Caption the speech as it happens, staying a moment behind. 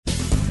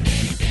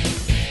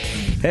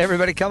Hey,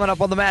 everybody, coming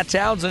up on the Matt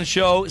Townsend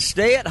Show,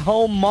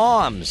 stay-at-home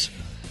moms.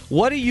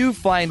 What do you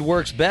find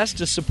works best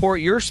to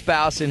support your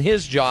spouse in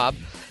his job?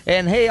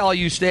 And hey, all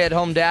you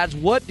stay-at-home dads,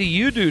 what do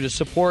you do to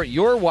support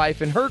your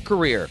wife in her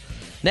career?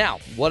 Now,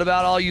 what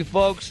about all you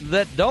folks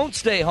that don't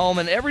stay home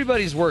and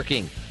everybody's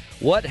working?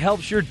 What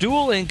helps your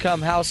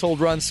dual-income household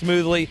run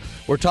smoothly?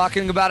 We're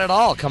talking about it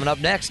all coming up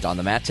next on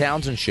the Matt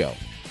Townsend Show.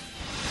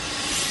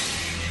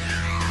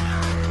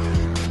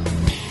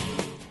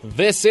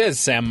 This is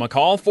Sam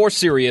McCall for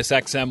Sirius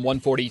XM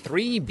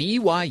 143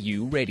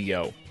 BYU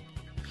Radio.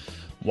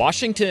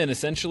 Washington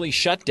essentially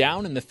shut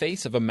down in the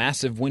face of a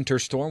massive winter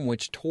storm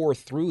which tore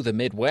through the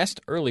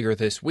Midwest earlier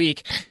this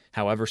week.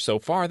 However, so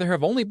far there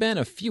have only been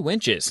a few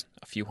inches.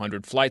 A few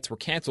hundred flights were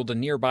canceled to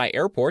nearby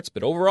airports,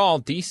 but overall,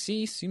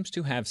 D.C. seems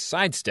to have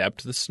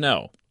sidestepped the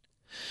snow.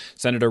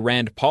 Senator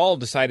Rand Paul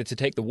decided to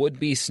take the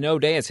would-be snow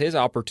day as his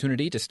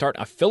opportunity to start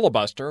a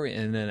filibuster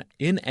in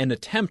an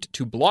attempt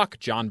to block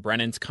John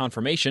Brennan's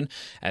confirmation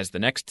as the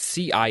next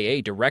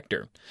CIA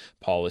director.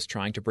 Paul is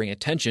trying to bring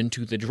attention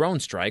to the drone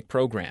strike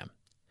program.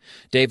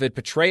 David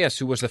Petraeus,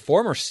 who was the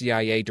former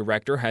CIA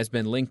director, has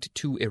been linked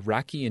to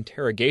Iraqi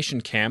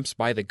interrogation camps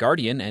by The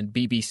Guardian and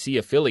BBC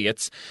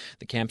affiliates.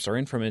 The camps are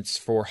infamous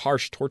for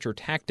harsh torture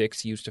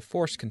tactics used to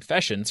force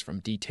confessions from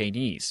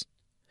detainees.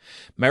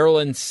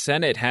 Maryland's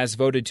Senate has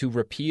voted to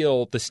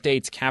repeal the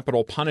state's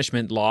capital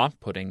punishment law,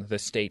 putting the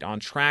state on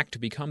track to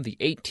become the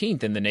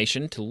 18th in the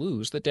nation to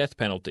lose the death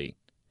penalty.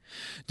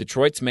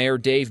 Detroit's Mayor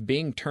Dave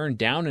Bing turned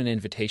down an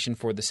invitation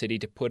for the city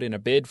to put in a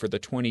bid for the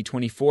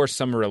 2024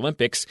 Summer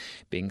Olympics.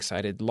 Bing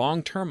cited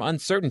long-term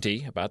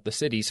uncertainty about the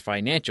city's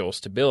financial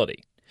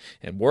stability.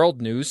 In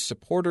world news,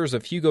 supporters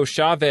of Hugo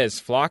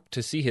Chavez flocked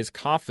to see his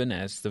coffin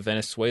as the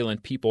Venezuelan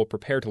people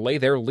prepare to lay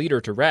their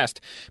leader to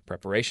rest.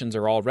 Preparations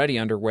are already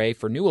underway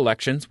for new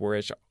elections,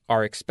 which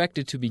are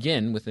expected to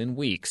begin within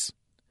weeks.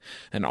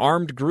 An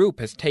armed group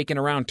has taken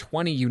around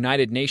 20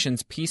 United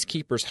Nations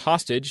peacekeepers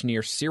hostage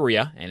near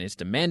Syria and is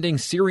demanding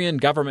Syrian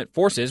government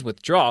forces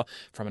withdraw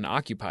from an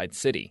occupied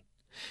city.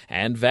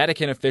 And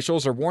Vatican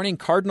officials are warning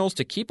cardinals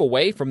to keep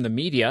away from the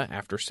media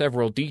after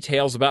several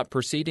details about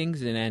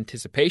proceedings in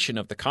anticipation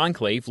of the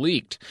conclave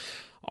leaked.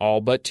 All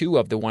but 2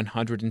 of the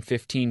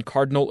 115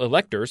 cardinal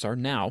electors are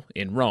now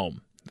in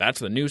Rome. That's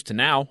the news to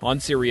now on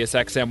Sirius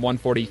XM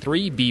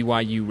 143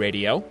 BYU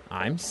Radio.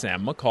 I'm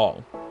Sam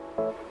McCall.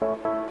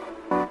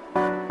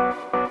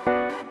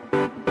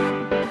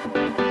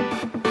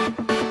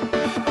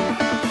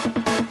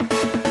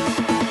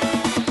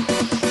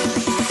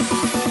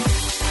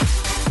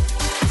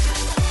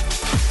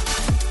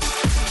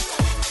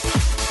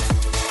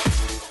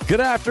 Good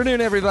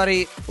afternoon,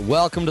 everybody.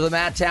 Welcome to the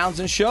Matt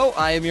Townsend Show.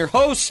 I am your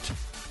host,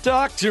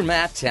 Dr.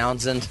 Matt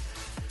Townsend.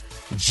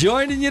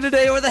 Joining you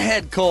today with a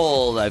head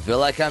cold. I feel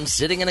like I'm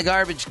sitting in a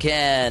garbage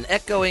can,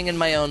 echoing in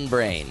my own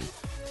brain.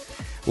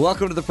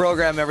 Welcome to the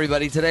program,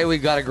 everybody. Today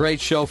we've got a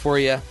great show for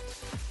you.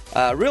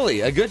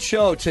 Really, a good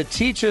show to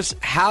teach us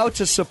how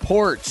to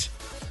support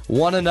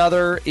one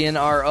another in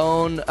our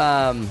own,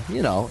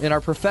 in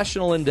our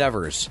professional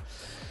endeavors.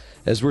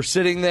 As we're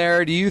sitting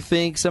there, do you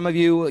think, some of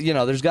you,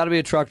 there's got to be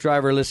a truck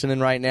driver listening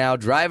right now,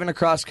 driving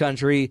across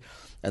country,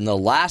 and the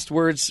last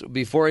words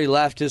before he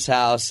left his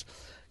house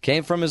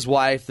came from his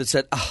wife that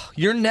said, "Oh,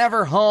 you're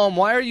never home.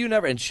 Why are you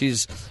never?" And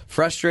she's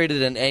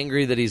frustrated and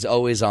angry that he's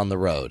always on the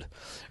road.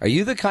 Are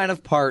you the kind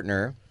of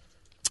partner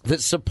that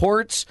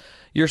supports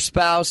your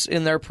spouse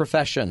in their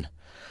profession?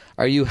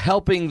 Are you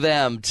helping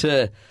them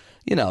to,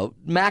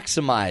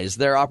 maximize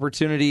their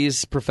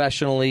opportunities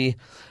professionally?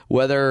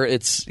 Whether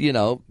it's,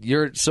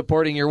 you're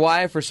supporting your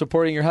wife or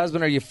supporting your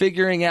husband, are you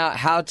figuring out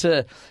how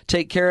to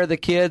take care of the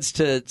kids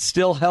to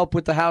still help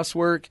with the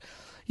housework?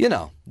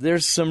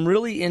 There's some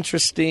really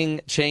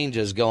interesting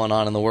changes going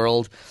on in the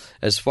world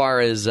as far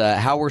as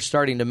how we're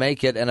starting to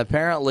make it, and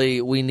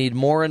apparently we need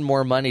more and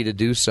more money to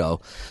do so.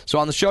 So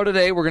on the show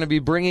today, we're going to be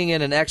bringing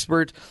in an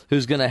expert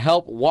who's going to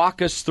help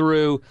walk us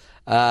through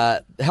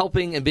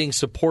helping and being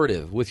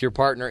supportive with your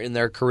partner in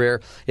their career.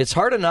 It's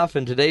hard enough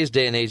in today's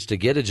day and age to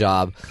get a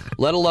job,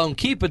 let alone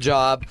keep a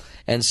job,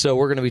 and so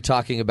we're going to be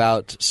talking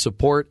about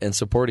support and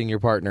supporting your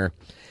partner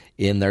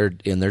in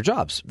their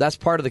jobs. That's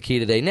part of the key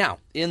today. Now,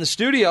 in the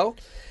studio,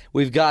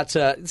 we've got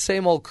the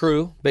same old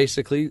crew,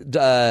 basically.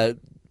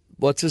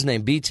 What's his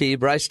name? BT.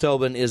 Bryce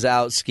Tobin is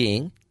out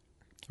skiing,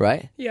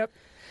 right? Yep.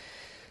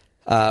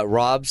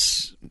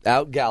 Rob's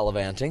out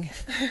gallivanting.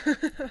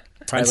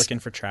 Probably looking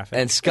for traffic.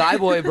 And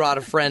Skyboy brought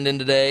a friend in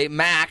today,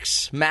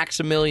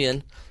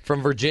 Maximilian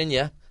from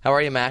Virginia. How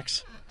are you,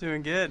 Max?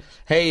 Doing good.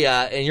 Hey,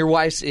 and your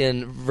wife's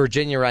in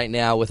Virginia right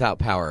now without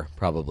power,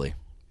 probably.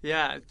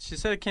 Yeah, she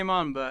said it came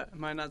on, but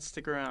might not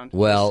stick around.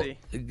 Well,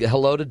 we'll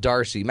hello to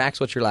Darcy. Max,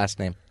 what's your last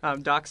name?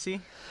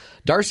 Doxy.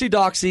 Darcy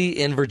Doxy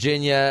in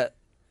Virginia.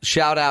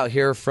 Shout out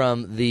here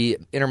from the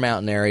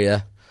Intermountain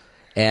area.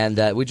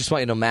 And we just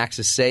want you to know Max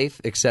is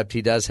safe, except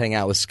he does hang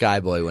out with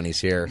Skyboy when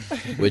he's here,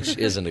 which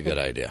isn't a good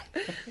idea.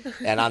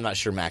 And I'm not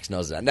sure Max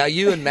knows that. Now,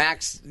 you and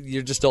Max,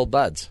 you're just old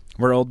buds.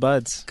 We're old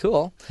buds.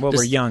 Cool. Well,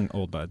 we're young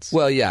old buds.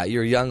 Well, yeah,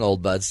 you're young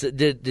old buds.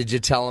 Did you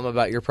tell him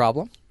about your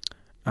problem?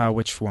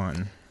 Which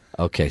one?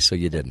 Okay, so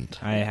you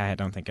didn't. I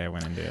don't think I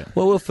went into it.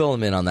 Well, we'll fill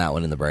him in on that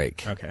one in the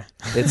break. Okay.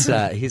 It's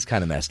he's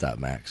kind of messed up,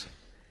 Max.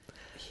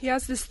 He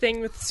has this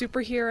thing with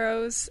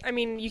superheroes. I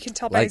mean, you can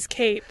tell by his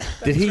cape.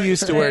 Did he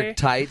used to wear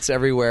tights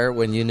everywhere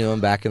when you knew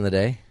him back in the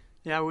day?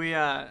 Yeah, we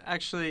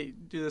actually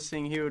do this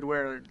thing. He would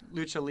wear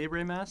lucha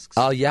libre masks.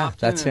 Oh, yeah,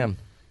 that's him.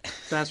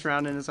 Dance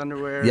around in his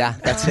underwear. Yeah,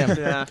 that's him.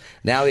 Yeah.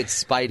 Now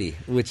it's Spidey,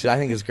 which I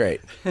think is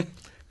great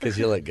because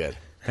you look good.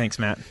 Thanks,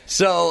 Matt.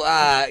 So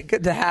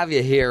good to have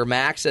you here,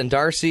 Max. And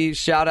Darcy,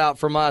 shout out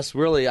from us.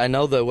 Really, I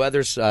know the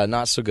weather's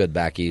not so good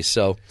back east.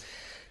 So,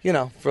 we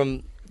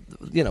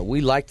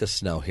like the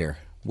snow here.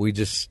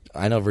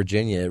 I know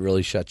Virginia, it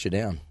really shuts you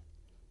down.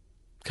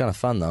 Kind of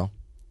fun, though.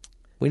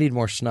 We need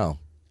more snow.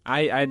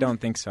 I don't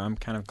think so. I'm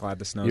kind of glad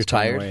the snow's You're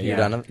tired? away. You're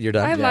Yeah. done? You're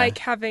done? I like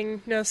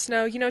having no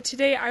snow.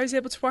 Today I was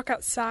able to walk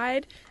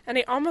outside, and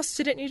I almost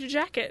didn't need a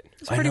jacket. It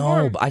was pretty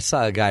warm. But I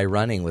saw a guy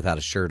running without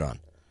a shirt on.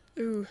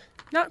 Ooh,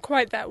 not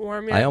quite that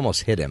warm yet. I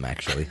almost hit him,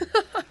 actually.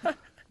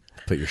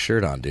 Put your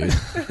shirt on, dude.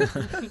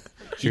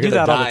 You do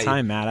that all the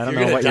time, Matt. I don't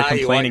know what you're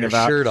complaining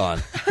about. Shirt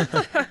on.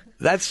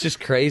 That's just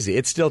crazy.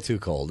 It's still too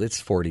cold.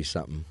 It's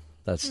 40-something.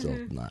 That's still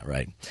not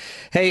right.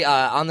 Hey,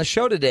 on the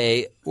show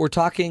today, we're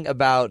talking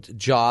about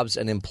jobs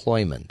and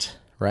employment,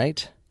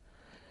 right?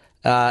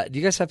 Do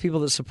you guys have people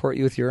that support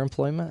you with your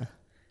employment?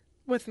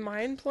 With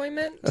my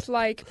employment,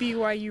 like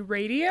BYU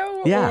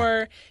Radio?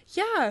 Yeah.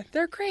 Yeah,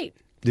 they're great.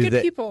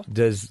 Good people.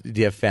 Do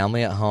you have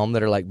family at home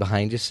that are like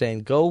behind you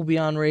saying, go be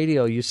on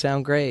radio, you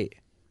sound great?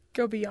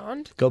 Go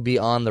beyond? Go be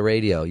on the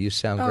radio, you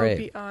sound great.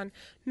 Oh, beyond.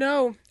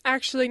 No,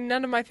 actually,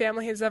 none of my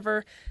family has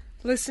ever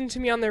listened to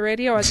me on the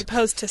radio as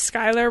opposed to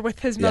Skylar with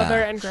his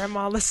mother and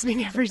grandma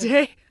listening every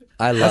day.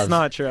 That's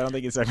not true. I don't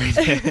think it's every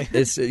day.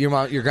 It's your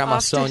grandma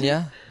Often.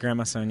 Sonia?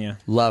 Grandma Sonia.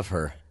 Love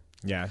her.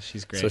 Yeah,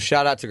 she's great. So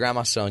shout out to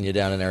Grandma Sonia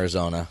down in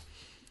Arizona.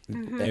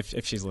 Mm-hmm.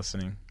 If she's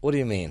listening. What do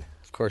you mean?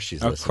 Of course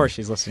she's listening. Of course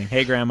she's listening.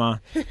 Hey, Grandma.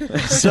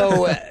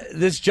 So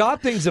this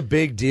job thing's a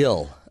big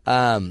deal.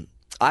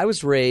 I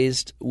was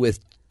raised with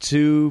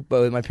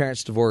my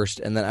parents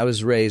divorced, and then I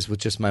was raised with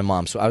just my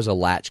mom. So I was a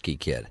latchkey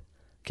kid,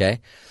 okay?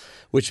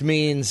 Which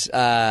means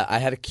I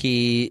had a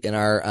key in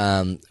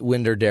our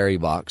Winder dairy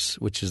box,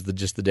 which is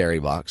just the dairy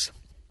box,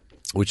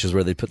 which is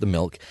where they put the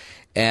milk.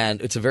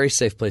 And it's a very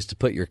safe place to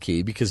put your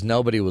key because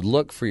nobody would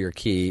look for your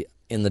key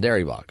in the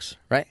dairy box,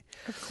 right?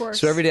 Of course.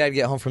 So every day I'd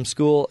get home from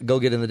school, go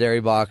get in the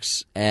dairy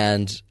box,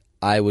 and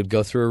I would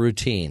go through a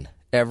routine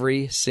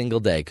every single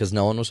day because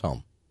no one was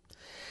home.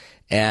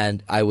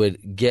 And I would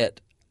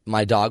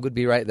my dog would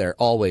be right there,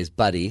 always,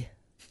 Buddy.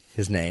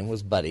 His name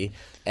was Buddy.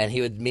 And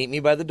he would meet me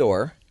by the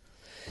door.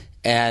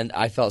 And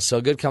I felt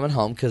so good coming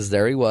home because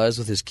there he was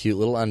with his cute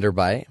little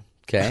underbite.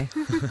 Okay,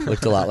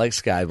 looked a lot like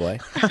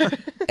Skyboy.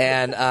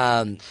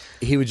 And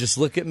he would just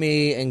look at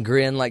me and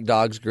grin like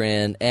dogs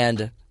grin.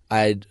 And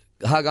I'd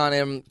hug on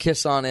him,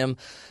 kiss on him.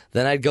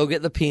 Then I'd go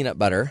get the peanut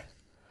butter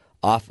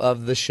off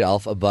of the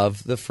shelf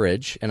above the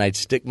fridge. And I'd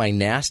stick my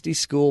nasty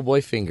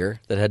schoolboy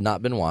finger that had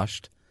not been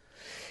washed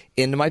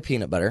into my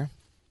peanut butter.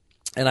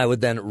 And I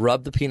would then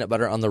rub the peanut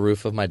butter on the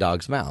roof of my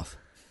dog's mouth.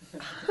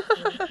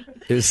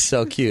 It was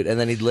so cute. And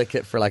then he'd lick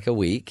it for like a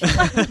week.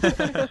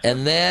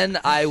 And then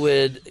I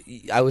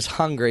was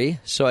hungry,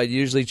 so I'd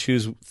usually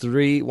choose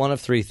one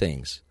of three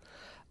things.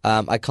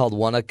 I called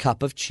one a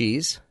cup of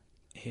cheese,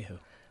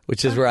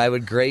 which is where I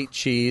would grate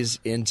cheese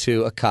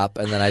into a cup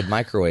and then I'd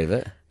microwave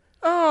it.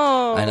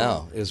 Oh. I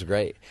know. It was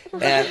great.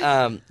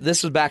 And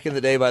this was back in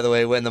the day, by the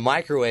way, when the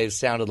microwave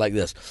sounded like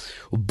this.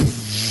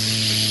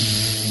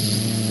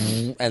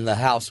 And the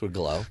house would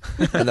glow,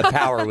 and the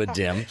power would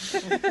dim.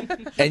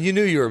 And you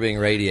knew you were being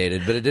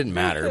radiated, but it didn't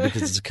matter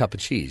because it's a cup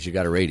of cheese. You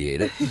got to radiate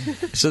it.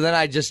 So then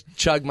I just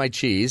chug my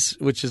cheese,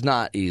 which is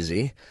not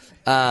easy,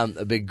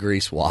 a big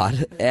grease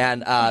wad.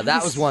 And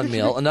that was one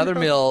meal. Another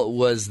meal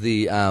was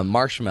the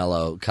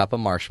cup of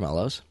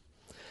marshmallows,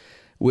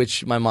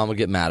 which my mom would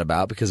get mad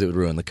about because it would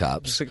ruin the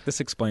cups. This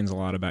explains a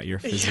lot of about your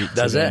physique.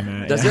 Does today, it?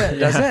 Matt. Does Yeah. it?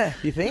 Does it?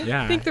 You think?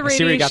 Yeah. I think the I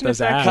see where you got radiation those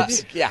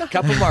affected abs. Yeah, a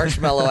cup of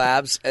marshmallow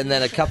abs, and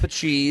then a cup of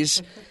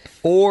cheese.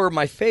 Or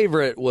my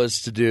favorite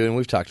was to do, and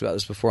we've talked about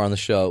this before on the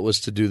show, was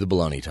to do the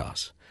bologna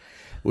toss,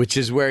 which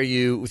is where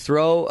you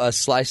throw a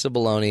slice of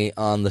bologna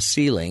on the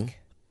ceiling.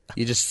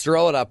 You just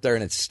throw it up there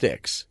and it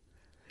sticks.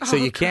 So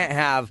you can't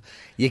have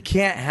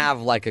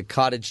like a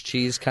cottage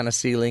cheese kind of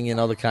ceiling,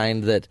 the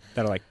kind that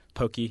That are like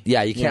pokey.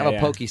 Yeah, you can't have a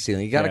pokey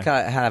ceiling. You got to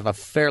kind of have a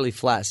fairly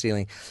flat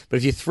ceiling. But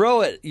if you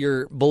throw it,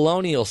 your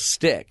bologna will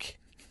stick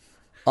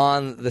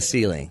on the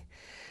ceiling.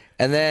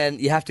 And then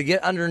you have to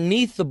get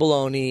underneath the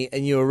bologna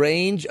and you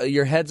arrange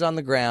your head's on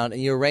the ground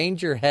and you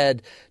arrange your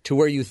head to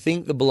where you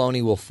think the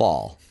bologna will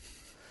fall.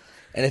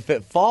 And if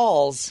it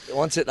falls,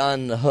 once it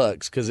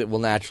unhooks, because it will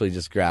naturally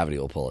just gravity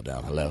will pull it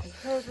down. Hello.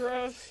 Oh,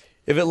 gross.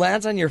 If it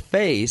lands on your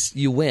face,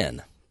 you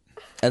win.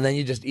 And then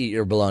you just eat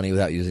your bologna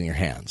without using your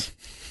hands.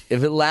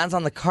 If it lands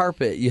on the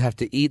carpet, you have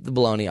to eat the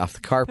bologna off the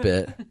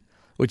carpet,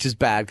 which is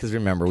bad because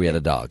remember, we had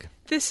a dog.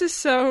 This is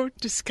so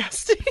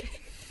disgusting.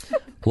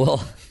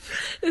 Well,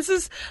 This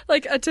is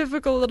like a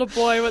typical little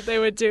boy, what they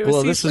would do.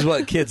 well, this is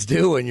what kids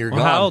do when you're How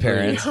gone, old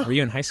parents. Were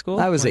you in high school?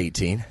 I was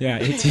 18. Yeah,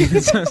 18.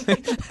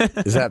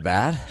 Is that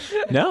bad?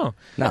 No.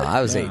 No,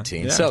 I was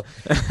 18. Yeah. So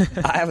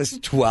I was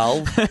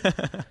 12.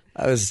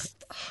 I was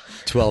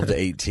 12 to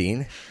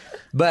 18.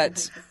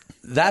 But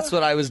that's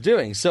what I was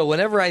doing. So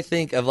whenever I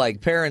think of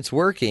like parents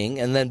working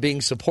and then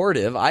being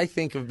supportive, I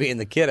think of being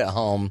the kid at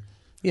home,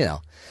 you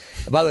know.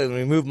 By the way, when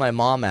we moved my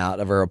mom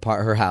out of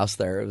her house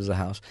there, it was a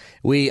house,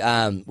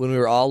 when we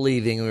were all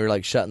leaving and we were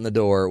like shutting the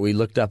door, we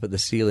looked up at the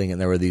ceiling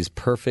and there were these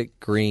perfect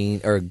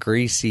green or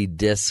greasy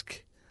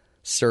disc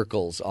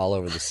circles all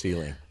over the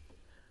ceiling,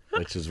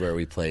 which is where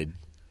we played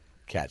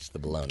Catch the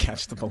Baloney.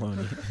 Catch the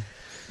baloney.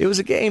 It was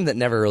a game that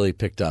never really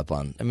picked up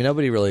on. I mean,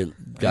 nobody really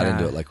got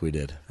into it like we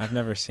did. I've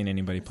never seen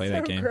anybody play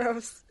that game.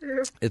 Gross.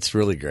 Ew. It's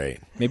really great.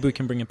 Maybe we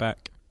can bring it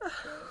back.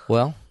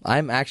 Well,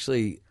 I'm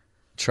actually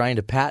trying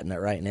to patent it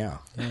right now.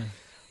 Yeah.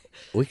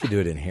 We could do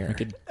it in here.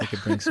 We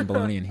could bring some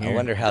baloney in here. I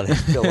wonder how they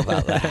feel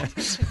about that.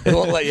 They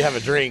won't let you have a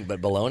drink,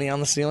 but baloney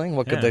on the ceiling?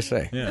 What could they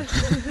say? Yeah.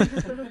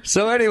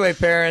 So anyway,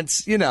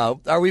 parents, you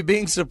know, are we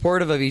being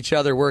supportive of each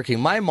other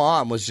working? My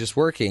mom was just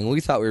working.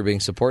 We thought we were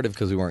being supportive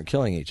because we weren't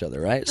killing each other,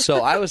 right?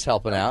 So I was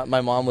helping out. My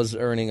mom was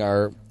earning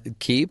our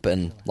keep,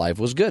 and life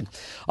was good.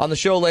 On the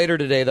show later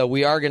today, though,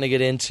 we are going to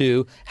get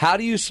into how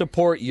do you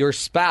support your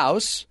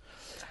spouse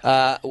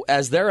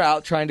as they're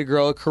out trying to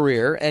grow a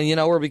career. And, you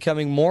know, we're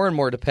becoming more and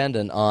more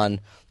dependent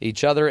on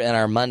each other and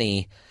our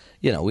money.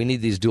 You know, we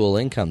need these dual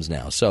incomes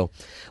now. So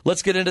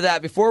let's get into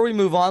that. Before we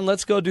move on,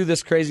 let's go do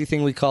this crazy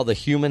thing we call the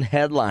human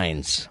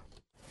headlines.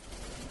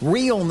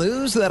 Real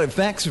news that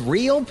affects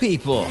real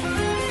people.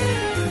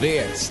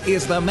 This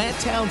is the Matt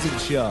Townsend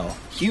Show.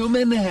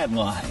 Human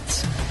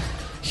Headlines.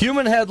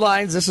 Human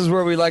headlines. This is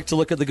where we like to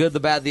look at the good,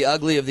 the bad, the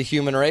ugly of the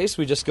human race.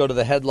 We just go to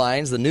the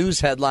headlines, the news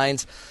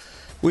headlines.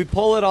 We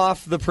pull it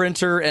off the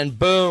printer and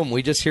boom,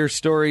 we just hear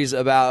stories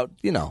about,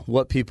 you know,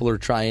 what people are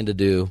trying to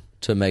do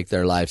to make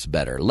their lives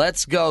better.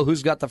 Let's go.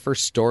 Who's got the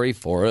first story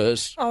for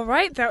us? All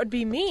right, that would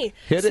be me.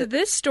 Hit so it.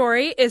 This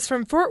story is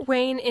from Fort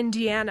Wayne,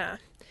 Indiana.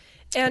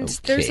 And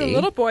there's a Okay.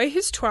 little boy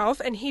who's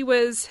 12, and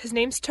his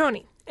name's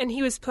Tony. And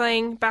he was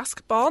playing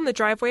basketball in the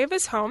driveway of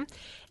his home.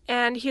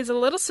 And he has a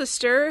little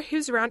sister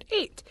who's around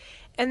 8.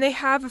 And they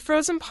have a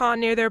frozen pond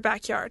near their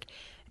backyard.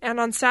 And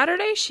on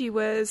Saturday, she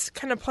was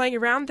kind of playing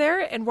around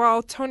there, and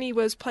while Tony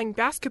was playing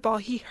basketball,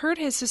 he heard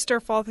his sister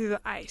fall through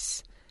the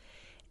ice.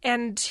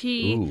 And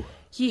he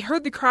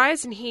heard the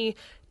cries, and he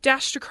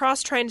dashed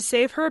across trying to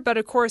save her, but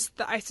of course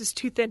the ice is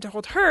too thin to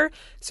hold her,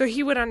 so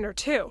he went under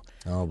too.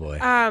 Oh, boy.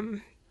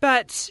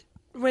 But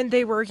when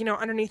they were, you know,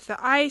 underneath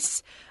the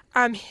ice,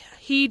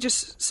 he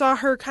just saw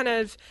her kind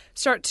of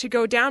start to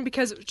go down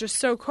because it was just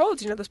so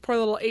cold. You know, this poor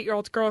little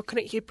 8-year-old girl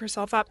couldn't keep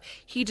herself up.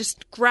 He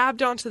just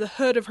grabbed onto the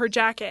hood of her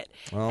jacket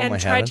and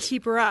tried heavens. to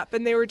keep her up.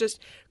 And they were just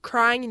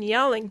crying and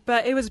yelling.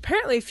 But it was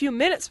apparently a few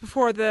minutes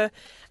before the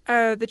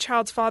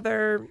child's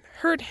father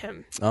heard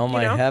him. Oh,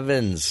 my you know?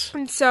 heavens.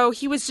 And so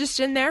he was just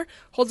in there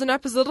holding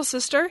up his little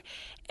sister.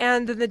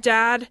 And then the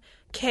dad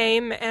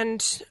came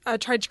and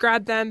tried to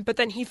grab them, but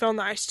then he fell in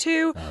the ice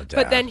too. Oh,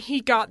 but then he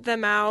got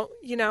them out,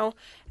 you know.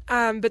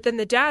 But then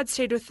the dad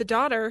stayed with the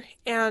daughter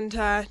and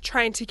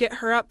trying to get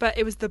her up, but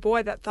it was the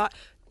boy that thought,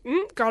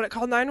 got it,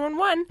 called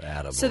 911.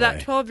 Attaboy. So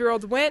that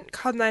 12-year-old went,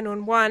 called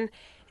 911,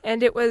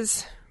 and it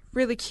was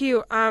really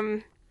cute.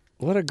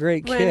 What a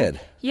great kid.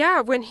 Yeah,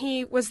 when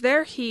he was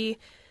there, he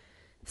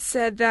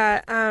said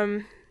that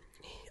to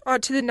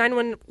the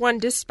 911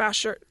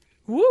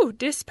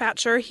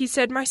 dispatcher, he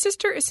said, "My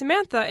sister is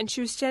Samantha, and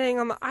she was standing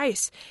on the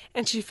ice,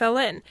 and she fell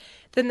in."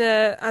 Then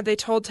they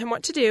told him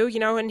what to do, you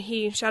know, and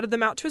he shouted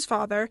them out to his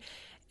father.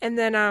 And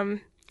then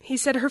he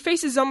said, "Her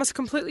face is almost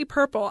completely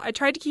purple. I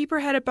tried to keep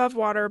her head above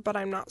water, but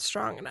I'm not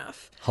strong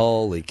enough."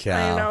 Holy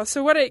cow. I know.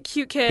 So what a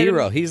cute kid.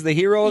 Hero. He's the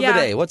hero of the Yeah.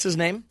 day. What's his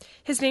name?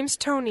 His name's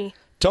Tony.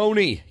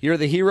 Tony, you're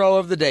the hero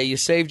of the day. You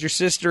saved your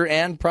sister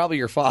and probably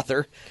your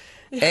father.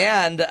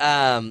 And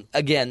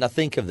again, now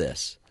think of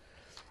this.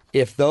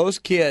 If those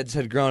kids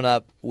had grown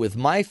up with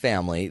my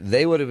family,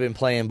 they would have been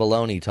playing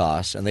baloney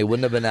toss, and they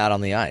wouldn't have been out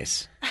on the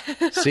ice.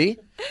 See?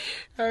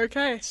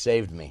 Okay.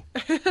 Saved me.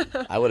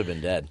 I would have been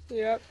dead.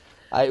 Yep.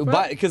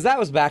 Because that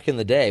was back in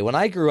the day. When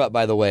I grew up,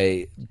 by the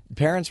way,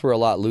 parents were a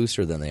lot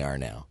looser than they are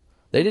now.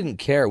 They didn't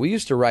care. We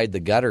used to ride the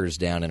gutters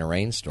down in a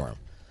rainstorm.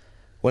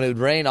 When it would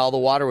rain, all the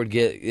water would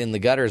get in the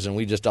gutters, and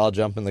we'd just all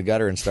jump in the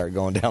gutter and start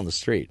going down the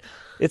street.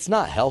 It's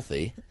not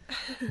healthy,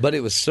 but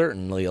it was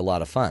certainly a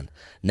lot of fun.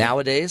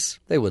 Nowadays,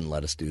 they wouldn't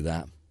let us do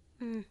that.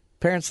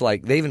 Parents,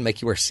 they even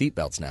make you wear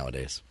seatbelts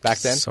nowadays. Back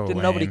then, So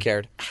nobody lame.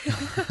 cared.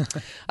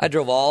 I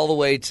drove all the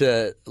way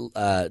to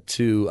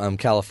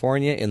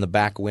California in the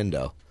back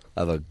window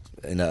of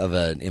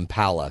an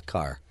Impala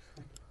car.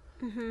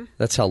 Mm-hmm.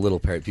 That's how little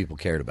people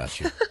cared about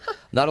you.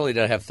 Not only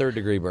did I have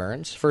first-degree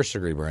burns,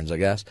 I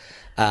guess,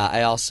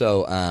 I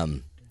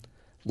also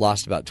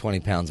lost about 20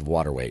 pounds of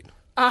water weight.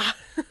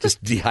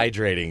 Just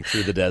dehydrating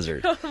through the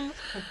desert.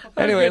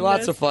 Anyway,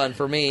 lots of fun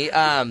for me.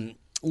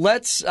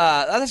 That's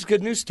a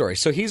good news story.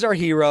 So he's our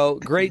hero.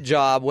 Great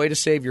job. Way to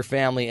save your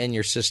family and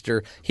your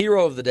sister.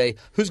 Hero of the day.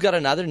 Who's got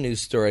another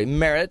news story?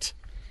 Merritt.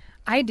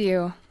 I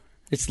do.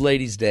 It's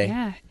Ladies' Day.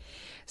 Yeah.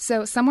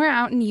 So somewhere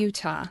out in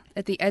Utah,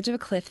 at the edge of a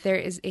cliff, there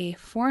is a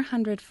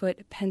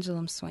 400-foot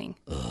pendulum swing.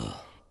 Ugh.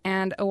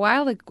 And a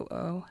while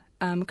ago,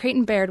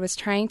 Creighton Baird was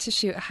trying to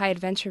shoot a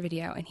high-adventure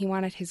video, and he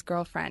wanted his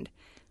girlfriend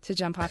to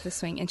jump off the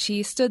swing. And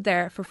she stood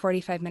there for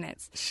 45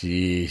 minutes.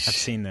 Sheesh. I've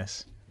seen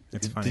this.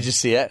 It's funny. Did you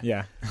see it?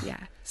 Yeah. Yeah.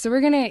 So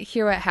we're going to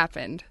hear what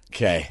happened.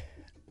 Okay.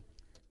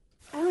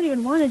 I don't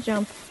even want to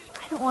jump.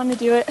 I don't want to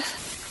do it.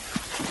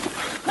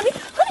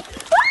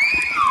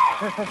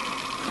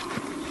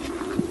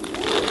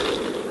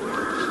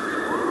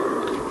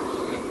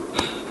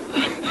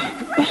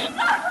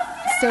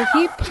 So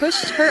he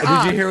pushed her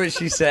off. Did you hear what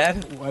she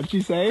said? What'd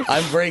she say?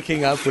 I'm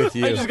breaking up with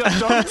you. I just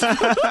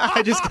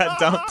got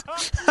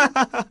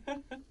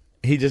dumped.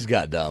 He just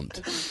got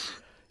dumped.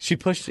 He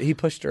pushed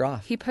her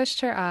off. He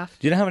pushed her off.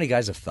 Do you know how many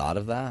guys have thought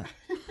of that?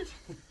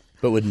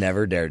 But would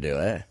never dare do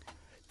it?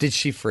 Did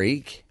she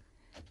freak?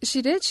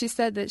 She did. She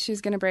said that she was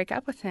going to break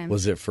up with him.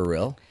 Was it for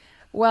real?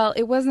 Well,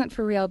 it wasn't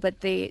for real,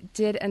 but they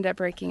did end up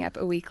breaking up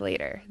a week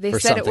later. They For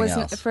said it something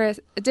wasn't else. for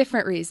a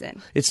different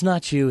reason. It's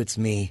not you, it's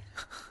me.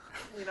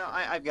 You know,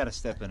 I've got to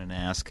step in and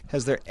ask,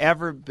 has there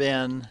ever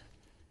been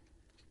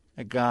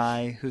a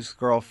guy whose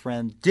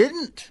girlfriend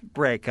didn't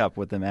break up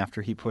with him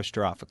after he pushed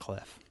her off a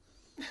cliff?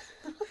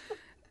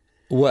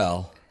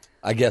 Well,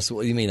 I guess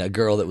you mean a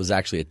girl that was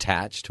actually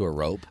attached to a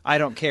rope? I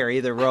don't care,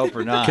 either rope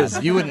or not.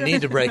 Because you wouldn't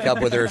need to break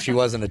up with her if she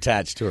wasn't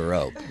attached to a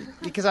rope.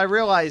 Because I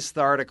realized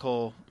the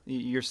article,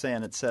 you're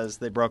saying it says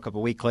they broke up a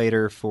week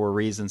later for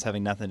reasons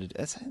having nothing to do.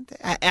 It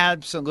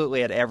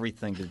absolutely had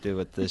everything to do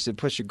with this. You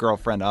push your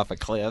girlfriend off a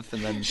cliff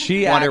and then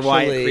wonder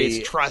why it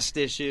creates trust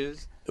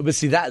issues. But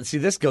see,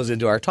 this goes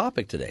into our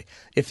topic today.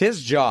 If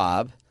his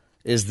job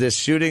is this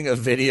shooting of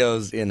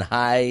videos in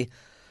high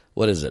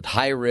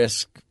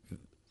risk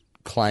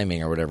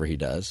climbing or whatever he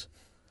does,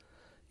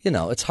 you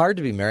know, it's hard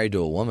to be married to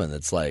a woman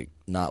that's like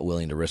not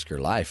willing to risk her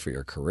life for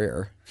your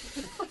career.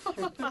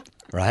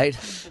 Right?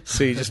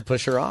 So you just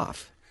push her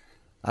off.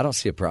 I don't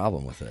see a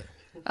problem with it.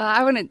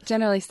 I wouldn't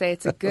generally say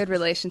it's a good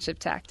relationship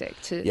tactic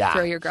to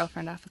throw your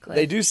girlfriend off a cliff.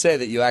 They do say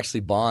that you actually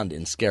bond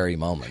in scary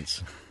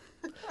moments.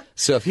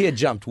 So if he had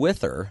jumped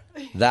with her,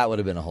 that would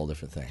have been a whole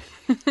different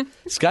thing.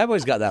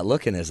 Skyboy's got that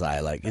look in his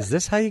eye like, is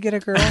this how you get a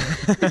girl?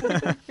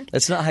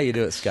 That's not how you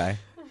do it, Sky.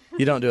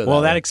 You don't do it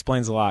Well, that that way.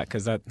 explains a lot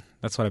because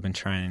that's what I've been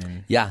trying.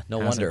 And Yeah, no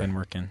hasn't wonder. been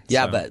working.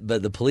 Yeah, so.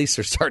 but the police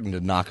are starting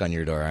to knock on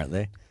your door, aren't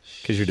they?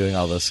 Because you're doing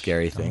all those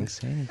scary things.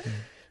 Don't say anything.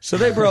 So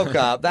they broke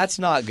up. That's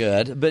not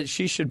good, but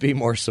she should be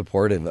more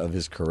supportive of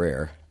his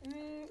career.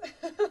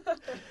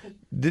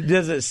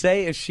 Does it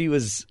say if she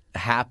was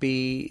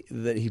happy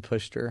that he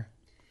pushed her?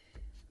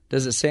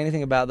 Does it say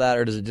anything about that,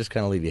 or does it just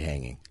kind of leave you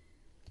hanging?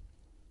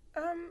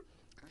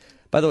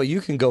 By the way,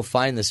 you can go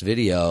find this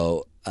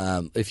video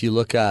if you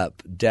look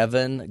up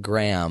Devin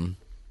Graham.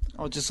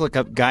 Oh, just look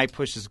up guy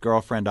pushes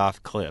girlfriend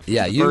off cliff.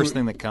 Yeah, It's the first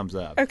thing that comes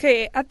up.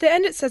 Okay, at the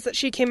end it says that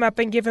she came up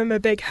and gave him a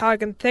big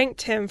hug and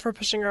thanked him for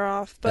pushing her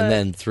off, but And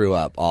then threw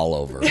up all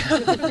over.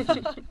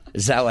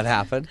 Is that what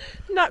happened?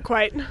 not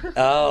quite.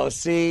 Oh,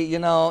 see, you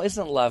know,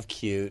 isn't love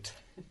cute?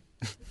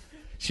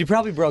 She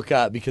probably broke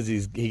up because he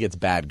gets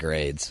bad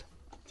grades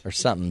or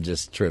something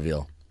just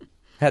trivial.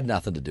 Had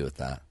nothing to do with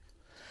that.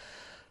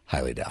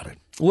 Highly doubted.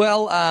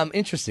 Well,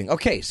 interesting.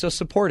 Okay, so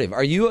supportive.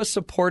 Are you a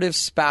supportive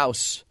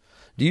spouse?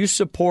 Do you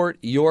support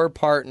your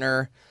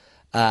partner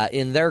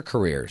in their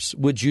careers?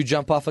 Would you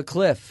jump off a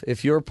cliff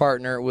if your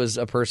partner was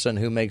a person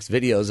who makes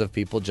videos of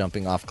people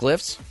jumping off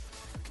cliffs?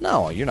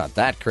 No, you're not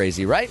that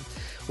crazy, right?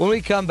 When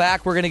we come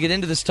back, we're going to get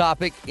into this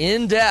topic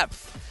in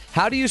depth.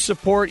 How do you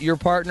support your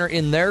partner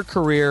in their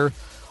career?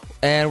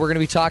 And we're going to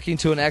be talking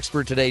to an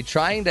expert today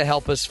trying to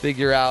help us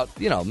figure out,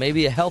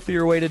 maybe a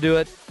healthier way to do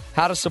it,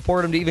 how to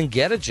support them to even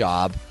get a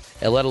job,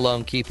 and let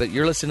alone keep it.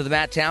 You're listening to The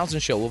Matt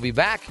Townsend Show. We'll be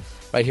back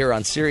right here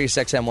on Sirius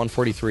XM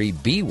 143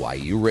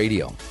 BYU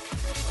Radio.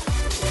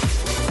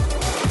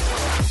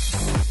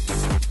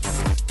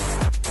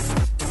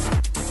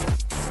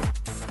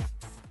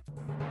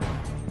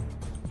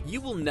 You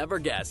will never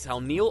guess how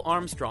Neil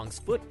Armstrong's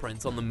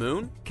footprints on the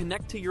moon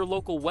connect to your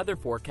local weather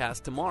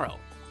forecast tomorrow.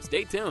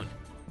 Stay tuned.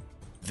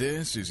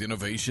 This is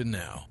Innovation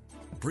Now,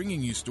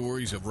 bringing you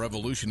stories of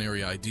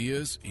revolutionary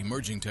ideas,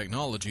 emerging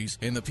technologies,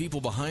 and the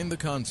people behind the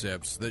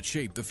concepts that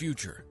shape the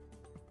future.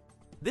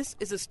 This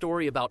is a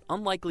story about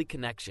unlikely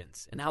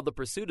connections and how the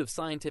pursuit of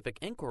scientific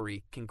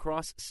inquiry can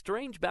cross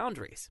strange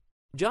boundaries.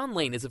 John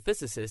Lane is a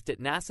physicist at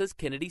NASA's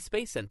Kennedy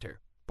Space Center.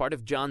 Part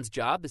of John's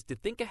job is to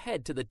think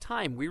ahead to the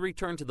time we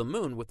return to the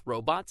moon with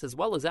robots as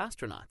well as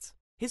astronauts.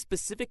 His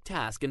specific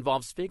task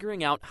involves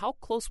figuring out how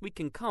close we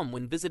can come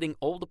when visiting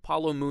old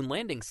Apollo moon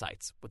landing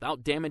sites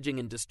without damaging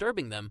and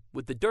disturbing them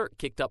with the dirt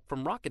kicked up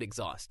from rocket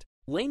exhaust.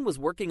 Lane was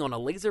working on a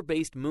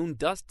laser-based moon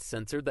dust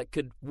sensor that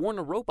could warn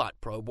a robot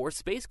probe or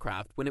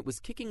spacecraft when it was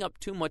kicking up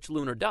too much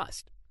lunar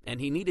dust,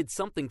 and he needed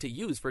something to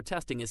use for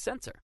testing his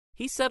sensor.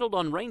 He settled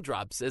on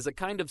raindrops as a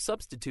kind of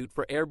substitute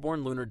for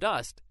airborne lunar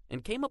dust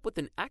and came up with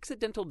an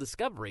accidental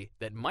discovery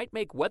that might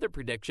make weather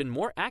prediction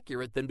more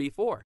accurate than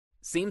before.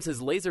 Seems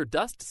his laser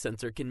dust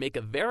sensor can make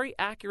a very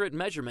accurate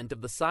measurement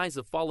of the size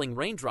of falling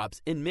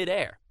raindrops in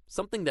midair,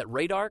 something that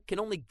radar can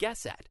only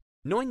guess at.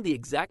 Knowing the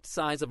exact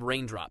size of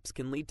raindrops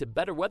can lead to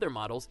better weather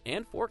models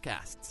and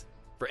forecasts.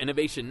 For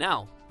Innovation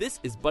Now,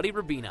 this is Buddy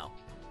Rubino.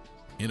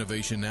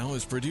 Innovation Now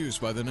is produced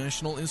by the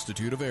National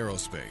Institute of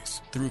Aerospace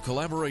through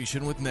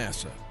collaboration with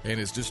NASA and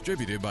is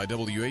distributed by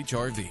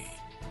WHRV.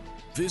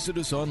 Visit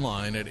us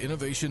online at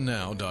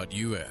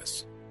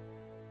innovationnow.us.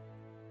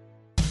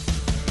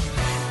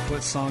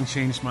 What song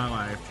changed my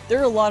life? There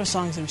are a lot of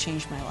songs that have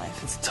changed my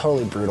life. It's a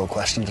totally brutal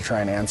question to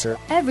try and answer.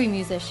 Every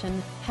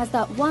musician has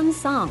that one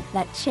song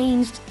that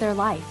changed their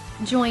life.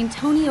 Join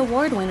Tony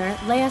Award winner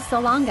Lea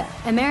Salonga,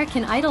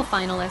 American Idol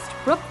finalist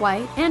Brooke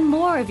White, and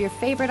more of your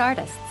favorite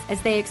artists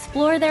as they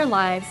explore their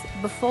lives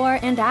before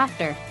and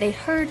after they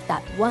heard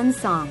that one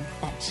song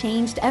that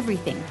changed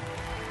everything.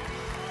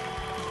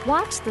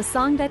 Watch The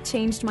Song That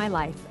Changed My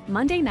Life,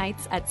 Monday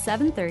nights at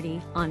 7:30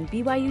 on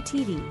BYU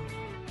TV.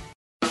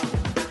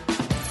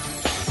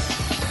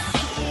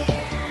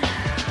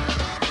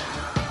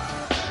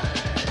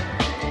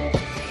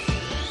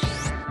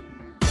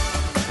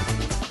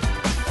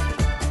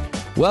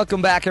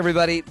 Welcome back,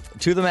 everybody,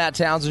 to the Matt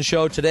Townsend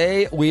Show.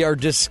 Today, we are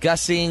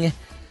discussing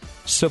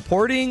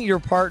supporting your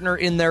partner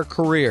in their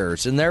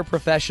careers, in their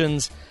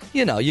professions.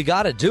 You know, you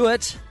got to do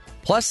it.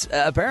 Plus,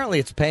 apparently,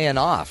 it's paying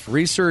off.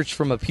 Research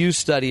from a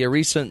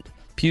recent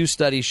Pew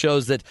study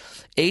shows that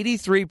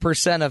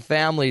 83% of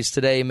families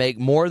today make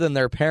more than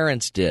their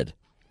parents did.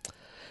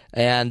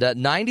 And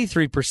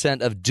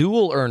 93% of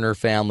dual-earner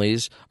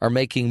families are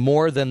making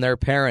more than their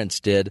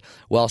parents did,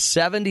 while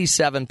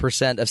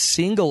 77% of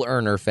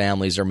single-earner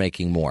families are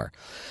making more.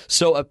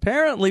 So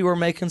apparently we're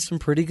making some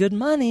pretty good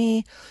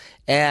money,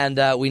 and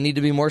we need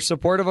to be more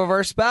supportive of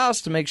our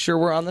spouse to make sure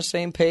we're on the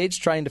same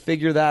page, trying to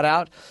figure that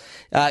out.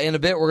 In a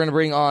bit, we're going to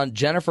bring on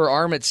Jennifer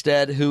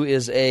Armitstead, who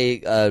is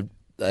a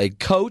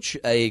coach,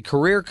 a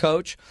career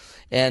coach.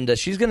 And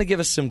she's going to give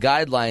us some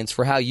guidelines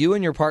for how you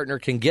and your partner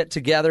can get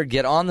together,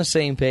 get on the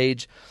same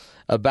page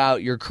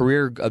about your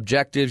career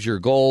objectives, your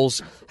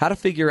goals, how to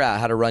figure out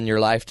how to run your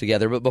life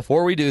together. But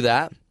before we do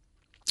that,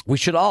 we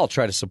should all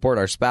try to support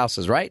our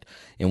spouses, right,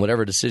 in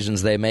whatever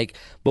decisions they make.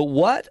 But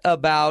what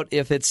about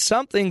if it's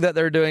something that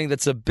they're doing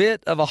that's a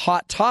bit of a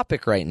hot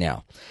topic right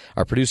now?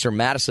 Our producer,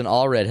 Madison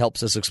Allred,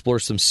 helps us explore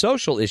some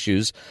social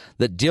issues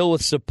that deal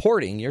with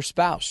supporting your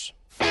spouse.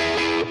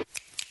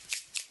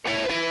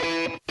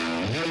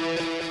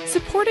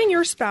 Supporting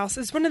your spouse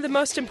is one of the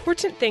most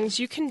important things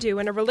you can do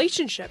in a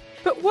relationship.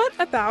 But what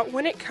about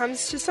when it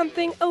comes to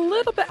something a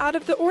little bit out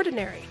of the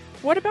ordinary?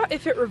 What about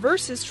if it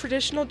reverses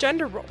traditional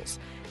gender roles?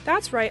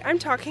 That's right, I'm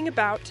talking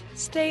about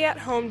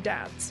stay-at-home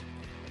dads.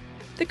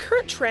 The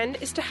current trend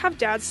is to have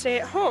dads stay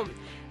at home.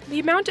 The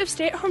amount of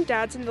stay-at-home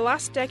dads in the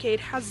last decade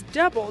has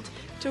doubled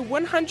to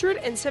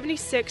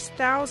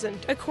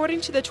 176,000,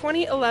 according to the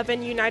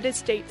 2011 United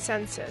States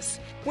Census.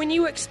 When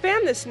you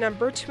expand this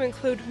number to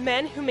include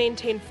men who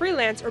maintain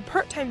freelance or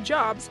part-time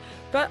jobs,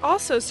 but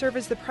also serve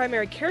as the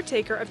primary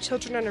caretaker of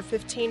children under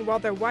 15 while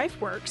their wife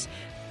works,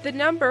 the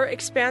number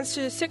expands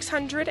to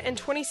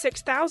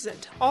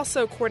 626,000,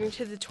 also according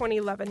to the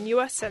 2011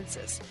 U.S.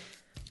 Census.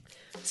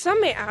 Some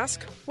may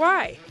ask,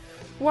 why?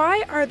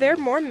 Why are there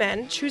more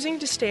men choosing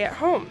to stay at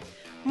home?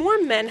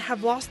 More men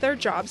have lost their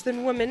jobs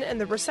than women in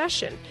the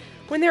recession.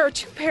 When there are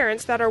two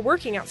parents that are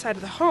working outside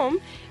of the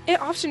home, it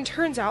often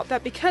turns out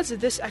that because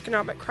of this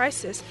economic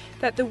crisis,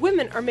 that the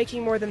women are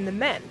making more than the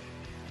men.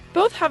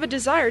 Both have a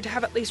desire to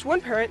have at least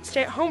one parent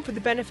stay at home for the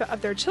benefit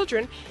of their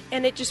children,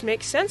 and it just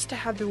makes sense to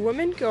have the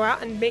woman go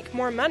out and make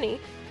more money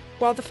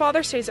while the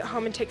father stays at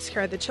home and takes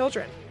care of the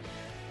children.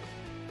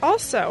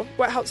 Also,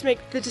 what helps make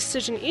the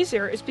decision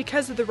easier is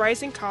because of the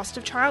rising cost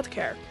of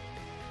childcare.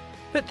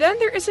 But then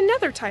there is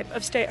another type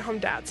of stay-at-home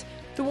dads,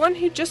 the one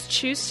who just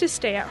choose to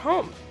stay at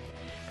home.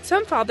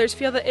 Some fathers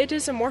feel that it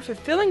is a more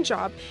fulfilling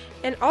job,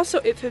 and also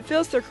it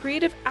fulfills their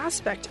creative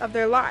aspect of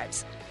their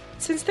lives.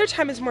 Since their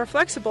time is more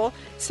flexible,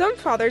 some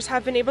fathers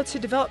have been able to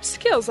develop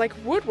skills like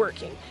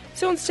woodworking,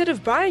 so instead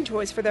of buying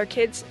toys for their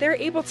kids, they're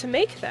able to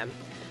make them.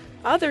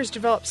 Others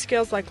develop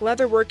skills like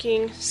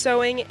leatherworking,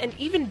 sewing, and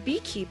even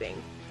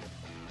beekeeping.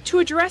 To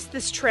address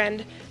this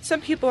trend, some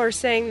people are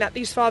saying that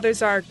these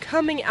fathers are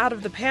coming out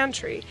of the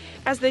pantry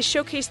as they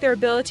showcase their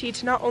ability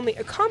to not only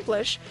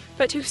accomplish,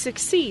 but to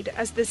succeed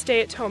as the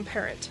stay-at-home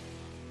parent.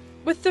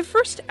 With the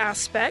first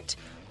aspect,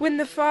 when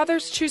the father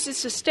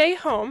chooses to stay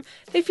home,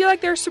 they feel like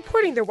they're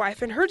supporting their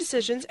wife in her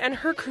decisions and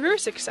her career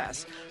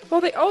success,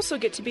 while they also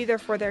get to be there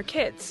for their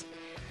kids.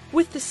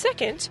 With the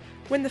second,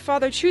 when the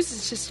father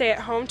chooses to stay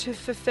at home to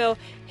fulfill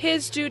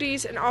his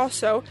duties and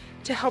also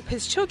to help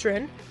his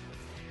children,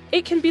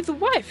 it can be the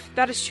wife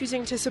that is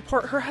choosing to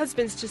support her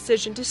husband's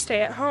decision to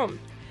stay at home.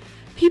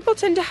 People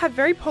tend to have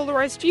very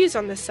polarized views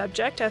on this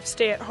subject of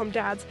stay-at-home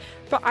dads,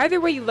 but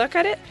either way you look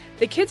at it,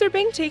 the kids are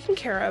being taken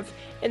care of,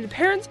 and the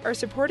parents are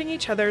supporting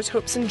each other's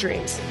hopes and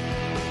dreams.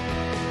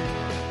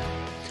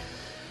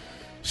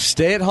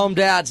 Stay-at-home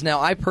dads. Now,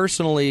 I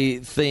personally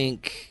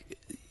think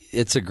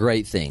it's a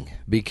great thing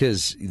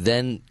because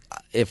then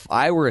if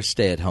I were a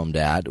stay-at-home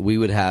dad, we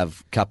would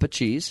have cup of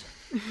cheese,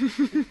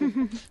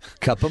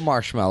 cup of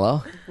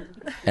marshmallow,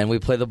 and we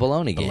play the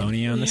bologna game.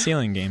 Bologna on the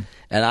ceiling game.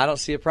 And I don't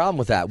see a problem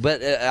with that.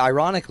 But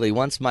ironically,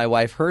 once my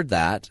wife heard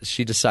that,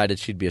 she decided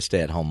she'd be a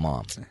stay-at-home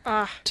mom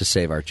to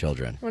save our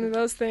children. One of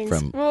those things.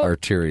 From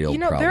arterial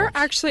problems. There are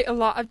actually a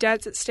lot of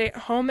dads that stay at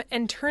home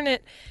and turn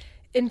it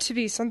into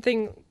be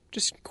something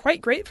just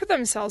quite great for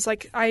themselves.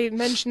 Like I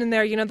mentioned in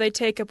there, they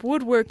take up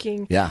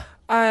woodworking. Yeah.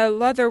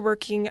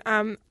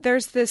 Leatherworking.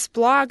 There's this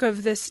blog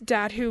of this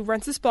dad who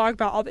runs this blog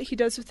about all that he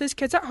does with his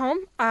kids at home.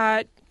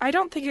 I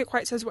don't think it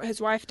quite says what his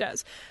wife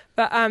does,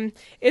 but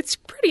it's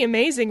pretty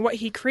amazing what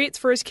he creates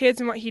for his kids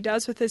and what he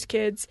does with his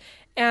kids.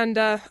 And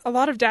a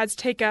lot of dads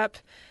take up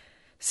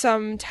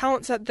some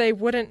talents that they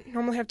wouldn't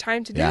normally have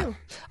time to do.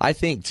 I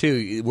think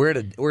too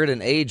we're at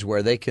an age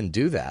where they can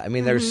do that. I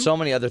mean, there's so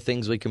many other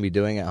things we can be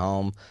doing at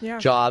home: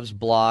 jobs,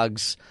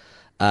 blogs.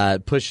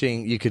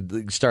 Pushing, you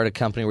could start a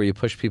company where you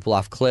push people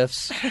off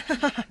cliffs.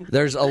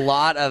 There's a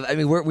lot of,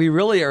 we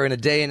really are in a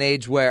day and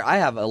age where I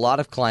have a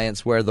lot of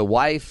clients where the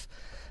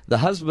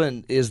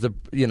husband is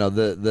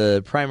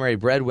the primary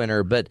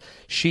breadwinner, but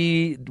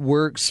she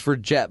works for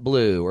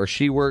JetBlue or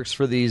she works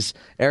for these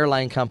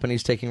airline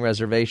companies taking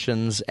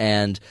reservations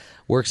and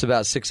works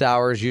about 6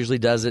 hours, usually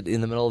does it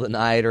in the middle of the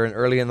night or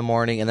early in the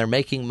morning, and they're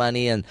making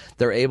money and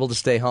they're able to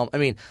stay home. I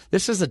mean,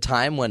 this is a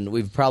time when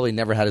we've probably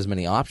never had as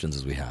many options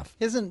as we have.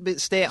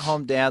 Isn't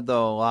stay-at-home dad,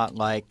 though, a lot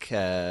like,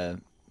 a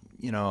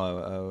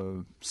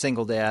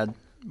single dad?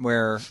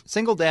 Where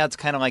single dad's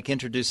kind of like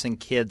introducing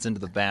kids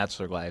into the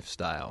bachelor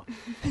lifestyle,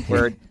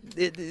 where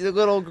the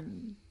little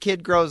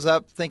kid grows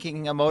up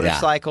thinking a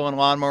motorcycle and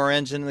lawnmower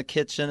engine in the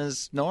kitchen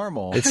is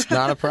normal. It's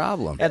not a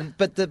problem.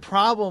 But the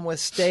problem with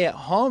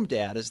stay-at-home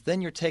dad is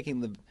then you're taking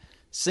the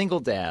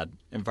single dad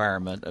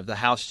environment of the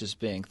house just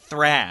being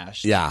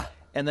thrashed. Yeah.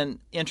 And then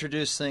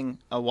introducing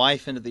a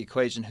wife into the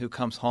equation who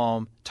comes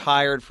home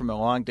tired from a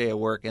long day of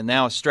work and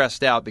now is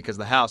stressed out because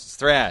the house is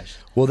thrashed.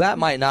 Well, that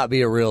might not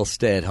be a real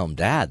stay-at-home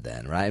dad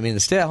then, right? I mean, the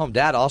stay-at-home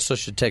dad also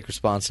should take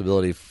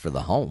responsibility for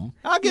the home.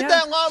 I'll get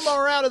that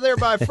lawnmower out of there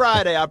by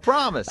Friday, I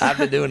promise. I've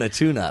been doing a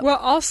tune-up. Well,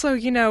 also,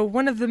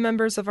 one of the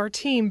members of our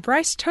team,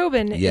 Bryce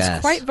Tobin, is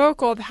quite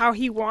vocal of how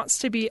he wants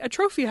to be a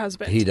trophy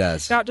husband. He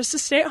does. Not just a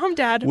stay-at-home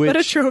dad, but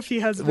a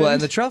trophy husband. Well,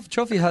 and the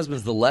trophy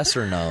husband's the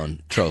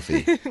lesser-known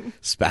trophy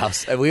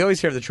spouse. And we always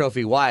hear the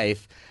trophy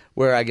wife,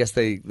 where I guess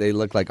they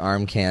look like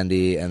arm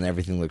candy and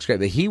everything looks great.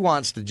 But he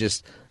wants to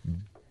just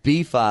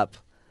beef up,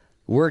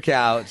 work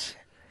out,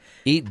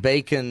 eat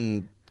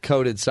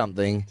bacon-coated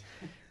something,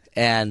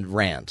 and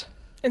rant.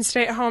 And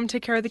stay at home,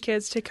 take care of the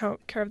kids, take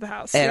care of the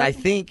house. And I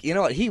think, you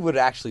know what, he would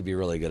actually be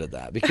really good at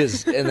that.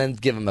 And then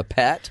give him a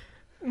pet,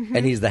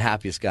 and he's the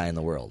happiest guy in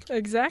the world.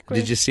 Exactly.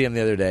 Did you see him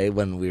the other day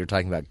when we were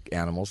talking about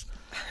animals?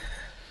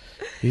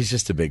 He's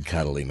just a big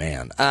cuddly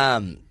man.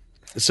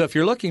 So if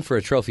you're looking for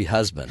a trophy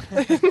husband,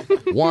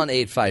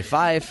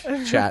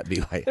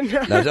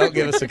 1-855-CHAT-BYU. No, don't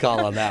give us a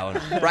call on that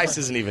one. Bryce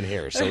isn't even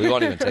here, so we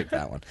won't even take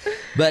that one.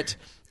 But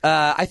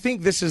I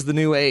think this is the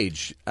new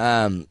age.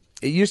 It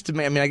used to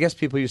be, I guess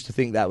people used to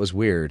think that was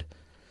weird.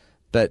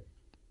 But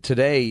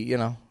today,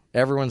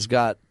 everyone's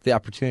got the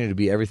opportunity to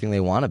be everything they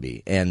want to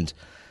be. And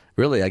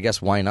really, I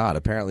guess, why not?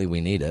 Apparently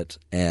we need it.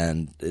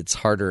 And it's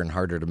harder and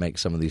harder to make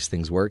some of these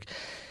things work.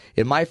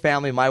 In my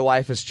family, my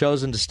wife has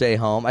chosen to stay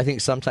home. I think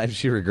sometimes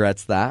she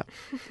regrets that,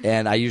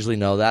 and I usually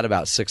know that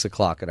about 6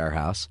 o'clock at our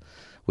house.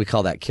 We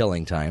call that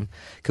killing time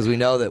because we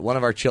know that one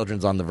of our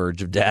children's on the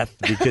verge of death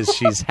because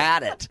she's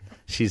had it.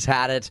 She's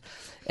had it.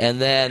 And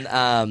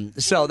then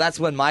so that's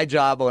when my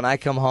job, when I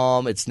come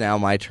home, it's now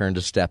my turn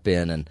to step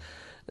in, and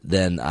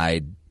then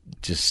I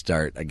just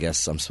start, I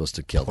guess I'm supposed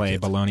to play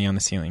bologna on the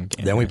ceiling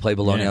game. Then we play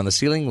bologna on the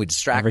ceiling. We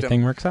distract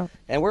Everything works out.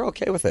 And we're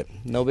okay with it.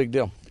 No big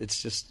deal.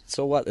 It's just,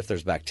 so what if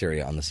there's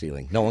bacteria on the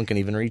ceiling? No one can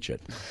even reach it.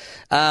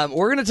 We're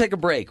going to take a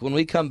break. When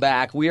we come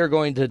back, we are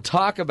going to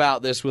talk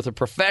about this with a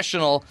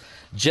professional.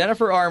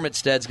 Jennifer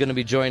Armitstead is going to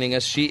be joining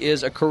us. She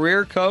is a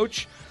career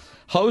coach,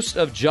 host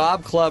of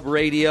Job Club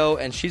Radio,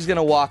 and she's going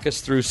to walk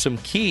us through some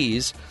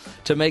keys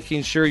to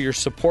making sure you're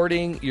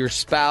supporting your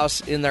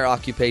spouse in their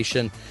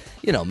occupation,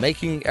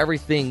 making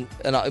everything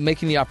and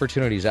making the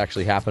opportunities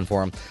actually happen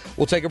for them.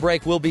 We'll take a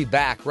break. We'll be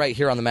back right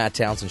here on the Matt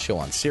Townsend Show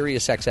on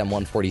Sirius XM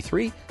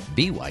 143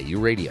 BYU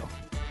Radio.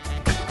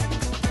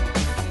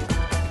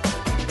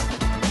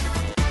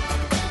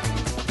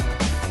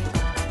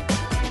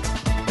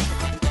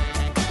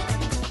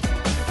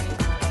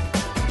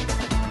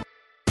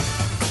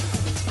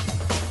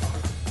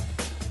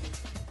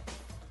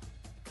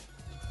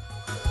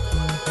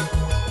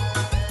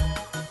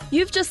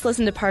 You've just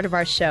listened to part of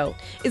our show.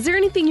 Is there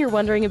anything you're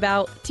wondering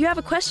about? Do you have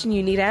a question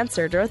you need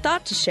answered or a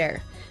thought to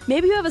share?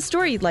 Maybe you have a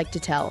story you'd like to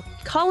tell.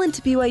 Call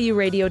into BYU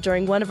Radio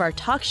during one of our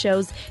talk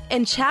shows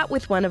and chat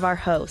with one of our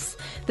hosts.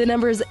 The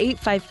number is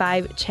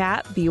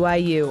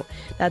 855-CHAT-BYU.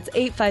 That's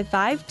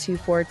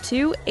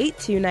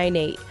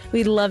 855-242-8298.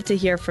 We'd love to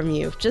hear from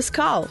you. Just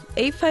call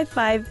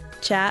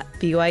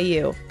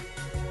 855-CHAT-BYU.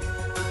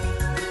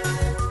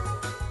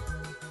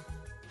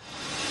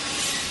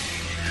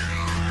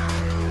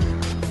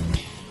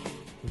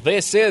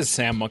 This is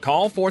Sam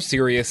McCall for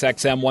Sirius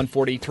XM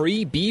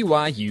 143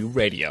 BYU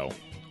Radio.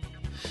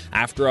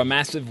 After a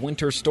massive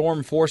winter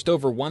storm forced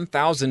over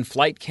 1,000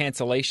 flight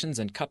cancellations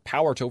and cut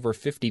power to over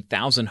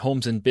 50,000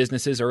 homes and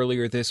businesses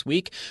earlier this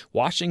week,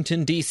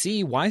 Washington,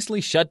 D.C.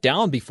 wisely shut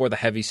down before the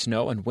heavy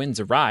snow and winds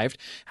arrived.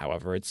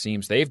 However, it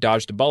seems they've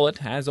dodged a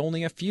bullet as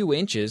only a few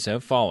inches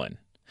have fallen.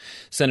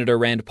 Senator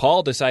Rand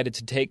Paul decided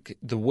to take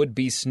the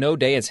would-be snow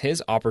day as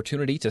his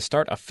opportunity to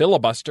start a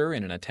filibuster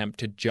in an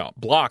attempt to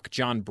block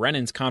John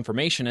Brennan's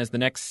confirmation as the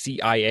next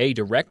CIA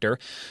director.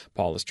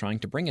 Paul is trying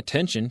to bring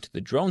attention to the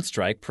drone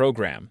strike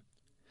program.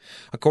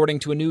 According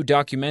to a new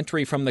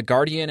documentary from The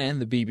Guardian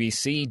and the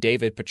BBC,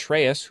 David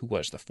Petraeus, who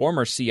was the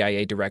former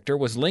CIA director,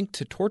 was linked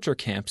to torture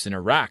camps in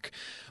Iraq.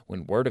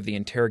 When word of the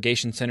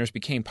interrogation centers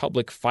became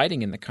public,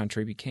 fighting in the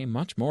country became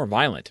much more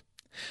violent.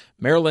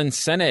 Maryland's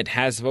Senate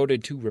has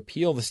voted to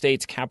repeal the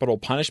state's capital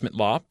punishment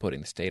law,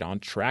 putting the state on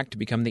track to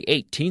become the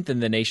 18th in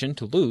the nation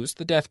to lose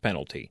the death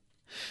penalty.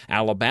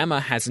 Alabama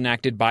has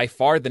enacted by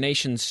far the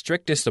nation's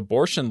strictest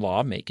abortion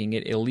law, making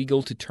it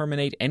illegal to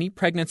terminate any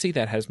pregnancy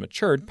that has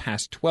matured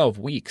past 12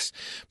 weeks.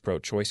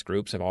 Pro-choice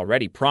groups have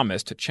already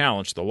promised to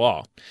challenge the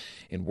law.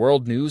 In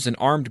world news, an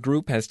armed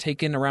group has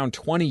taken around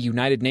 20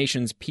 United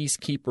Nations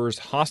peacekeepers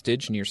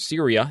hostage near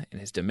Syria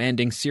and is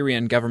demanding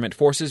Syrian government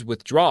forces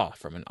withdraw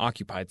from an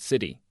occupied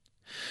city.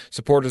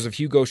 Supporters of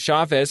Hugo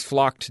Chavez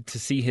flocked to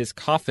see his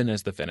coffin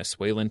as the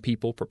Venezuelan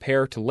people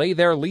prepare to lay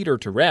their leader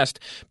to rest.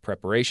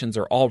 Preparations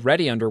are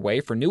already underway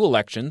for new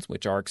elections,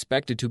 which are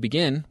expected to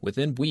begin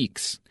within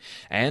weeks.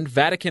 And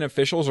Vatican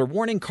officials are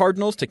warning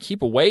cardinals to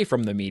keep away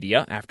from the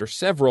media after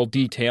several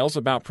details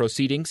about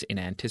proceedings in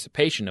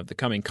anticipation of the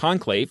coming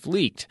conclave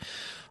leaked.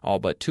 All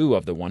but 2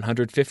 of the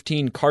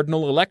 115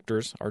 cardinal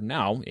electors are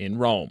now in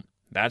Rome.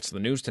 That's the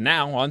news to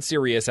now on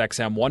Sirius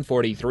XM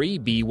 143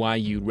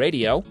 BYU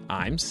Radio.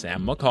 I'm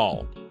Sam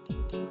McCall.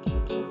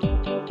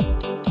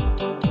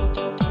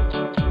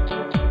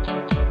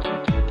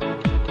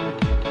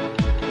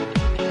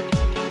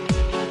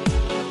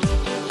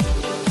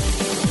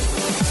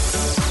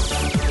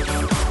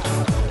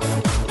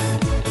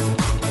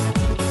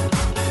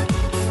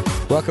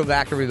 Welcome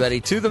back,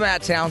 everybody, to the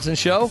Matt Townsend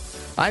Show.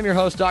 I'm your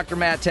host, Dr.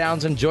 Matt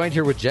Townsend, joined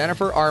here with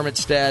Jennifer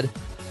Armitstead.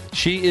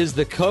 She is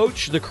the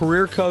coach, the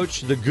career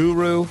coach, the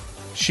guru.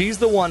 She's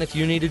the one, if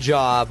you need a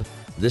job,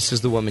 this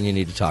is the woman you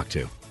need to talk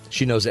to.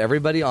 She knows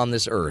everybody on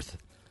this earth,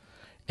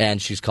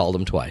 and she's called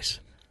them twice.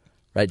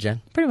 Right,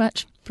 Jen? Pretty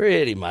much.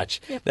 Pretty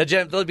much. Yep. Now,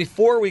 Jen,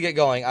 before we get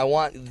going,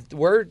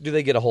 where do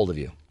they get a hold of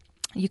you?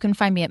 You can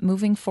find me at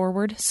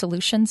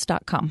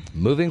movingforwardsolutions.com.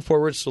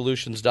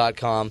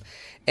 Movingforwardsolutions.com.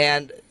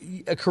 And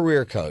a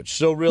career coach.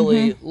 So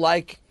really,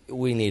 like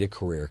we need a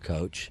career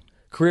coach.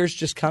 Careers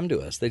just come to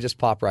us. They just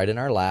pop right in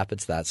our lap.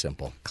 It's that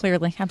simple.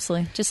 Clearly,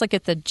 absolutely. Just like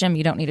at the gym,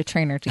 you don't need a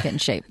trainer to get in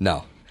shape.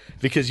 No,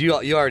 because you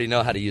already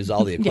know how to use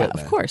all the equipment.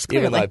 Yeah, of course,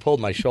 clearly. Even though I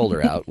pulled my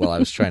shoulder out while I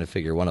was trying to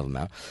figure one of them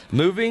out.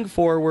 Moving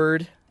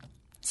forward.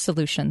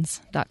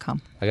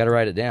 Solutions.com. I got to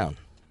write it down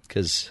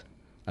because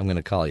I'm going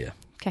to call you.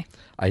 Okay.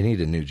 I need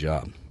a new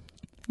job.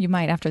 You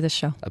might after this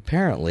show.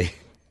 Apparently.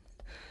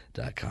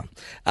 .com.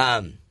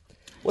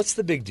 What's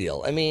the big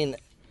deal? I mean,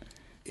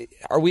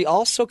 are we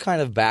also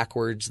kind of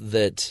backwards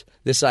that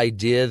this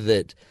idea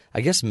that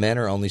I guess men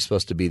are only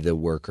supposed to be the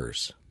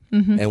workers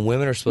and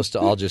women are supposed to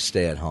all just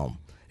stay at home?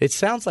 It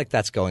sounds like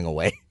that's going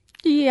away.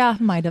 Yeah,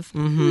 might have.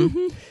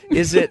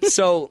 Is it?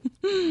 So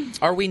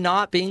are we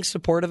not being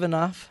supportive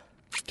enough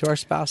to our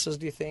spouses,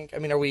 do you think? I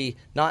mean, are we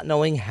not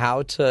knowing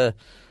how to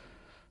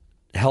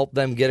help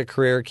them get a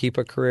career, keep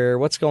a career?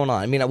 What's going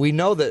on? I mean, we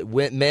know that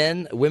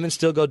women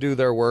still go do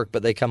their work,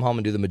 but they come home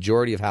and do the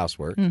majority of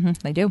housework.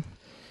 They do.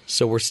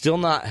 So we're still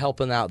not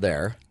helping out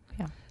there.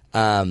 Yeah.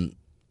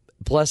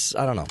 Plus,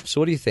 I don't know. So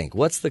what do you think?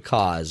 What's the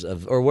cause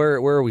of, or where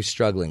are we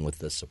struggling with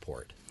this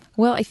support?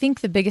 Well, I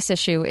think the biggest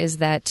issue is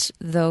that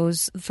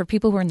for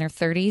people who are in their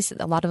 30s,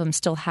 a lot of them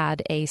still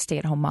had a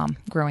stay-at-home mom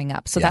growing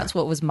up. So that's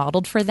what was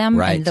modeled for them.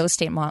 Right. And those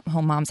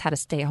stay-at-home moms had a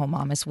stay-at-home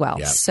mom as well.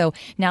 Yeah. So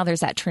now there's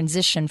that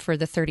transition for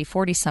the 30,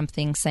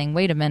 40-something saying,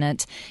 wait a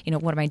minute,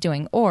 what am I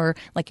doing? Or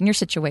like in your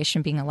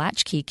situation, being a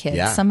latchkey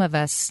kid, some of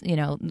us,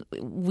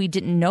 we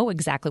didn't know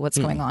exactly what's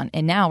going on.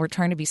 And now we're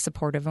trying to be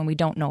supportive and we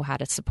don't know how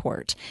to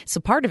support. So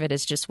part of it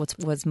is just what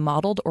was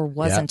modeled or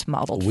wasn't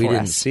modeled for us. We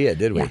didn't see it,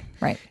 did we? Yeah,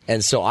 right.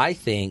 And so I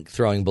think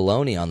throwing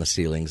bologna on the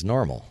ceiling's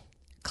normal.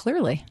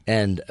 Clearly.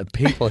 And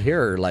people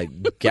here are like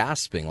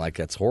gasping like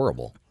that's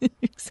horrible.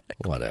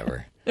 Exactly.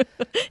 Whatever.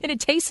 And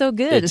it tastes so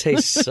good. It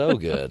tastes so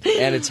good.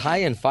 And it's high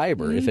in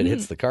fiber if it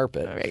hits the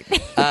carpet. Right.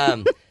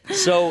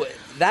 So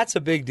that's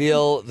a big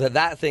deal.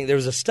 That thing, there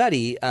was a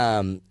study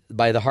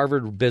by the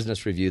Harvard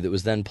Business Review that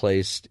was then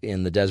placed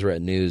in the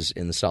Deseret News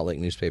in the Salt Lake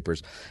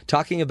newspapers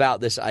talking about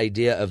this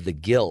idea of the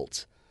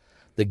guilt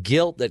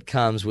that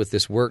comes with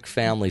this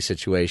work-family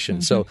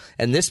situation. So,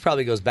 and this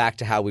probably goes back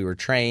to how we were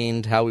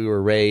trained, how we were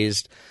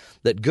raised,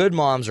 that good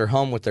moms are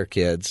home with their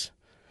kids.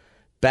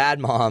 Bad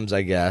moms,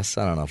 I guess,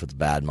 I don't know if it's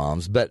bad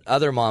moms, but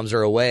other moms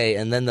are away,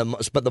 and then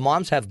but the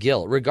moms have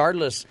guilt.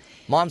 Regardless,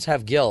 moms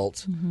have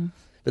guilt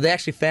But they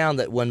actually found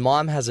that when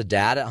mom has a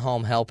dad at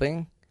home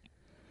helping,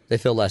 they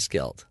feel less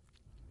guilt.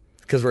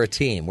 Because we're a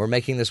team. We're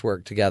making this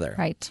work together.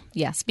 Right.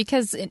 Yes.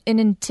 Because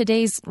in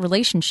today's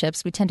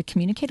relationships, we tend to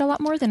communicate a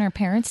lot more than our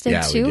parents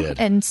did too. We did.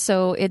 And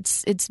so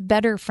it's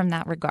better from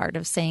that regard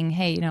of saying,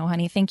 hey,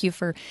 honey, thank you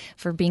for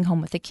being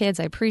home with the kids.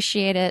 I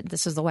appreciate it.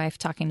 This is the wife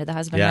talking to the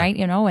husband, right?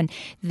 And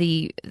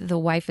the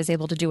wife is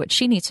able to do what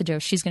she needs to do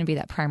if she's going to be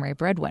that primary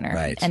breadwinner.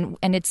 Right.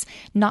 And it's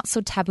not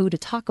so taboo to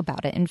talk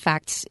about it. In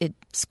fact,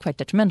 it's quite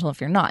detrimental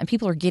if you're not. And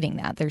people are getting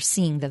that. They're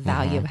seeing the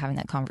value of having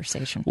that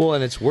conversation. Well,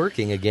 and it's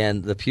working.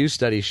 Again, the Pew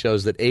study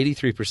shows that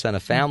 83%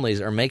 of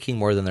families are making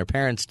more than their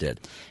parents did.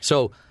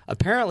 So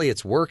apparently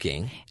it's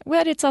working.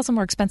 But it's also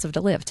more expensive to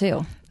live,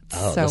 too.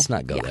 Oh, So, let's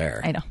not go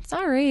there. I know.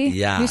 Sorry.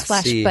 Yeah,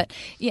 Newsflash. see, But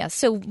yeah,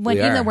 so when we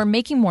even are. though we're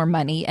making more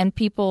money and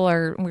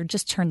we're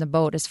just turned the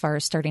boat as far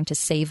as starting to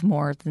save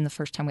more than the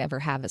first time we ever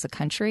have as a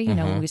country.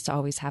 We used to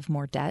always have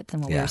more debt than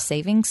what we were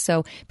saving.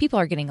 So people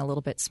are getting a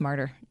little bit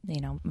smarter,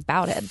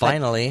 about it.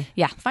 Finally.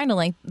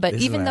 Finally. But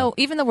even though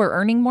we're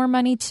earning more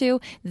money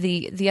too,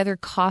 the other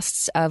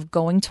costs of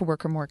going to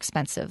work are more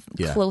expensive.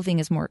 Yeah. Clothing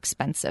is more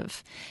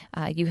expensive.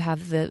 You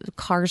have the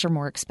cars are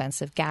more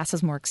expensive. Gas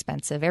is more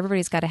expensive.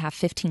 Everybody's got to have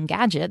 15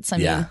 gadgets. I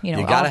mean,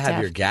 you got to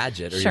have your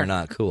gadget or you're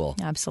not cool.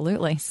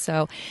 Absolutely.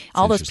 So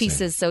all those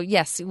pieces. So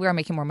yes, we are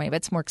making more money, but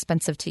it's more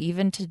expensive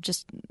to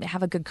just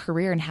have a good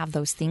career and have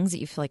those things that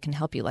you feel like can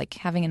help you. Like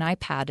having an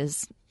iPad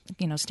is,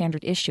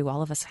 standard issue.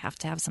 All of us have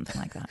to have something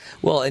like that.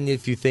 Well, and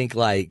if you think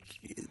it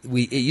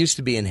used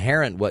to be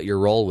inherent what your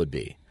role would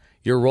be.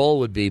 Your role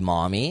would be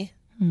mommy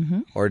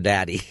or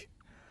daddy.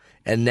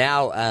 And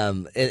now,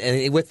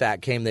 and with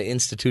that came the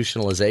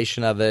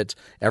institutionalization of it.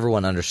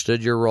 Everyone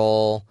understood your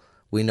role.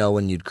 We know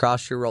when you'd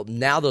cross your role.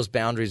 Now those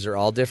boundaries are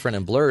all different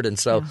and blurred. And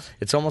so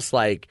it's almost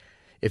like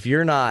if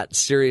you're not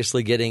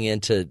seriously getting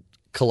into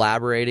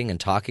collaborating and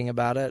talking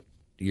about it,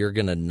 you're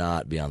going to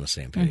not be on the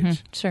same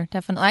page. Sure,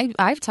 definitely.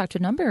 I've talked to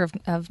a number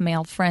of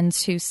male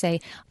friends who say,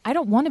 I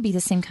don't want to be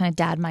the same kind of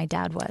dad my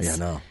dad was. Yeah,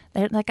 no.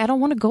 They're like, I don't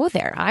want to go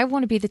there. I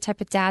want to be the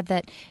type of dad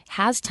that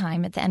has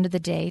time at the end of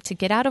the day to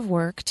get out of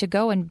work, to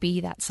go and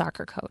be that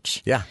soccer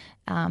coach. Yeah.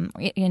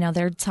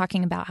 They're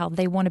talking about how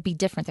they want to be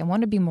different. They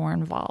want to be more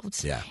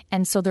involved. Yeah.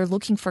 And so they're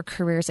looking for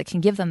careers that can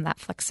give them that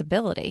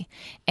flexibility.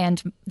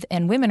 And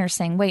women are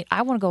saying, wait,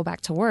 I want to go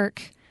back to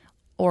work.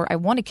 Or I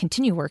want to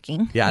continue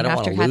working. Yeah, I don't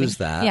want to lose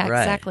that. Yeah,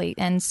 right. Exactly.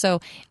 And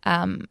so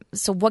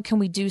what can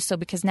we do? So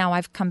because now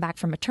I've come back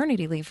from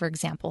maternity leave, for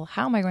example,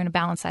 how am I going to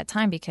balance that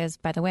time? Because,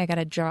 by the way, I got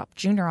to drop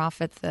Junior off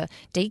at the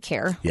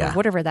daycare or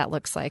whatever that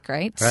looks like,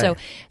 right? So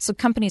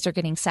companies are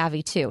getting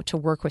savvy, too, to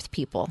work with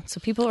people. So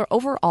people are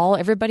overall,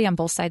 everybody on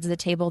both sides of the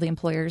table, the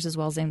employers as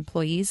well as the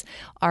employees,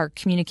 are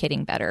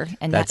communicating better.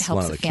 And that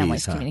helps the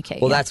families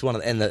communicate. Well, that's one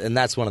of and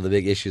that's one of the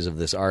big issues of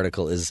this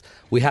article is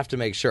we have to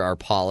make sure our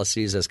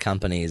policies as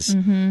companies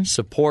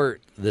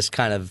support this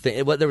kind of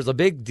thing. There was a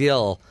big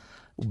deal,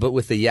 but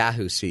with the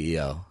Yahoo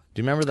CEO.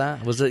 Do you remember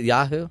that? Was it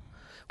Yahoo?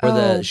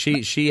 Where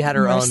she had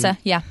her Marissa,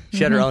 own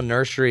she had her own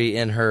nursery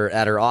at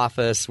her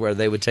office where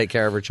they would take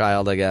care of her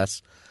child, I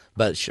guess.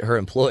 But her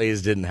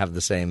employees didn't have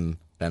the same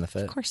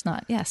benefit. Of course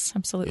not. Yes,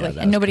 absolutely.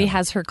 Yeah, and nobody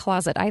has her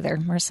closet either.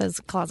 Marissa's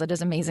closet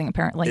is amazing,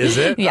 apparently. Is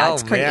it? Yeah,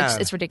 it's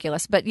crazy. It's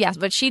ridiculous. But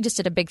but she just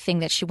did a big thing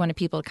that she wanted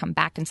people to come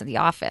back into the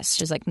office.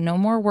 She's like, no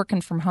more working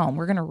from home.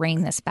 We're going to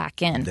rein this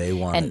back in. They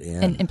want it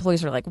in. And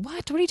employees were like,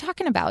 what? What are you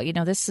talking about?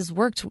 This has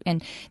worked.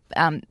 And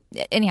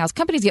anyhow, as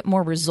companies get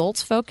more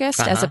results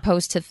focused as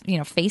opposed to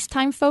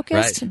FaceTime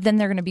focused, then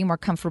they're going to be more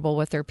comfortable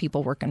with their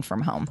people working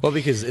from home. Well,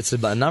 because it's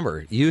a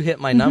number. You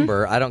hit my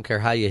number. I don't care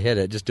how you hit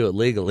it. Just do it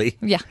legally.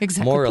 Yeah,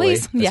 exactly. Morally.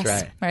 Please. That's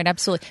yes. Right.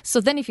 Absolutely.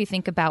 So then if you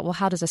think about, well,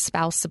 how does a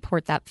spouse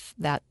support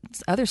that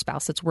other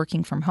spouse that's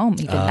working from home?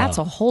 Even that's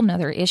a whole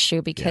nother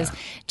issue because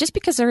just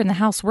because they're in the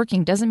house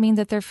working doesn't mean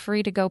that they're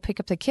free to go pick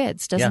up the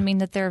kids. Doesn't mean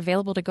that they're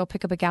available to go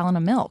pick up a gallon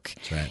of milk.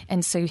 That's right.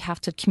 And so you have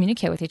to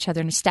communicate with each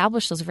other and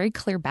establish those very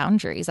clear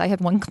boundaries. I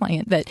had one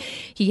client that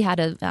he had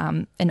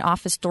an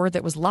office door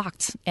that was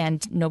locked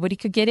and nobody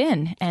could get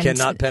in. And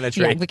cannot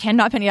penetrate. Yeah, we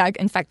cannot penetrate.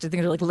 In fact, I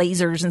think they're like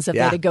lasers and stuff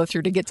they had to go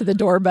through to get to the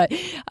door. But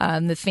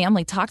the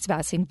family talked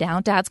about it, saying,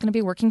 now Dad's going to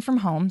be working from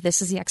home.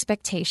 This is the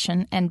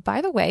expectation. And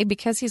by the way,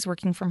 because he's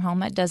working from home,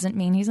 that doesn't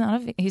mean he's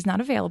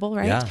not available,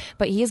 right? Yeah.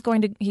 But he's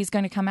going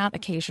to come out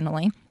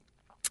occasionally.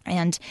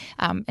 And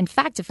in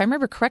fact, if I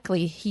remember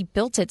correctly, he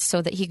built it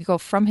so that he could go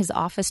from his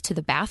office to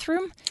the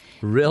bathroom.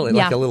 Really?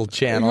 Like a little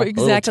channel,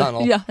 exactly. a little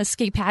tunnel. Yeah,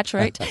 escape hatch,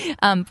 right?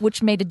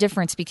 Which made a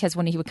difference because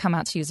when he would come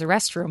out to use the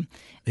restroom,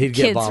 he'd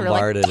get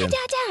bombarded. Were like,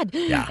 Dad.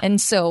 Yeah.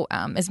 And so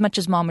as much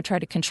as Mom would try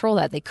to control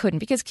that, they couldn't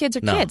because kids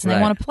are kids and they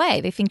want to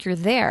play. They think you're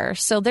there.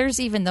 So there's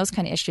even those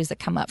kind of issues that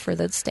come up for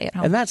the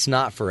stay-at-home. And that's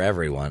not for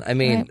everyone. I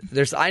mean,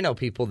 I know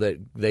people that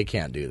they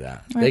can't do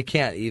that. Right.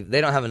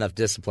 They don't have enough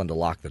discipline to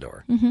lock the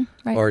door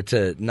right. or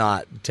to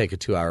not take a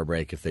 2-hour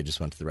break if they just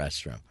went to the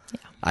restroom. Yeah.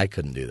 I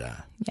couldn't do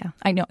that. Yeah,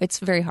 I know. It's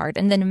very hard.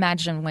 And then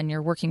imagine when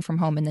you're working from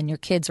home and then your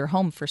kids are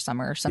home for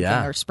summer or something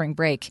or spring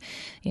break.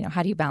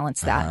 How do you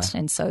balance that?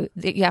 And so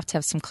you have to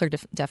have some clear,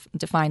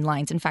 defined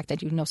lines. In fact, I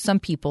do know some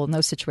people in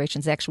those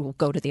situations, they actually will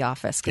go to the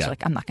office because they're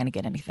like, I'm not going to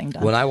get anything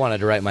done. When I wanted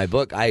to write my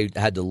book, I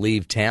had to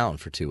leave town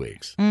for 2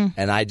 weeks.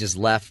 And I just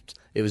left.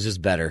 It was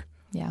just better.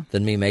 Yeah.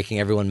 Than me making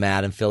everyone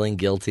mad and feeling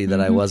guilty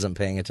that I wasn't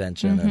paying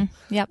attention. And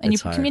and you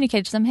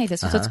communicated to them, hey,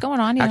 this is what's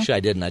going on. Actually, I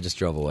didn't. I just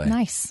drove away.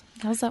 Nice.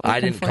 How's that working I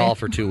didn't for call you?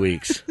 for 2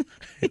 weeks.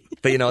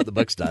 But you know what? The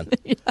book's done.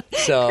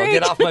 So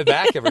get off my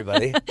back,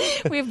 everybody.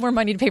 We have more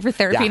money to pay for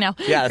therapy now.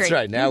 Yeah, that's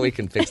right. Now we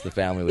can fix the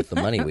family with the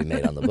money we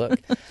made on the book.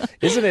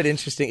 Isn't it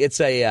interesting?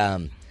 It's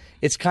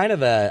it's kind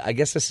of I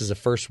guess this is a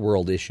first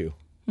world issue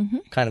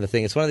kind of a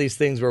thing. It's one of these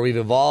things where we've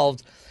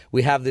evolved.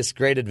 We have this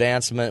great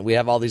advancement. We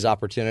have all these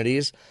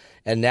opportunities.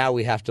 And now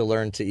we have to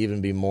learn to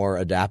even be more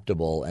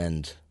adaptable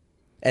and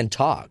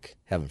talk,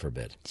 heaven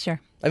forbid.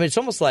 Sure. I mean, it's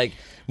almost like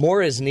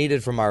more is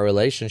needed from our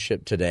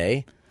relationship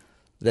today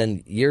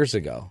than years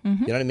ago. You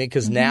know what I mean?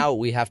 Because now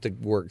we have to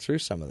work through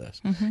some of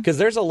this. Because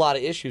there's a lot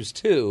of issues,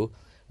 too,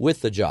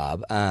 with the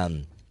job.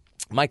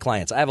 My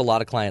clients, I have a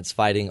lot of clients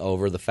fighting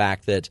over the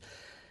fact that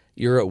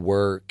you're at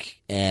work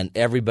and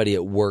everybody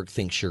at work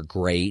thinks you're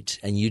great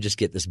and you just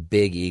get this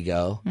big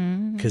ego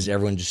because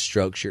everyone just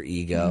strokes your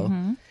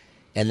ego.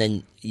 And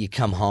then you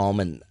come home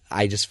and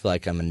I just feel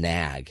like I'm a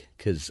nag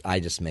because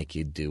I just make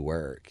you do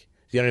work.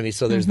 You know what I mean?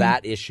 So there's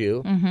that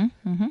issue,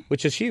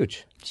 which is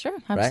huge. Sure,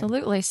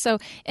 absolutely. Right? So,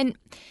 and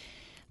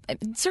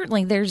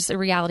certainly there's a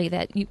reality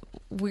that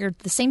we're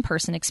the same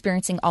person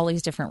experiencing all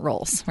these different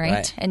roles,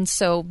 right? And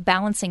so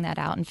balancing that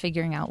out and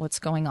figuring out what's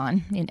going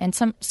on. And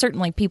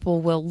certainly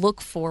people will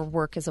look for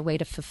work as a way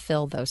to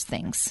fulfill those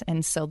things.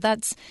 And so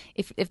that's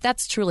if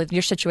that's truly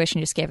your situation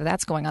you just gave,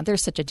 that's going on,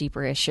 there's such a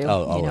deeper issue.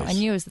 And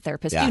you as the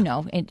therapist,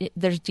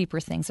 there's deeper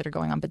things that are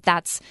going on. But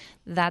that's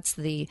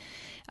the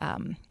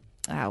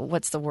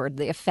what's the word?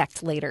 The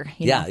effect later.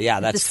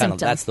 That's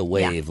that's the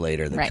wave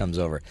later that comes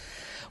over.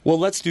 Well,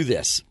 let's do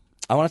this.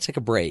 I want to take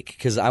a break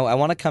because I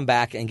want to come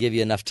back and give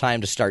you enough time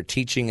to start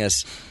teaching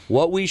us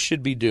what we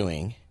should be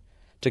doing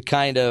to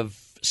kind of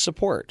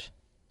support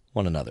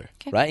one another,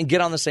 right? And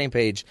get on the same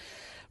page.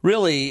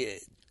 Really,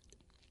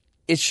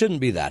 it shouldn't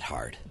be that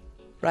hard,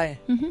 right?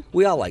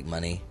 We all like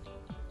money.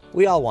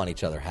 We all want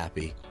each other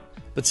happy.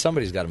 But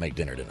somebody's got to make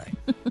dinner tonight.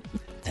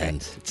 And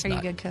it's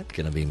not going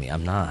to be me.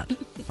 I'm not.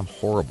 I'm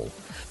horrible.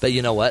 But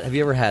you know what? Have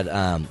you ever had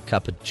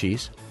cup of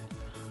cheese?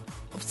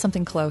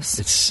 Something close.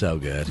 It's so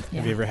good.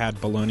 Have you ever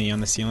had bologna on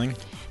the ceiling?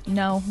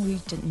 No, we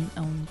didn't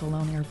own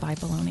bologna or buy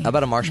bologna. How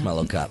about a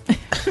marshmallow cup?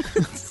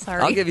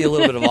 Sorry. I'll give you a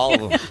little bit of all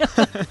of them.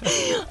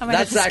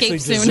 That's actually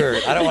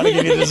dessert. I don't want to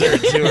give you dessert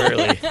too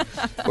early.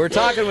 We're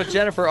talking with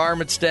Jennifer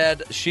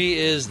Armitstead. She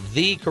is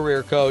the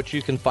career coach.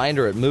 You can find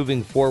her at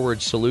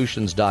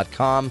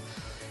movingforwardsolutions.com.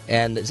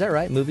 And is that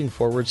right?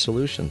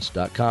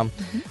 Movingforwardsolutions.com.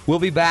 We'll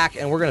be back,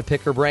 and we're going to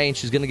pick her brain.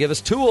 She's going to give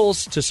us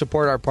tools to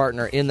support our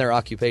partner in their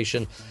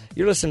occupation.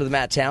 You're listening to the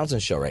Matt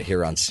Townsend Show right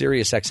here on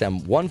Sirius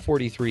XM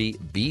 143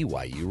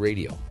 BYU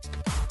Radio.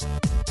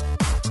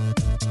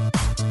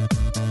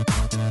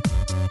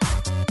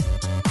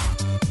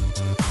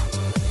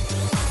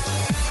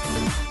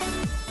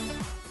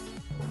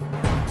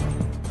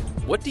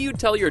 What do you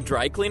tell your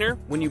dry cleaner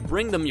when you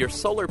bring them your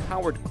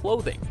solar-powered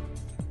clothing?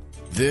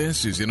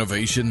 This is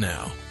Innovation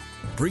Now,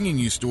 bringing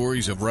you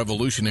stories of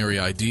revolutionary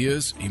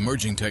ideas,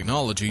 emerging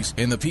technologies,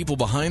 and the people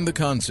behind the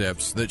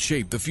concepts that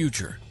shape the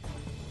future.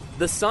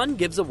 The sun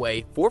gives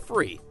away, for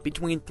free,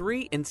 between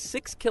 3 and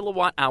 6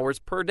 kilowatt hours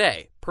per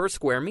day per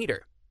square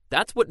meter.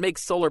 That's what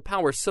makes solar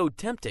power so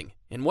tempting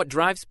and what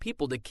drives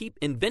people to keep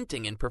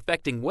inventing and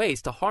perfecting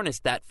ways to harness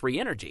that free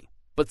energy.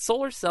 But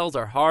solar cells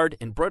are hard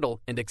and brittle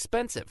and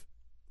expensive.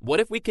 What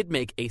if we could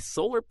make a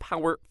solar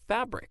power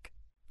fabric?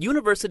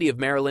 University of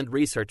Maryland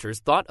researchers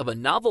thought of a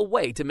novel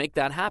way to make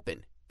that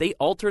happen. They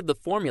altered the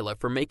formula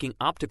for making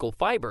optical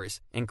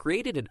fibers and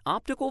created an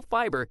optical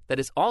fiber that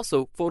is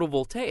also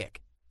photovoltaic.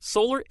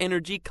 Solar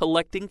energy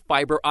collecting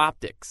fiber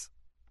optics.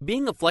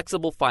 Being a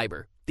flexible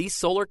fiber, these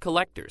solar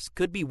collectors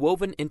could be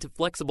woven into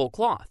flexible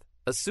cloth.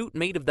 A suit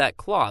made of that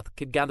cloth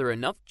could gather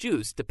enough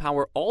juice to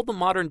power all the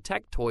modern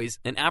tech toys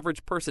an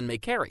average person may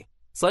carry.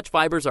 Such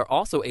fibers are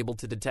also able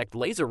to detect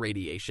laser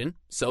radiation,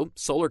 so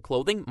solar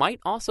clothing might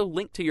also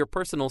link to your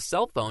personal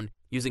cell phone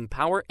using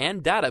power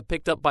and data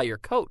picked up by your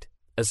coat.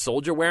 A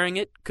soldier wearing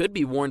it could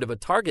be warned of a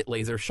target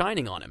laser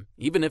shining on him,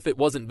 even if it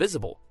wasn't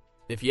visible.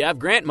 If you have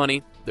grant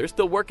money, they're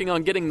still working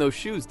on getting those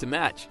shoes to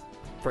match.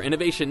 For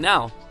Innovation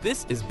Now,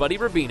 this is Buddy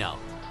Rubino.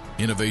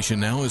 Innovation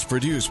Now is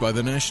produced by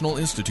the National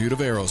Institute of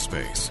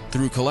Aerospace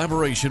through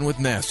collaboration with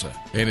NASA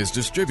and is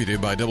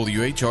distributed by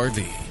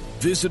WHRV.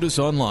 Visit us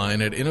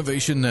online at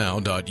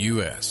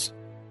innovationnow.us.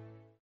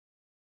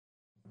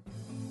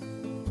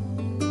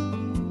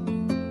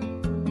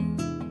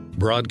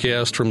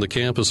 Broadcast from the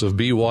campus of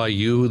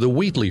BYU, the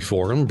Wheatley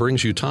Forum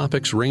brings you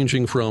topics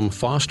ranging from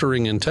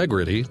fostering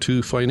integrity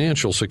to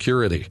financial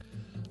security.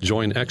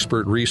 Join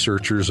expert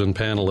researchers and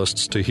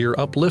panelists to hear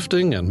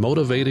uplifting and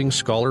motivating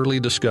scholarly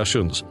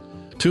discussions.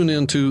 Tune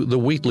in to the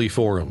Wheatley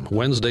Forum,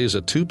 Wednesdays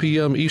at 2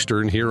 p.m.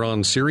 Eastern here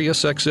on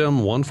Sirius XM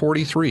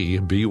 143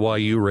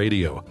 BYU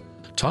Radio.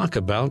 Talk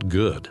about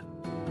good.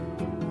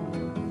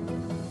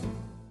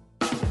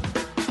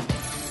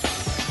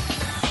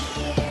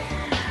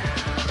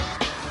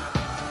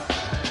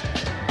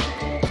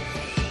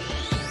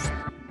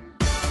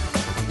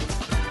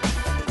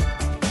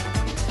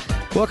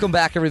 Welcome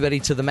back, everybody,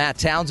 to the Matt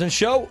Townsend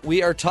Show.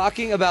 We are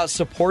talking about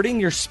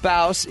supporting your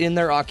spouse in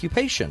their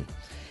occupation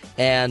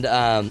and,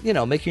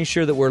 making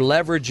sure that we're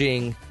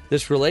leveraging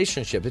this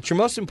relationship. It's your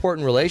most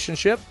important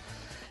relationship,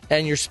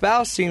 and your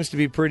spouse seems to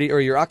be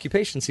your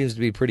occupation seems to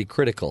be pretty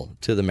critical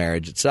to the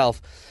marriage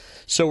itself.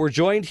 So we're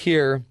joined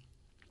here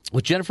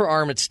with Jennifer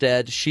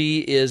Armitstead. She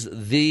is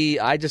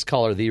I just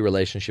call her the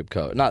relationship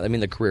coach.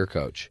 The career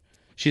coach.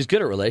 She's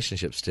good at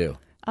relationships, too.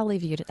 I'll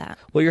leave you to that.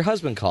 Well, your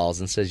husband calls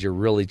and says you're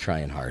really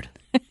trying hard,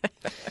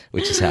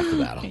 which is half the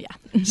battle. Yeah.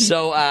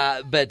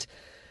 So, but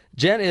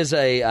Jen is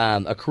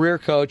a career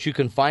coach. You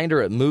can find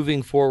her at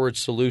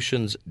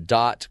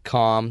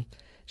movingforwardsolutions.com.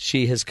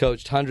 She has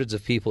coached hundreds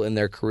of people in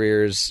their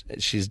careers.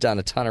 She's done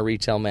a ton of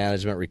retail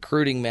management,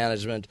 recruiting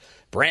management,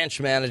 branch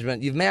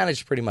management. You've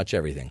managed pretty much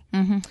everything.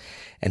 Mm-hmm.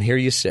 And here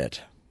you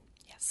sit.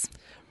 Yes.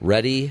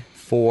 Ready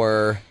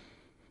for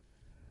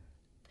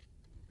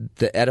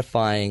the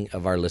edifying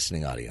of our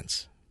listening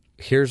audience.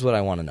 Here's what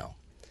I want to know.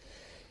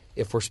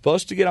 If we're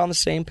supposed to get on the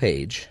same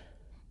page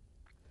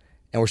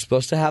and we're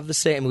supposed to have the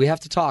same, we have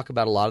to talk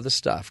about a lot of the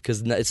stuff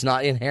because it's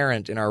not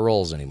inherent in our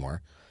roles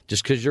anymore.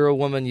 Just because you're a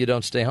woman, you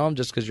don't stay home.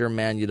 Just because you're a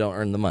man, you don't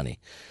earn the money.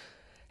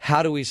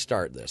 How do we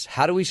start this?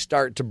 How do we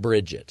start to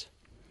bridge it?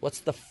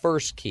 What's the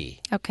first key?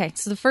 Okay,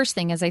 so the first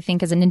thing is I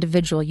think as an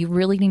individual, you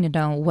really need to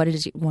know what it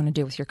is you want to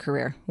do with your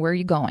career. Where are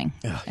you going?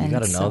 You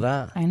got to know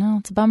that. I know.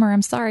 It's a bummer.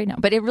 I'm sorry. No,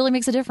 but it really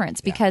makes a difference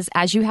because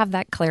as you have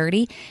that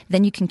clarity,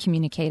 then you can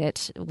communicate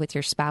it with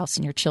your spouse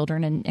and your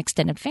children and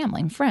extended family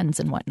and friends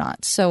and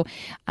whatnot. So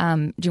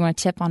do you want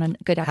a tip on a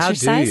good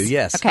exercise? How do you?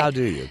 Yes. Okay. How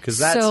do you? Because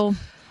that's...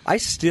 I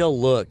still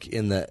look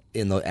in the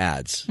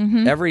ads.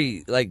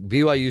 Mm-hmm.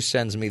 BYU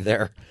sends me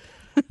their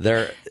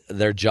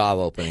job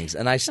openings,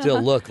 and I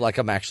still look like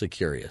I'm actually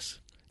curious,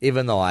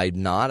 even though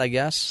I'm not, I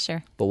guess.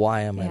 Sure. But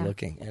why am I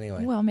looking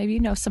anyway? Well,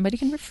 maybe somebody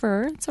can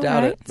refer. It's all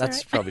Doubt right. it.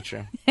 That's probably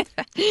true.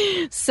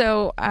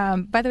 So,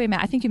 by the way,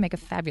 Matt, I think you make a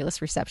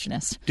fabulous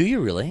receptionist. Do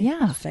you really?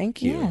 Yeah.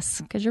 Thank you. Yes,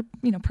 because your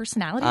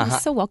personality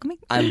is so welcoming.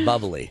 I'm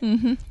bubbly.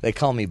 Mm-hmm. They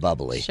call me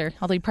bubbly. Sure.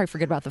 Although you probably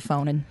forget about the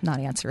phone and not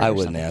answer it. I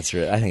wouldn't answer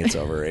it. I think it's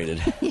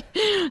overrated.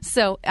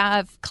 So,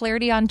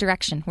 clarity on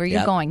direction. Where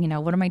you're going.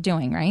 What am I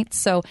doing? Right.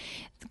 So,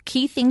 the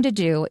key thing to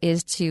do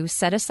is to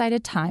set aside a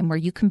time where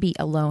you can be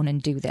alone and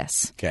do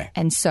this. Okay.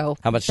 And so,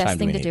 how much best time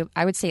thing do we to need? do,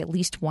 I would say at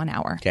least 1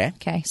 hour. Okay.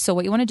 Okay. So,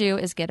 what you want to do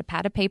is get a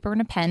pad of paper and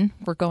a pen.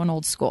 We're going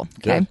old school.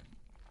 Okay. Good.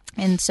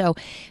 And so,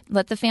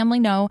 let the family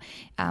know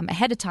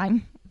ahead of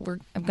time.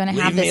 I'm going to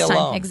have this time.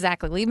 Alone.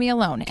 Exactly. Leave me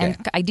alone. Okay. And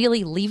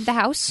ideally, leave the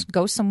house,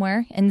 go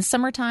somewhere. In the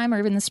summertime or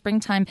even the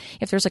springtime,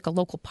 if there's like a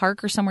local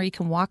park or somewhere you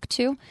can walk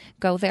to,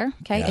 go there.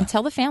 Okay. Yeah. And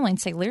tell the family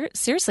and say,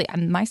 seriously,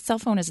 my cell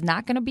phone is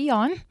not going to be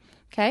on.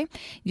 Okay.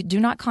 You do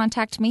not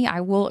contact me.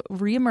 I will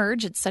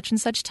reemerge at such and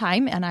such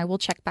time and I will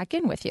check back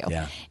in with you.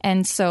 Yeah.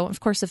 And so, of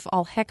course, if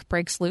all heck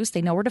breaks loose,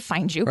 they know where to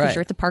find you because Right.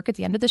 you're at the park at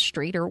the end of the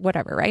street or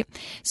whatever. Right.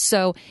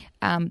 So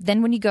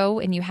then when you go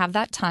and you have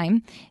that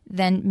time,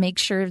 then make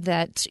sure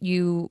that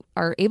you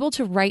are able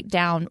to write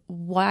down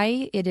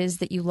why it is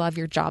that you love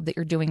your job that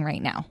you're doing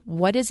right now.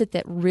 What is it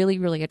that really,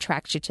 really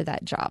attracts you to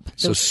that job?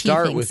 So Those key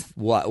start things. with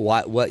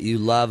what you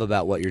love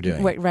about what you're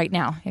doing. Right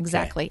now,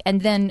 exactly. Okay.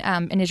 And then,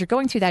 and as you're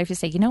going through that, if you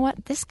say, you know what,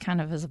 this kind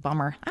of is a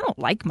bummer. I don't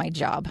like my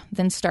job.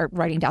 Then start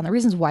writing down the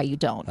reasons why you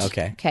don't.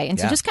 Okay. Okay. And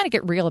so just kind of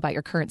get real about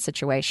your current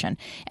situation.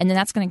 And then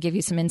that's going to give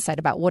you some insight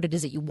about what it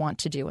is that you want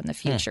to do in the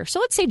future. So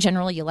let's say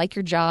generally you like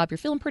your job, you're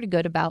feeling pretty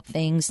good about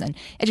things, and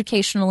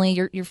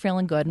educationally you're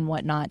feeling good and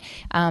whatnot.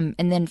 And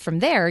then from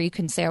there, you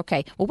can say,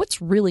 okay, well,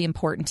 what's really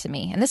important to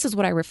me? And this is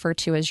what I refer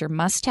to as your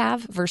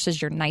must-have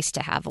versus your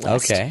nice-to-have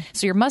list. Okay.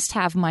 So your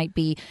must-have might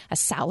be a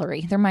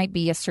salary. There might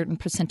be a certain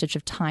percentage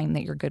of time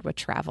that you're good with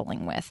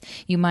traveling with.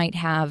 You might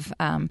have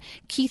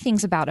key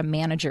things about a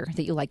manager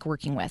that you like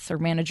working with, or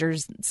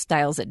managers'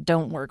 styles that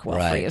don't work well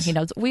for you. Right. You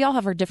know, we all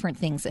have our different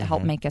things that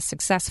help make us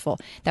successful.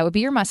 That would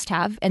be your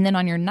must-have. And then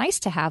on your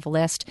nice-to-have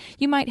list,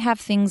 you might have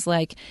things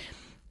like,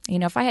 you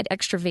know, if I had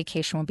extra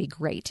vacation would be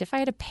great. If I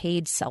had a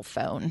paid cell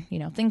phone, you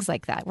know, things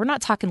like that. We're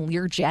not talking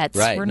Lear jets.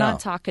 Right, We're not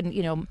talking,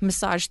 you know,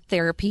 massage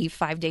therapy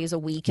 5 days a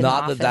week in the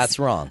Not office. that that's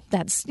wrong.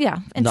 That's, yeah.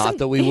 And Not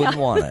that we wouldn't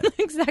want it.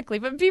 Exactly.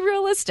 But be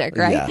realistic,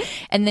 right? Yeah.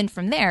 And then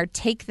from there,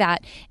 take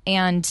that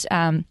and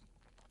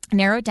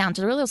Narrow it down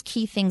to really those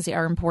key things that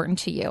are important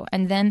to you,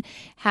 and then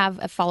have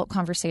a follow-up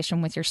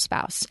conversation with your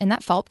spouse. And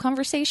that follow-up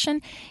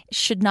conversation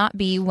should not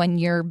be when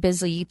you're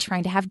busy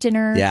trying to have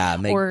dinner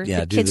or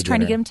the kids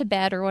trying to get them to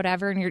bed or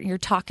whatever, and you're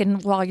talking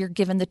while you're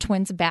giving the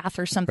twins a bath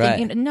or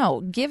something. Right.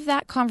 No, give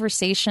that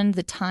conversation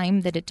the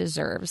time that it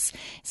deserves.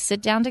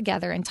 Sit down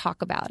together and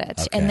talk about it.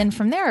 Okay. And then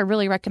from there, I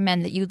really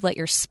recommend that you'd let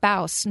your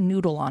spouse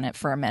noodle on it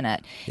for a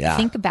minute. Yeah.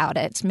 Think about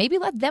it. Maybe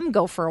let them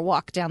go for a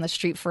walk down the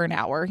street for an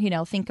hour.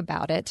 Think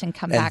about it and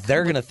come back.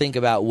 They're going to think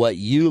about what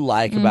you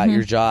like about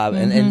your job,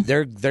 and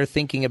they're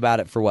thinking about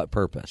it for what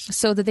purpose?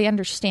 So that they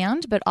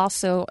understand, but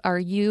also, are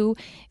you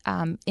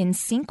in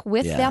sync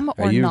with them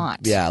or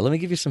not? Yeah, let me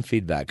give you some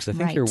feedback, because I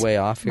think you're way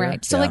off here.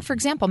 Right. So, like, for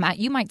example, Matt,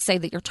 you might say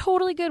that you're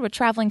totally good with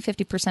traveling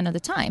 50% of the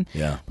time.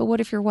 Yeah. But what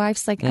if your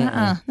wife's like,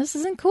 this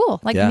isn't cool.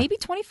 Like, maybe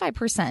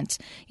 25%,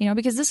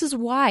 because this is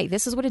why.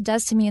 This is what it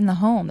does to me in the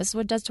home. This is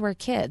what it does to our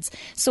kids.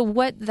 So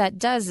what that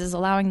does is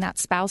allowing that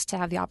spouse to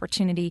have the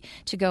opportunity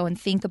to go and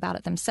think about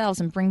it themselves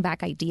and bring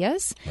back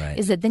ideas,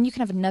 is that then you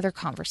can have another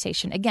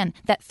conversation. Again,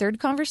 that third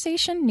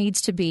conversation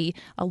needs to be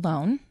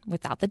alone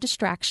without the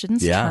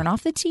distractions. Turn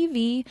off the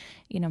TV,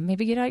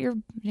 maybe get out your,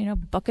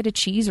 bucket of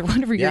cheese or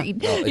whatever you're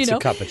eating. No, it's a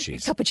cup of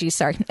cheese. Cup of cheese,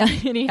 sorry.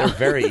 Anyhow. They're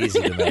very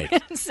easy to make.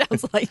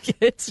 Sounds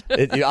like it.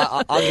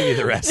 I'll give you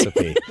the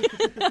recipe.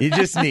 You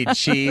just need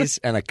cheese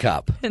and a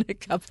cup. And a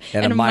cup.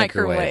 And a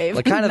microwave.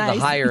 Like kind of the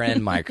higher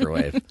end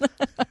microwave.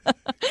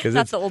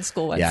 Not the old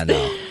school ones. Yeah,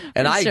 no.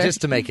 And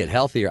just to make it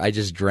healthier, I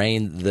just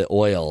drain the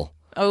oil.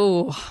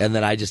 Oh. And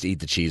then I just eat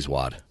the cheese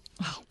wad.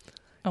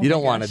 Oh you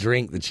don't want to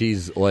drink the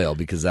cheese oil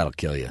because that'll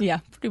kill you. Yeah,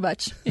 pretty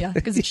much. Yeah,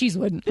 because the cheese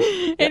wouldn't.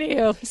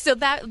 Anywho, so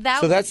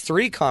that's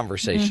 3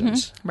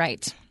 conversations.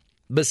 Right.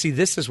 But see,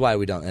 this is why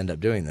we don't end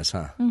up doing this,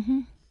 huh?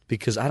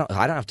 Because I don't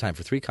have time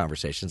for 3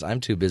 conversations. I'm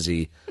too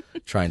busy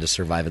trying to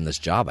survive in this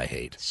job I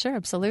hate. Sure,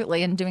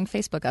 absolutely, and doing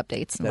Facebook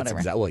updates and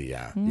whatever. Well,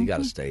 yeah, you got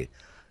to stay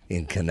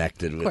in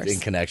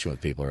connection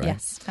with people, right?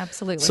 Yes,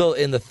 absolutely. So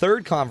in the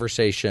third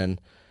conversation,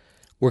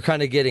 we're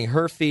kind of getting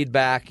her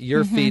feedback,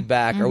 your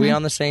feedback. Are we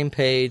on the same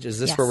page? Is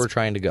this where we're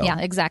trying to go? Yeah,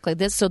 exactly.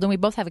 So then we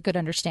both have a good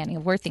understanding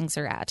of where things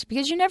are at.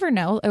 Because you never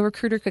know. A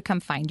recruiter could come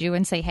find you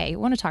and say, hey, I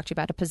want to talk to you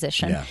about a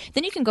position. Yeah.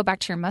 Then you can go back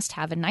to your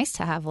must-have and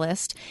nice-to-have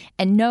list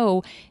and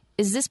know,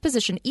 is this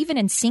position even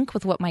in sync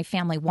with what my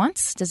family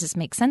wants? Does this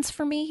make sense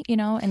for me?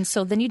 And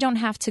so then you don't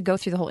have to go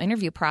through the whole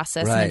interview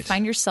process and you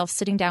find yourself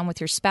sitting down with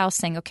your spouse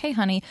saying, okay,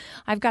 honey,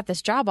 I've got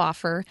this job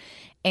offer.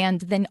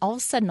 And then all of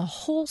a sudden a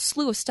whole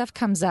slew of stuff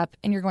comes up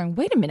and you're going,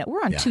 wait a minute,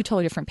 we're on 2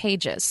 totally different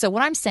pages. So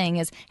what I'm saying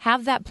is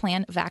have that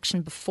plan of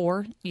action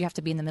before you have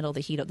to be in the middle of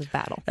the heat of the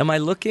battle. Am I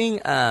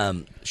looking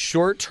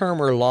short-term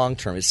or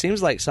long-term? It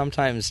seems like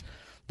sometimes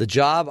the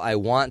job I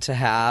want to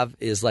have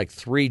is like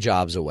 3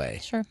 jobs away.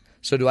 Sure.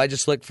 So do I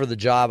just look for the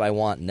job I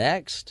want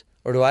next,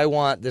 or do I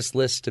want this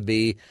list to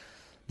be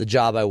the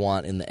job I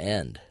want in the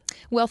end?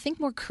 Well, think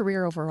more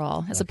career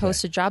overall as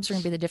opposed to jobs are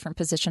going to be the different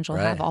positions you'll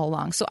have all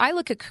along. So I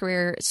look at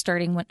career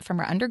starting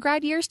from our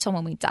undergrad years till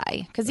when we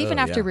die. Because even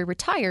after we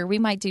retire, we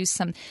might do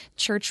some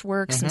church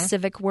work, some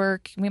civic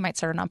work. We might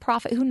start a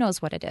nonprofit. Who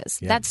knows what it is?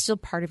 Yeah. That's still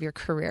part of your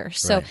career.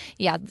 So,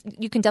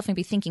 you can definitely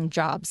be thinking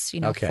jobs,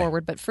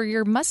 forward. But for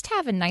your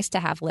must-have and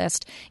nice-to-have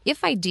list,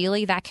 if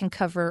ideally that can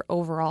cover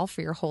overall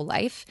for your whole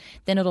life,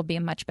 then it'll be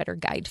a much better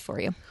guide for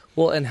you.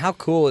 Well, and how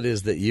cool it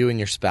is that you and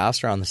your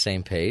spouse are on the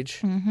same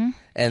page.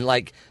 And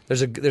like,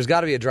 there's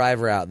got to be a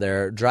driver out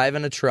there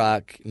driving a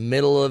truck,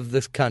 middle of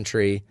this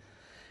country,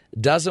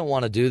 doesn't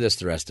want to do this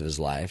the rest of his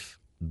life,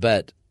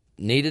 but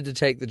needed to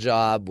take the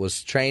job,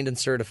 was trained and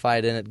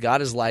certified in it,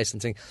 got his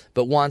licensing,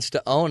 but wants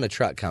to own a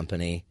truck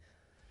company.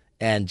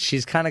 And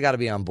she's kind of got to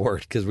be on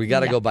board because we got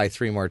to go buy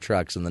 3 more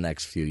trucks in the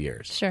next few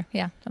years. Sure,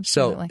 yeah,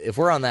 absolutely. So if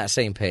we're on that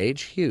same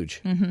page,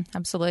 huge.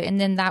 Absolutely.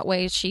 And then that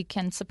way she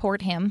can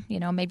support him.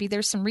 Maybe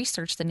there's some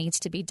research that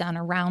needs to be done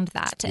around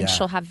that. And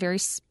she'll have very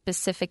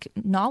specific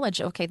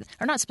knowledge. Okay,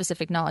 or not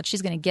specific knowledge.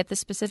 She's going to get the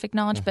specific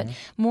knowledge, but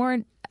more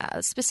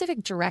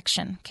specific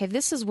direction. Okay,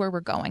 this is where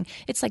we're going.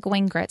 It's like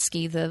Wayne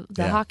Gretzky,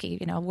 the hockey.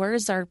 Where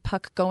is our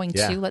puck going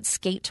to? Let's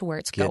skate to where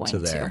it's going to.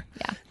 There.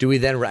 Yeah. Do we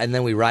then, and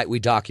then we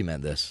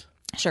document this?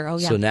 Sure. Oh,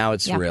 yeah. So now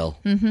it's real.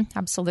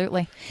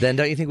 Absolutely. Then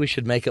don't you think we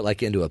should make it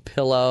like into a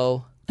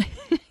pillow?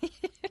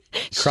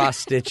 Cross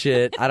stitch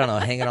it. I don't know,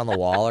 hang it on the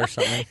wall or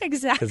something.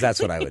 Exactly. Because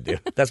that's what I would do.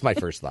 That's my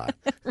first thought.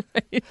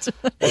 Right.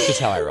 That's just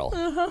how I roll.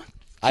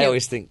 I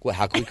always think, well,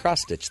 how can we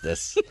cross stitch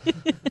this?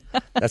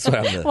 That's what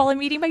I'm. While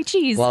I'm eating my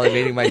cheese. While I'm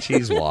eating my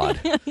cheese wad.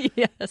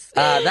 Yes.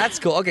 That's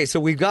cool. Okay,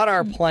 so we've got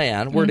our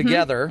plan. We're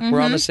together.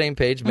 We're on the same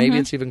page. Maybe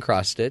it's even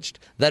cross stitched.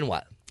 Then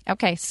what?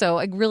 Okay, so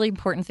a really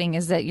important thing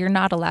is that you're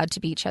not allowed to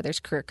be each other's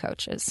career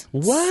coaches.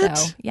 What?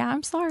 So, yeah,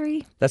 I'm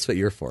sorry. That's what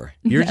you're for.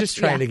 You're just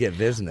trying to get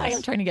business. I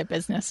am trying to get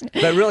business.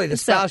 But really, the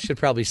spouse should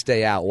probably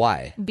stay out.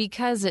 Why?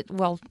 Because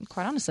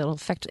quite honestly, it'll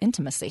affect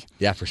intimacy.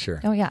 Yeah, for sure.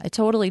 Oh, yeah. It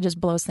totally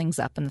just blows things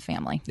up in the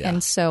family. Yeah.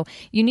 And so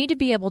you need to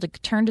be able to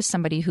turn to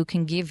somebody who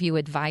can give you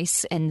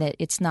advice and that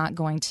it's not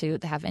going to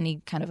have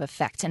any kind of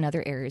effect in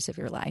other areas of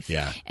your life.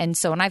 Yeah. And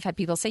so when I've had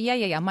people say,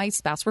 yeah, my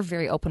spouse, we're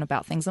very open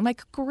about things. I'm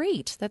like,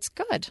 great. That's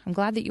good. I'm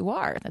glad that you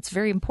are. That's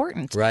very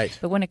important. Right.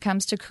 But when it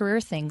comes to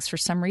career things, for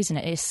some reason,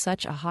 it is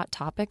such a hot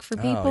topic for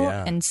people.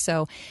 Yeah. And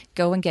so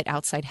go and get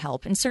outside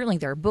help. And certainly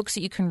there are books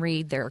that you can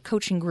read. There are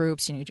coaching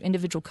groups,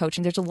 individual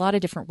coaching. There's a lot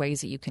of different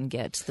ways that you can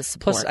get the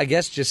support. Plus, I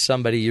guess just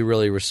somebody you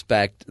really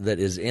respect that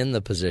is in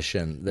the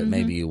position that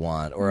maybe you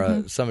want,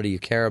 or somebody you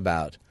care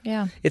about.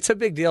 Yeah. It's a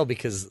big deal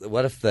because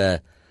what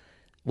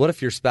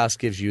if your spouse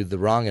gives you the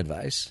wrong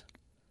advice?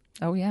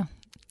 Oh, yeah.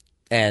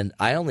 And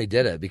I only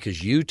did it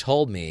because you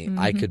told me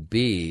I could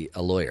be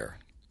a lawyer.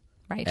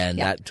 Right. And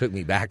that took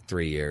me back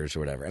 3 years or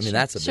whatever. I mean,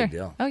 that's a big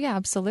deal. Oh, yeah,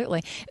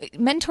 absolutely.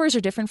 Mentors are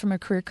different from a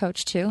career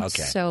coach, too.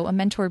 Okay. So a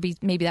mentor would be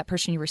maybe that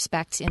person you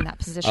respect in that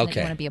position that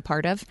you want to be a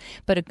part of.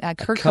 But a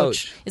career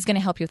coach is going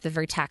to help you with the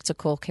very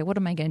tactical, okay, what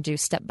am I going to do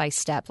step by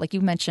step? Like you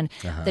mentioned,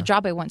 the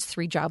job I want's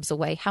 3 jobs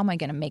away. How am I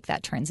going to make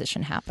that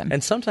transition happen?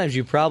 And sometimes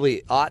you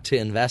probably ought to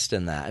invest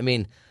in that. I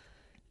mean,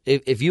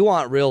 if you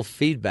want real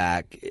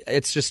feedback,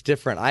 it's just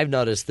different. I've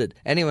noticed that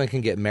anyone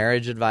can get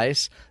marriage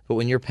advice, but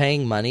when you're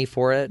paying money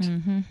for it,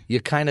 you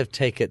kind of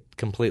take it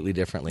completely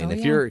differently. And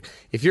if you're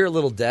a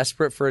little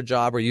desperate for a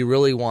job or you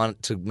really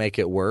want to make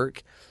it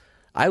work,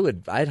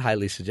 I'd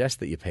highly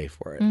suggest that you pay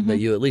for it, that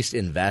you at least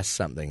invest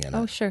something in it.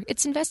 Oh, sure.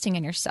 It's investing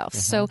in yourself.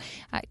 So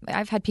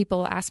I've had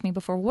people ask me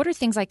before, what are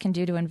things I can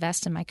do to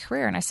invest in my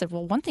career? And I said,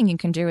 well, one thing you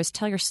can do is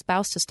tell your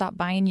spouse to stop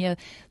buying you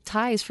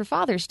ties for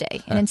Father's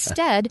Day and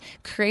instead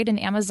create an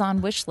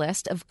Amazon wish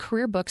list of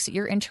career books that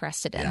you're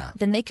interested in. Yeah.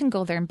 Then they can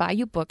go there and buy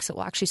you books that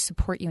will actually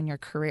support you in your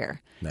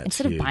career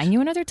instead of buying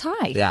you another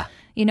tie. Yeah.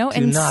 Do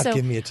not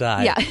give me a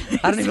tie. Yeah.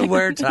 I don't even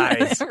wear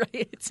ties.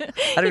 Right.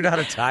 I don't even know how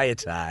to tie a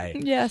tie.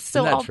 Yeah.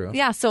 So Isn't that true?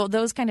 Yeah. So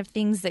those kind of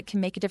things that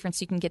can make a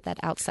difference, you can get that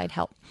outside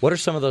help. What are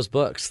some of those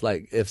books?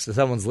 Like if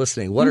someone's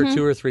listening, what are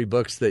 2 or 3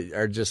 books that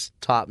are just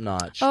top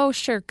notch? Oh,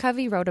 sure.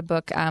 Covey wrote a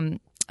book,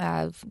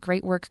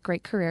 Great Work,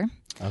 Great Career.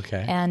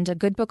 Okay. And a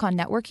good book on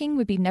networking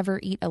would be Never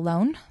Eat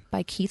Alone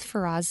by Keith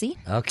Ferrazzi.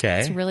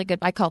 Okay. It's really good.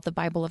 I call it the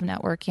Bible of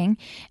networking.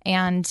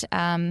 And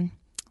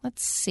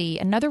let's see.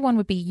 Another one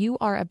would be You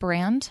Are a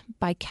Brand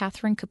by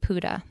Catherine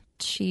Caputa.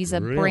 She's a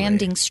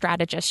branding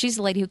strategist. She's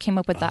the lady who came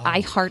up with the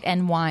I Heart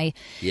NY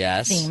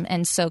theme.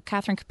 And so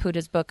Catherine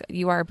Caputa's book,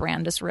 You Are a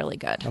Brand, is really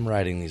good. I'm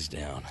writing these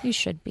down. You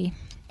should be.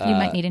 You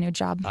might need a new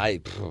job.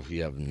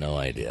 You have no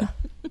idea.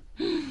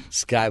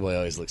 Skyboy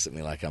always looks at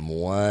me like I'm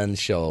one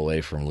show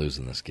away from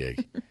losing this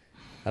gig.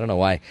 I don't know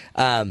why.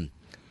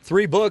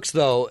 3 books,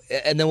 though,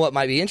 and then what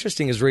might be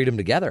interesting is read them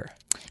together.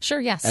 Sure,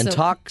 yes. And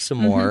talk some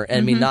more. And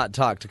I mean, not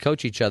talk to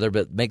coach each other,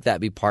 but make that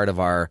be part of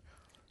our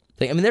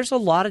thing. I mean, there's a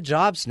lot of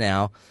jobs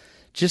now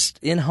just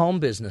in home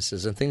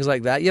businesses and things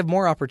like that. You have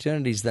more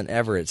opportunities than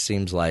ever, it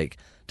seems like,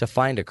 to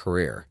find a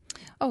career.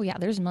 Oh, yeah,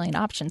 there's a million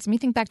options. I mean,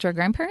 think back to our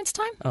grandparents'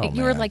 time.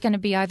 You were like going to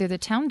be either the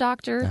town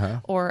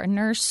doctor or a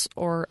nurse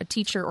or a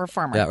teacher or a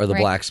farmer. Yeah, or the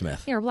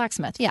blacksmith. Yeah, or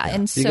blacksmith. Yeah.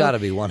 And so, you got to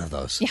be one of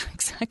those. Yeah,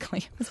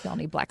 exactly. We all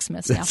need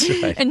blacksmiths now. That's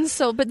right. And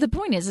so, but the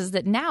point is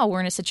that now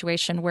we're in a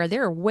situation where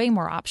there are way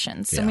more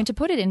options. So, I mean, to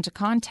put it into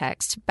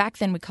context, back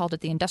then we called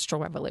it the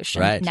Industrial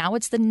Revolution. Right. Now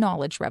it's the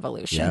Knowledge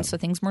Revolution. Yeah. So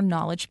things more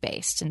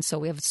knowledge-based. And so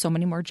we have so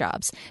many more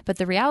jobs. But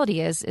the reality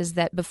is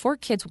that before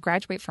kids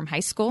graduate from high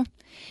school,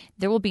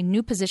 there will be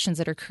new positions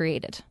that are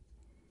created.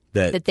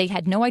 That they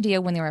had no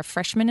idea when they were a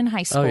freshman in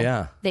high school. Oh,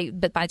 yeah.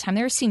 But by the time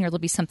they're a senior, there'll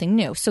be something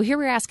new. So here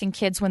we're asking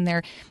kids when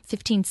they're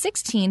 15,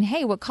 16,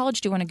 hey, what college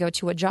do you want to go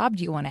to? What job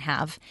do you want to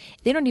have?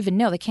 They don't even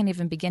know. They can't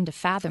even begin to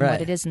fathom what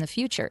it is in the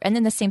future. And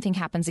then the same thing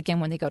happens again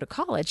when they go to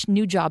college.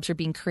 New jobs are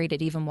being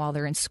created even while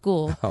they're in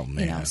school. Oh,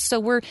 man. So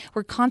we're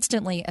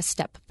constantly a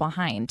step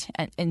behind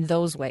in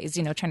those ways,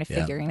 trying to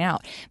figuring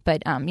out.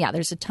 But,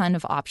 there's a ton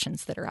of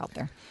options that are out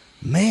there.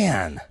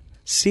 Man,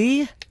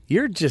 see?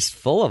 You're just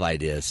full of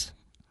ideas.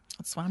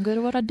 That's why I'm good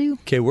at what I do.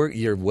 Okay,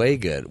 you're way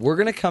good. We're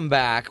going to come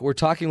back. We're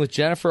talking with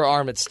Jennifer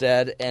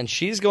Armitstead, and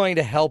she's going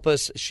to help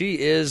us. She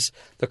is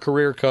the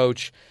career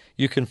coach.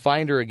 You can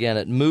find her again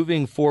at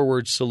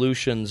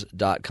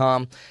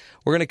movingforwardsolutions.com.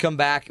 We're going to come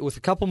back with a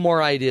couple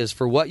more ideas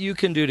for what you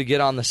can do to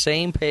get on the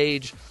same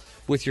page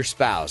with your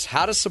spouse,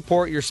 how to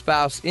support your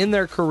spouse in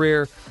their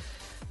career.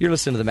 You're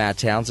listening to the Matt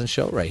Townsend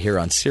Show right here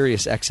on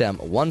Sirius XM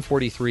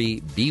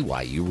 143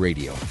 BYU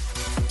Radio.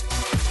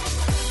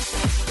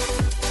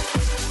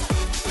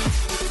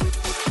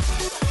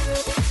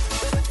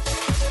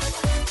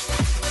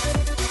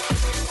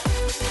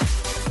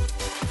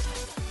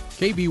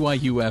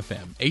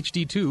 KBYU-FM,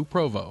 HD2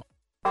 Provo.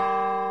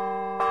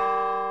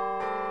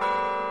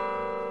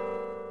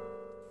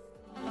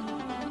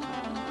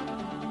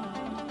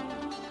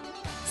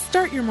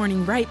 Start your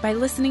morning right by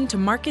listening to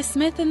Marcus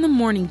Smith and the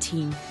Morning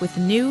Team. With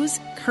news,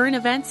 current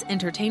events,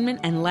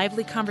 entertainment, and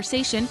lively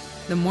conversation,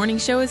 the morning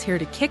show is here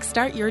to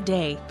kickstart your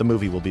day. The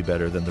movie will be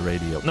better than the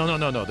radio.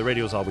 No. The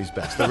radio is always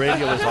best. The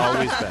radio is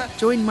always best.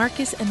 Join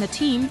Marcus and the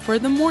team for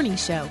the morning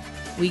show.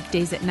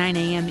 Weekdays at 9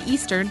 a.m.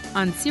 Eastern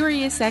on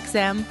Sirius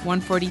XM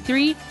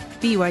 143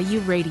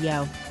 BYU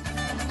Radio.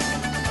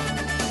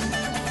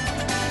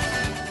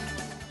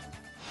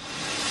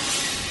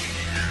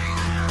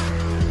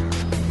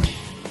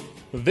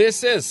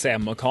 This is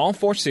Sam McCall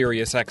for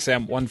Sirius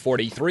XM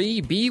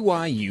 143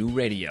 BYU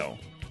Radio.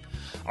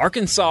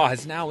 Arkansas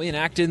has now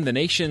enacted the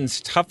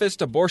nation's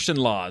toughest abortion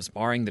laws,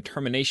 barring the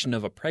termination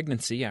of a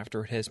pregnancy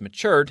after it has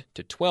matured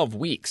to 12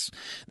 weeks.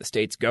 The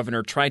state's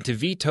governor tried to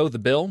veto the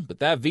bill, but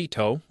that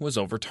veto was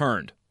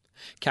overturned.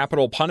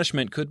 Capital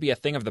punishment could be a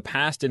thing of the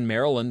past in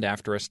Maryland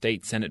after a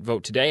state Senate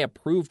vote today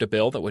approved a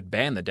bill that would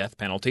ban the death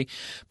penalty,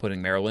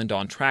 putting Maryland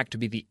on track to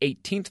be the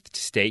 18th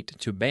state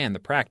to ban the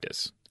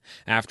practice.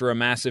 After a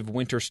massive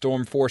winter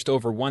storm forced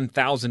over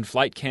 1,000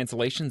 flight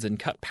cancellations and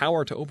cut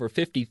power to over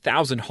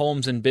 50,000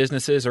 homes and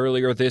businesses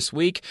earlier this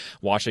week,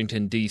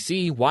 Washington,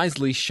 D.C.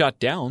 wisely shut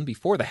down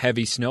before the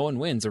heavy snow and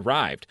winds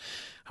arrived.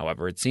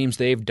 However, it seems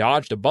they've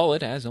dodged a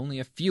bullet as only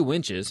a few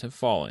inches have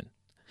fallen.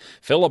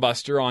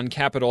 Filibuster on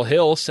Capitol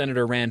Hill,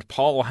 Senator Rand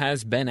Paul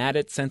has been at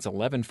it since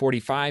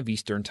 11:45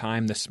 Eastern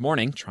Time this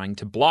morning, trying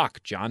to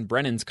block John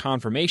Brennan's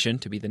confirmation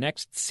to be the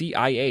next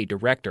CIA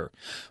director.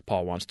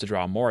 Paul wants to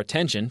draw more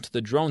attention to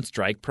the drone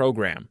strike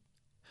program.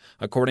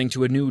 According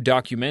to a new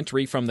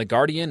documentary from The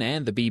Guardian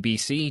and the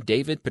BBC,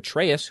 David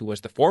Petraeus, who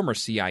was the former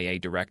CIA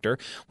director,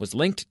 was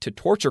linked to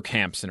torture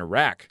camps in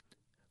Iraq.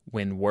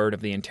 When word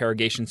of the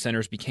interrogation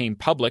centers became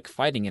public,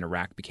 fighting in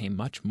Iraq became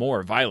much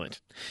more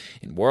violent.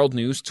 In world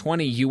news,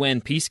 20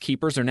 UN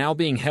peacekeepers are now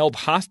being held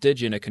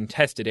hostage in a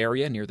contested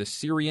area near the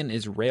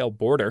Syrian-Israel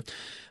border.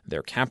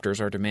 Their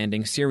captors are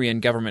demanding Syrian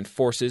government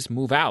forces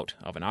move out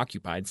of an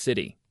occupied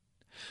city.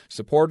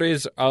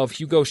 Supporters of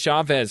Hugo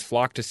Chavez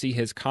flock to see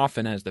his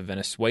coffin as the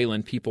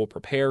Venezuelan people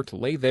prepare to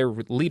lay their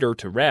leader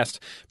to rest.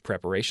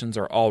 Preparations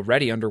are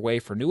already underway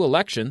for new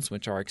elections,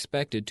 which are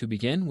expected to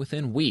begin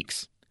within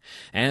weeks.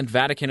 And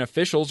Vatican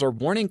officials are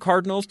warning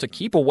cardinals to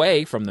keep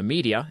away from the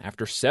media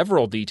after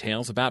several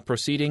details about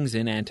proceedings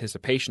in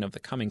anticipation of the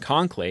coming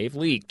conclave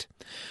leaked.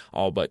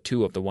 All but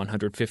 2 of the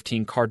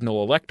 115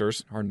 cardinal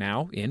electors are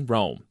now in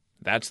Rome.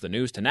 That's the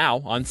news to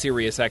now on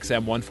Sirius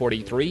XM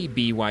 143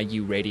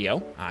 BYU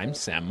Radio. I'm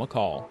Sam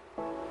McCall.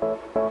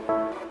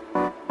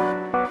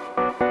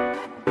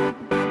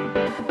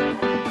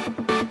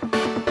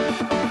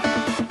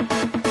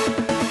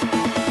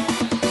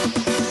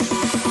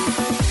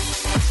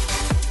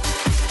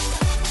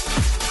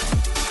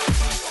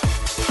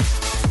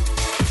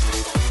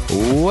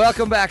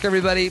 Welcome back,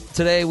 everybody.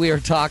 Today we are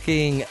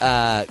talking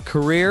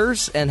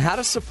careers and how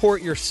to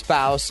support your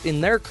spouse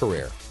in their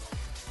career.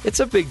 It's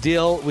a big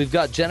deal. We've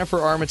got Jennifer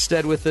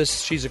Armitstead with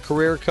us. She's a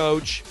career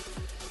coach.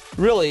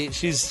 Really,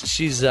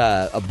 she's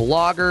a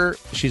blogger.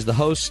 She's the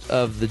host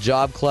of the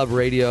Job Club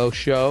radio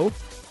show.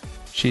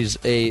 She's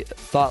a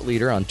thought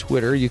leader on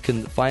Twitter. You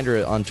can find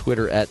her on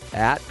Twitter at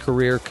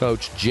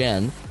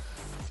CareerCoachJen.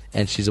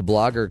 And she's a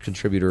blogger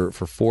contributor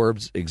for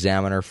Forbes,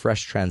 Examiner,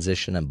 Fresh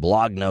Transition, and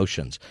Blog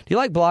Notions. Do you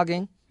like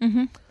blogging?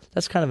 Mm-hmm.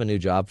 That's kind of a new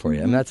job for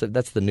you. I mean,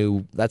 that's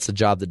the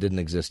job that didn't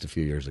exist a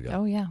few years ago.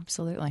 Oh, yeah,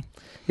 absolutely.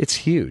 It's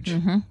huge.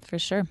 Mm-hmm, for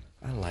sure.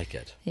 I like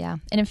it. Yeah.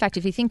 And in fact,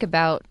 if you think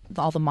about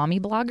all the mommy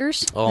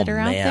bloggers that are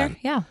out there,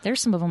 yeah, there's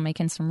some of them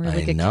making some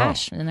really good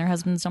cash, and their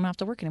husbands don't have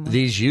to work anymore.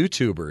 These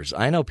YouTubers,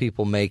 I know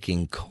people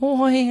making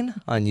coin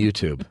on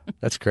YouTube.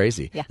 That's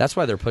crazy. Yeah. That's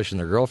why they're pushing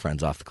their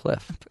girlfriends off the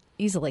cliff.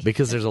 Easily.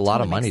 Because there's a lot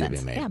of money to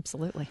be made. Yeah,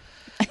 absolutely.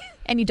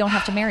 And you don't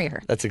have to marry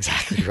her. That's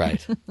exactly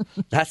right.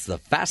 That's the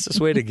fastest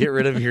way to get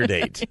rid of your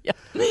date. Yeah.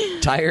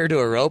 Tie her to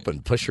a rope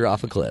and push her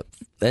off a cliff.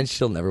 Then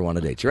she'll never want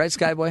to date you. Right,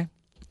 Skyboy?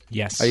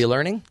 Yes. Are you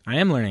learning? I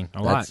am learning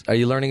a lot. Are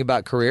you learning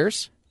about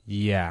careers?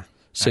 Yeah.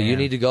 So you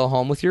need to go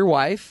home with your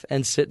wife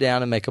and sit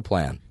down and make a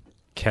plan.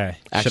 Okay.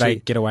 Should I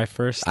get a wife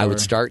first? I would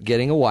start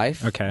getting a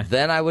wife. Okay.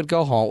 Then I would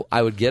go home.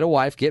 I would get a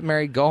wife, get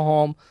married, go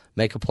home,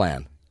 make a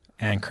plan.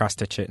 And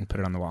cross-stitch it and put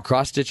it on the wall.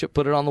 Cross-stitch it,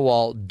 put it on the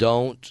wall.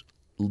 Don't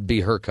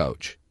be her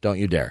coach. Don't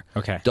you dare.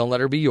 Okay. Don't let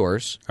her be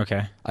yours.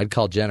 Okay. I'd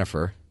call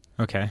Jennifer.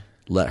 Okay.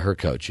 Let her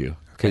coach you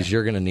because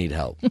you're going to need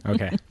help.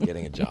 Okay.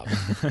 Getting a job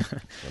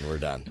when we're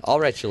done. I'll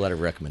write you a letter of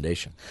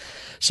recommendation.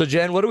 So,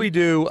 Jen, what do we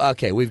do?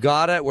 Okay, we've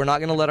got it. We're not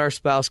going to let our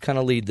spouse kind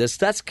of lead this.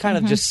 That's kind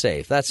of just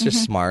safe. That's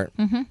just smart.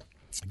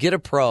 Get a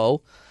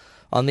pro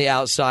on the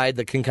outside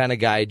that can kind of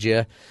guide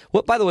you.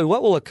 By the way,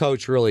 what will a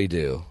coach really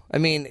do? I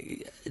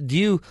mean,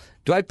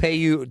 do I pay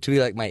you to be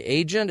like my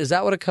agent? Is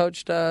that what a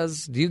coach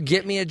does? Do you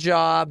get me a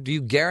job? Do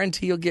you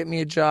guarantee you'll get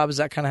me a job? Is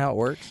that kind of how it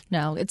works?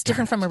 No, it's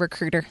different from a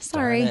recruiter.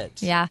 Sorry. Darn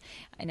it. Yeah,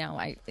 I know.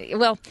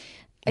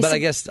 But I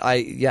guess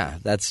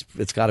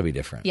it's got to be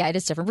different. Yeah, it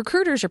is different.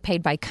 Recruiters are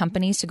paid by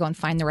companies to go and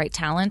find the right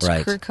talent.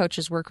 Right. Career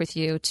coaches work with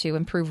you to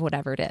improve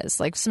whatever it is.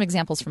 Like some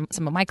examples from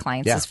some of my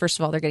clients is, first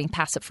of all, they're getting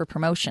passed up for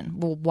promotion.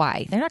 Well,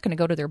 why? They're not going to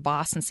go to their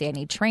boss and say, I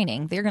need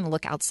training. They're going to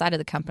look outside of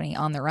the company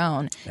on their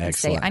own and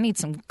say, I need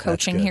some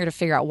coaching here to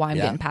figure out why I'm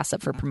getting passed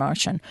up for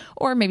promotion.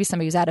 Or maybe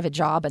somebody who's out of a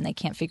job and they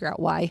can't figure out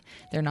why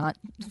they're not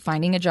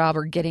finding a job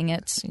or getting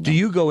it. Do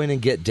you go in and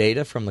get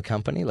data from the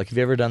company? Like, have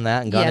you ever done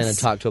that and gone in and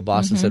talked to a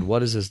boss and said,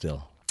 what is this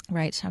deal?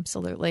 Right,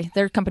 absolutely.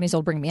 There are companies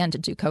will bring me in to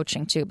do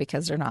coaching too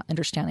because they're not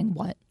understanding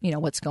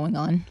what's going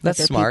on.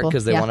 That's smart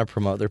because they want to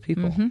promote their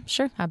people.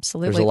 Sure,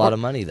 absolutely. There's a lot of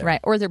money there,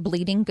 right? Or they're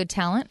bleeding good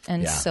talent,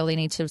 and so they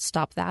need to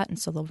stop that, and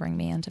so they'll bring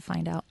me in to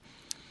find out.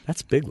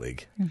 That's big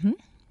league.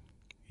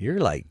 You're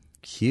like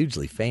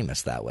hugely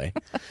famous that way,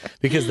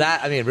 because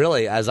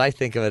really, as I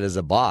think of it as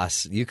a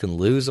boss, you can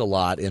lose a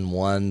lot in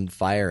one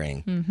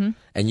firing,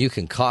 and you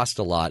can cost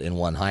a lot in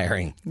one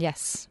hiring.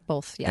 Yes,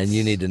 both. Yes, and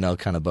you need to know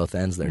kind of both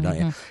ends there, don't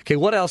you? Okay,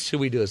 what else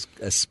should we do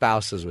as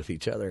spouses with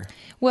each other?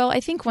 Well, I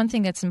think one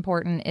thing that's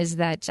important is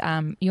that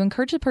you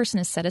encourage the person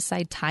to set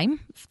aside time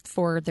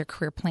for their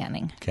career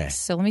planning. Okay.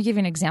 So let me give you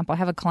an example. I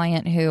have a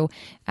client who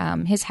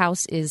his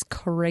house is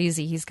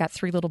crazy. He's got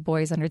 3 little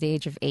boys under the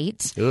age of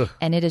 8,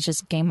 and it is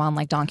just game on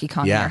like Donkey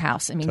Kong in their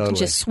house. I mean,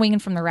 just swinging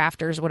from the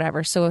rafters,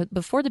 whatever. So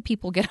before the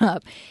people get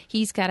up,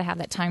 he's got to have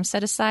that time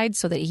set aside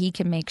so that he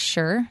can make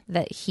sure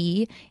that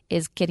he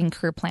is getting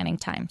career planning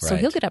time. So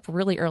he'll get up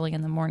really early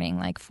in the morning,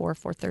 like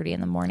 4:30 in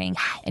the morning,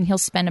 and he'll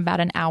spend about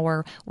an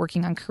hour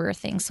working on career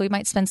things. So he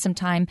might spend some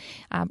time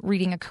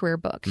reading a career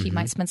book. He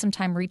might spend some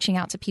time reaching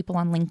out to people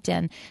on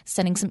LinkedIn,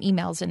 sending some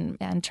emails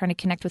and trying to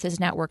connect with his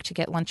network to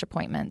get lunch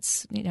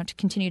appointments, to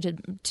continue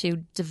to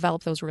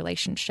develop those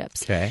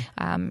relationships. Okay.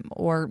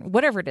 Or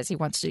whatever it is he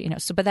wants to,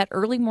 So, but that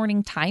early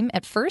morning time,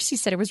 at first he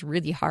said it was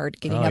really hard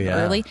getting up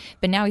early,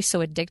 but now he's so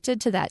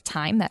addicted to that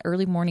time, that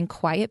early morning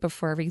quiet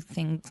before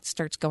everything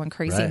starts going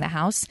crazy in the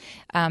house.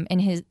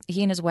 And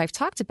he and his wife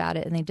talked about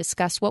it, and they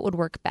discussed what would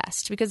work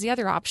best, because the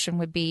other option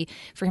would be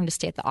for him to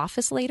stay at the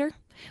office later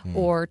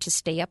or to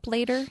stay up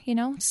later,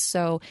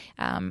 So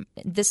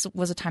this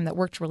was a time that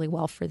worked really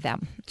well for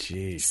them.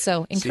 Jeez.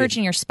 So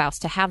encouraging your spouse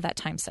to have that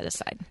time set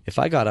aside. If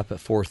I got up at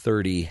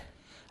 4:30,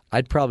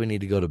 I'd probably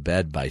need to go to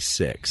bed by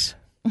 6.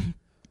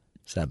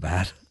 Is that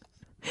bad?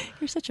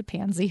 You're such a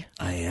pansy.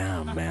 I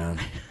am, man.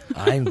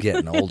 I'm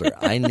getting older.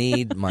 I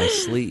need my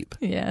sleep.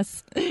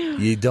 Yes.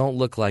 You don't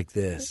look like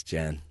this,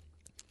 Jen.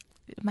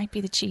 It might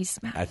be the cheese.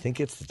 I think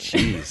it's the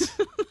cheese.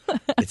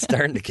 It's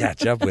starting to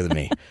catch up with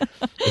me.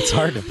 It's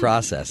hard to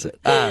process it.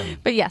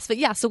 But yeah.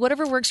 So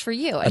whatever works for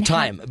you.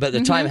 But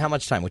the time, how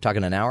much time? We're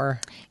talking an hour?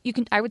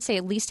 I would say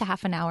at least a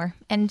half an hour.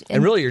 And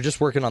really, you're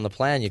just working on the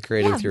plan you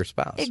created with your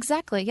spouse.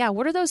 Exactly. Yeah.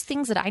 What are those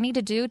things that I need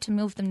to do to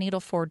move the needle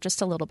forward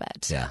just a little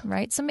bit? Yeah.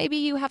 Right. So maybe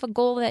you have a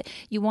goal that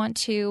you want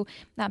to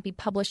not be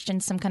published in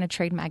some kind of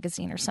trade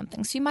magazine or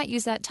something. So you might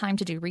use that time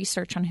to do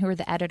research on who are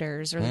the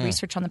editors, or the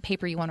research on the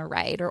paper you want to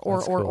write,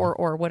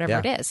 or whatever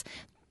it is.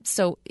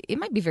 So it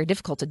might be very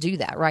difficult to do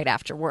that right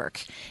after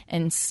work.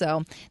 And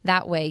so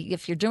that way,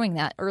 if you're doing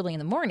that early in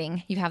the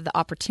morning, you have the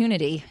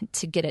opportunity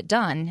to get it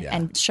done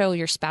and show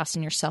your spouse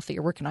and yourself that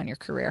you're working on your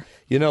career.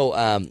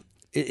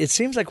 It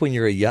seems like when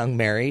you're a young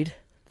married,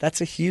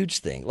 that's a huge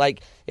thing.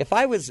 Like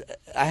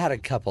I had a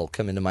couple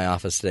come into my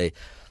office today,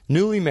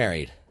 newly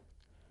married.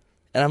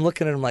 And I'm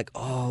looking at them like,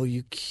 oh,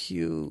 you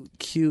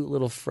cute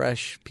little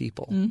fresh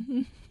people.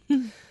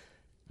 Mm-hmm.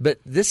 But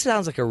this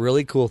sounds like a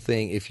really cool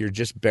thing if you're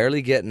just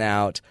barely getting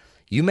out.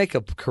 You make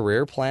a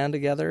career plan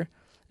together,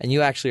 and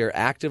you actually are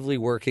actively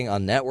working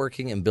on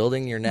networking and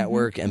building your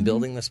network and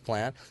building this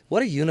plan.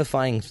 What a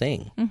unifying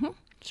thing. Mm-hmm.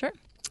 Sure.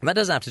 And that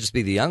doesn't have to just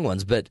be the young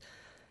ones, but,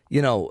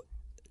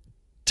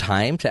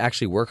 time to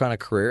actually work on a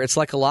career. It's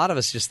like a lot of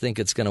us just think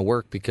it's going to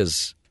work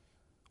because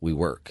we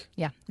work.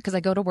 Yeah, because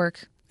I go to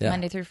work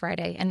Monday through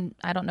Friday, and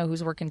I don't know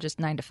who's working just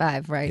 9 to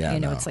 5, right?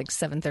 It's like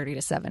 7:30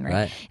 to 7,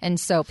 right? And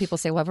so people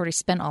say, well, I've already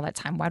spent all that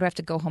time. Why do I have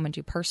to go home and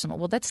do personal?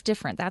 Well, that's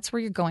different. That's where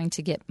you're going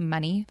to get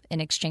money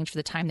in exchange for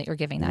the time that you're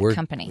giving that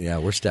company. Yeah,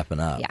 we're stepping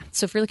up. Yeah.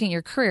 So if you're looking at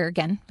your career,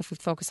 again, if we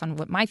focus on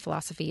what my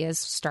philosophy is,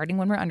 starting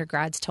when we're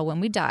undergrads till when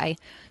we die,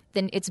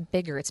 then it's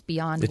bigger. It's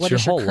beyond what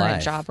is your current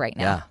life. Job right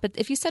now. Yeah. But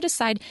if you set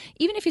aside,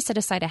 even if you set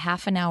aside a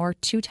half an hour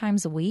 2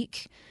 times a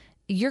week,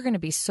 you're going to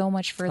be so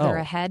much further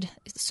ahead,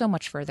 so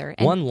much further.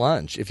 And one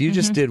lunch. If you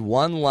just did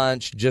one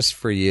lunch just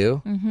for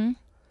you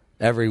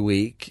every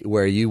week,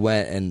 where you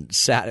went and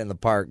sat in the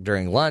park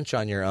during lunch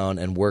on your own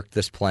and worked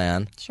this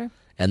plan. Sure.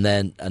 And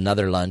then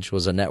another lunch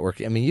was a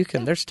network. I mean, you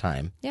can, there's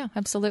time. Yeah,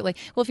 absolutely.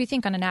 Well, if you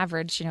think on an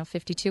average,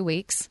 52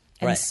 weeks.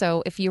 And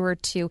so if you were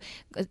to,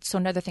 so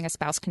another thing a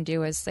spouse can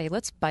do is say,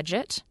 let's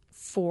budget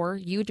for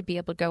you to be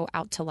able to go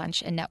out to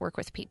lunch and network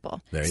with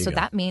people. So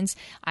that means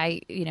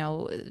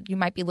you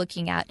might be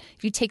looking at,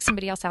 if you take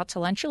somebody else out to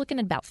lunch, you're looking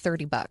at about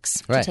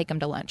 $30 to take them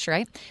to lunch,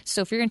 right?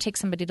 So if you're going to take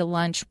somebody to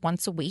lunch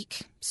once a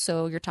week,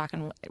 so you're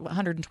talking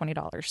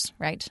 $120,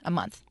 right? A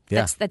month.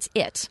 Yeah. That's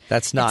it.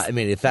 That's not,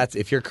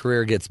 if your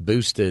career gets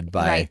boosted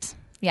by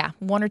Yeah,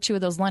 1 or 2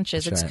 of those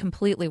lunches, it's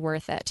completely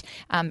worth it.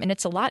 And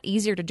it's a lot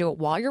easier to do it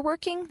while you're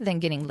working than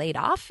getting laid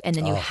off and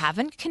then you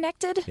haven't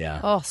connected. Yeah.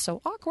 Oh,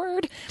 so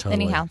awkward. Totally.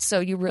 Anyhow, so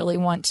you really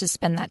want to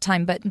spend that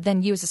time. But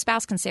then you as a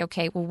spouse can say,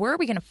 okay, well, where are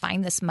we going to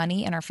find this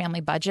money in our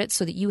family budget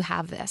so that you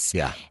have this?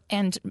 Yeah.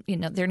 And,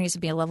 there needs to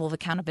be a level of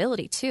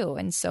accountability too.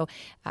 And so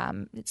I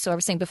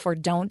was saying before,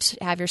 don't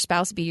have your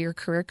spouse be your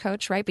career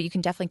coach, right? But you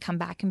can definitely come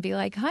back and be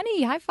like,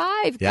 honey, high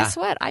five. Yeah. Guess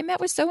what? I met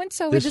with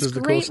so-and-so. This We was just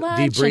the great cool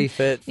lunch. debrief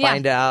it,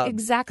 find out.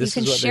 Exactly. This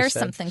You is can what they share said.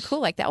 something cool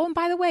like that. Oh, and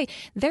by the way,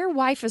 their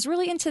wife is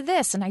really into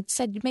this. And I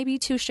said, maybe you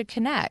two should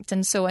connect.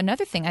 And so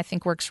another thing I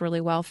think works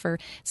really well for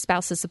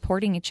spouses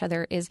supporting each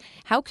other is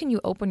how can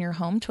you open your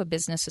home to a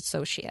business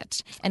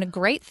associate? And a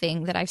great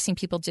thing that I've seen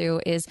people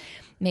do is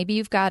maybe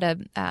you've got a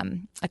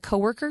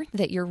coworker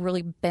that you're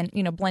really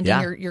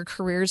blending your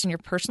careers and your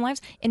personal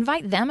lives.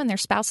 Invite them and their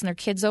spouse and their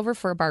kids over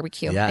for a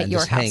barbecue at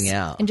your house. Hang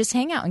out. And just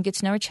hang out and get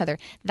to know each other.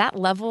 That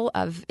level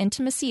of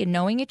intimacy and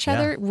knowing each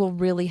other will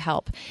really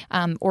help.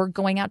 Or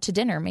going out to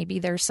dinner. Maybe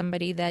there's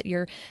somebody that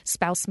your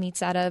spouse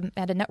meets at a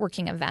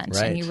networking event,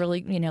 and you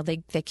really,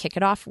 they kick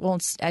it off. Well,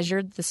 as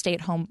you're the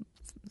stay-at-home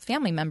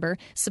family member,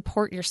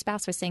 support your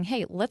spouse by saying,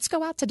 hey, let's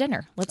go out to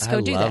dinner. Let's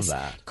go do this.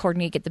 That.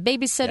 Coordinate, get the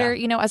babysitter,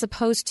 as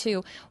opposed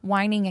to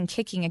whining and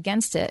kicking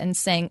against it and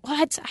saying,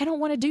 what? I don't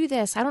want to do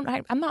this. I'm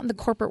not in the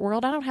corporate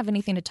world. I don't have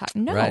anything to talk.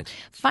 No,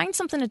 find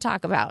something to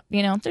talk about.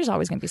 There's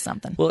always going to be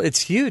something. Well,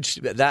 it's huge.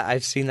 That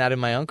I've seen that in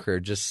my own career.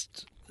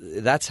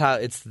 That's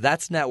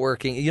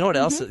networking. You know what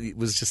else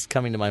was just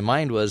coming to my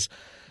mind was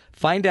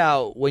find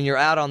out when you're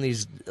out on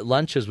these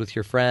lunches with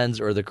your friends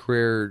or the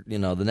career, the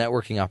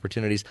networking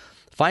opportunities,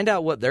 find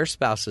out what their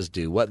spouses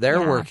do, what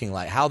they're working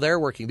like, how they're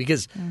working,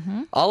 because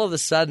all of a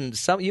sudden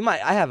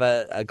I have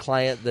a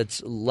client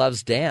that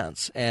loves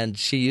dance, and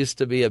she used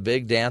to be a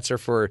big dancer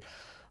for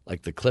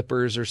like the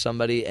Clippers or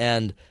somebody,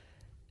 and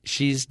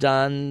she's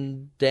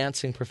done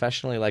dancing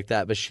professionally like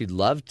that, but she'd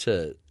love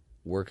to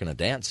work in a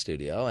dance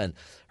studio, and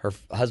her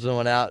husband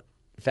went out,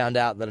 found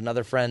out that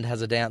another friend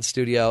has a dance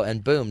studio,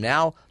 and boom,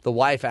 now the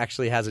wife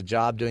actually has a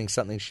job doing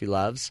something she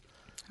loves.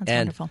 That's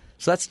wonderful.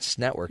 So that's just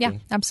networking. Yeah,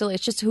 absolutely.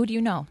 It's just who do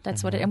you know?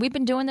 That's what it, and we've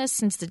been doing this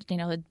since the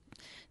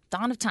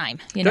dawn of time.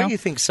 Don't you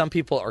think some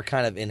people are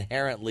kind of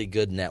inherently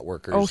good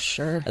networkers? Oh,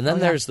 sure. And then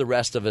there's the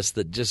rest of us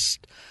that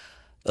just,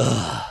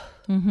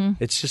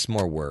 it's just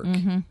more work.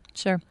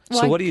 Sure.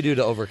 So what do you do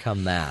to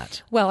overcome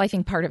that? Well, I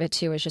think part of it,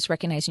 too, is just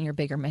recognizing your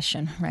bigger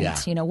mission, right?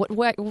 Yeah.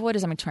 What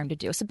is I'm trying to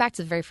do? So back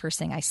to the very first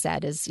thing I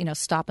said is,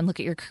 stop and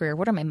look at your career.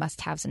 What are my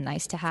must-haves and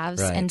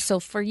nice-to-haves? Right. And so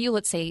for you,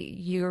 let's say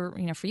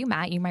for you,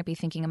 Matt, you might be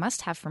thinking a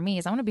must-have for me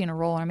is I want to be in a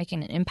role where I'm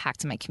making an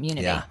impact in my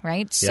community,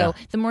 right? So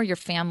the more your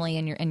family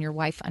and your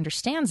wife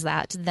understands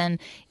that, then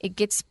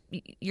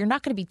you're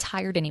not going to be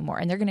tired anymore,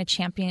 and they're going to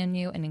champion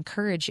you and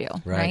encourage you,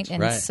 right?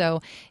 And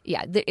so,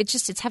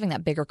 it's having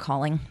that bigger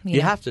calling.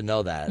 You have to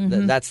know that.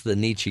 That's the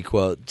Nietzsche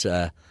quote.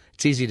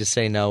 It's easy to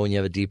say no when you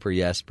have a deeper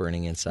yes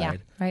burning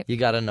inside. Yeah, right. You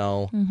got to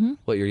know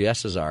what your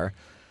yeses are.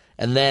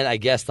 And then I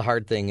guess the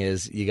hard thing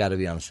is you got to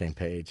be on the same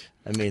page.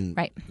 I mean,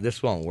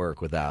 this won't work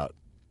without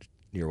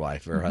your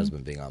wife or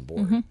husband being on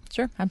board.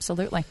 Sure,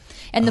 absolutely.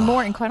 And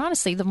and quite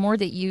honestly, the more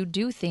that you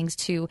do things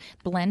to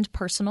blend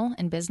personal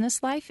and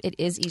business life, it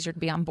is easier to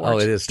be on board. Oh,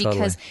 it is,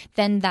 because totally.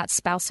 then that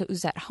spouse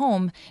who's at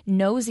home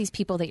knows these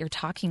people that you're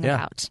talking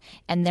about,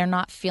 and they're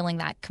not feeling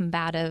that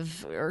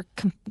combative or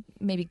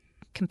maybe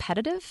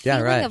competitive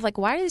feeling of like,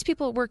 why do these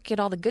people at work get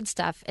all the good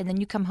stuff and then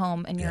you come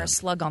home and you're a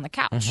slug on the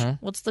couch?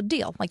 What's the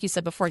deal? Like you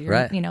said before,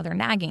 you're they're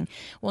nagging.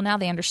 Well, now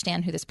they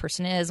understand who this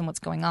person is and what's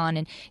going on,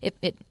 and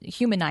it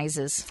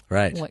humanizes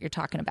what you're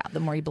talking about the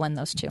more you blend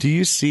those two. Do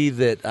you see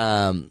that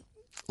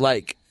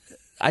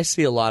I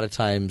see a lot of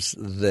times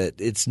that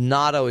it's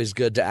not always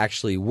good to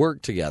actually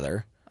work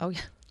together. Oh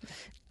yeah.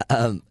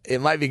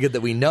 It might be good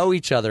that we know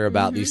each other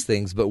about these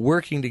things, but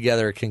working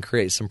together can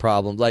create some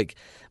problems. Like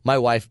my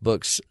wife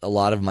books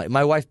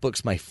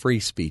my free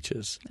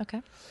speeches.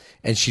 Okay.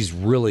 And she's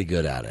really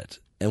good at it.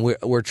 And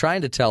we're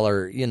trying to tell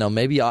her,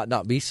 maybe you ought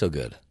not be so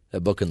good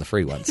at booking the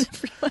free ones.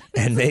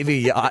 And maybe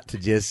you ought to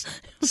just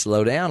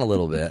slow down a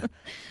little bit.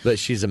 But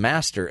she's a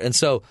master. And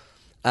so,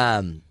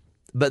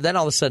 but then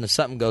all of a sudden if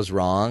something goes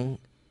wrong,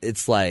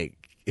 it's like,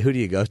 who do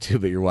you go to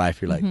but your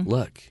wife? You're like,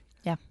 look,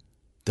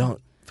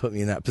 don't put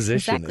me in that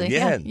position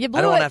again. Yeah,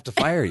 I don't want to have to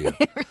fire you.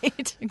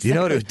 Exactly. Do you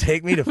know what it would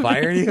take me to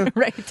fire you?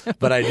 Right.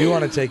 But I do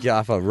want to take you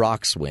off a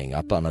rock swing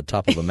up on the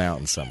top of a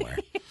mountain somewhere.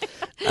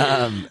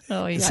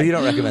 So you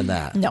don't recommend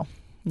that?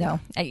 No.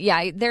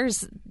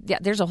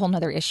 There's a whole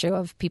other issue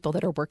of people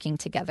that are working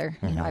together.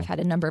 I've had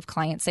a number of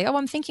clients say,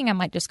 I'm thinking I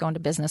might just go into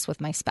business with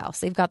my spouse.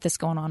 They've got this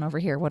going on over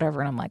here, whatever.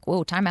 And I'm like,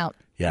 whoa, time out.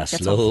 Yeah,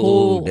 that's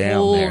slow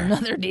down there.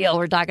 Another deal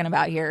we're talking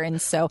about here.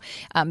 And so,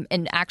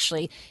 and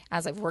actually,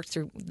 as I've worked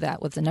through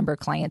that with a number of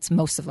clients,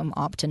 most of them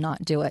opt to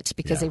not do it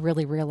because they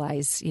really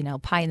realize,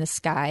 pie in the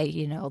sky,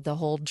 the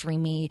whole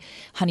dreamy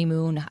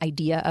honeymoon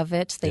idea of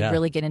it. They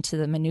really get into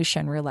the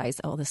minutia and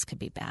realize, this could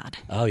be bad.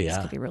 Oh, yeah.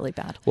 This could be really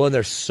bad. Well,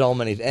 there's so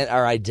many, and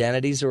our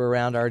identities are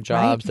around our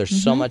jobs. Right.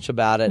 There's so much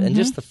about it. And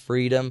just the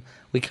freedom.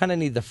 We kind of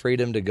need the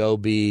freedom to go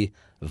be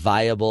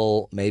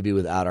viable, maybe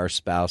without our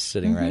spouse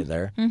sitting right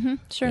there.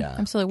 Sure, Yeah.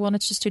 absolutely. Well, and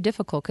it's just too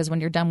difficult because when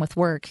you're done with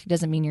work, it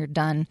doesn't mean you're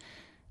done.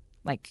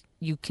 Like,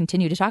 you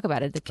continue to talk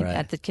about it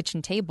at the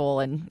kitchen table,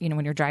 and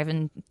when you're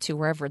driving to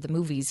wherever the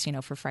movies,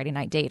 for Friday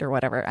night date or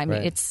whatever. I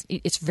mean,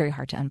 it's very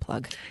hard to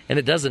unplug. And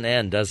it doesn't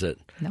end, does it?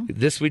 No.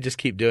 This we just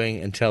keep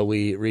doing until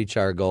we reach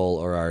our goal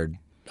or our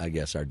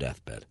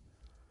deathbed.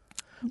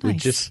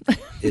 Nice.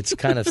 It's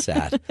kind of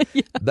sad.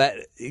 But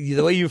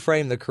the way you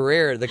frame the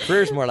career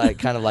is more like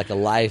kind of like a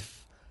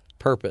life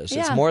purpose.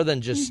 It's more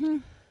than just.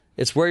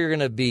 It's where you're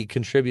going to be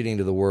contributing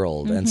to the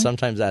world, and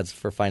sometimes that's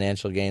for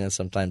financial gain, and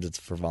sometimes it's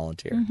for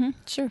volunteer.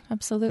 Sure,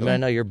 absolutely. I mean, I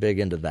know you're big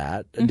into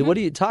that. What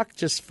do you talk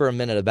just for a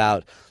minute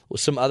about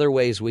some other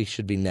ways we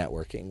should be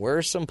networking? Where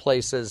are some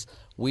places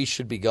we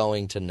should be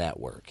going to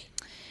network?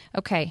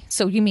 Okay,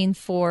 so you mean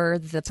for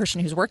the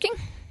person who's working?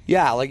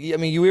 Yeah,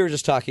 we were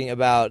just talking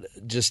about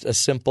just a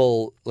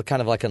simple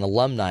kind of like an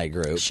alumni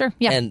group. Sure,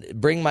 yeah. And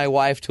bring my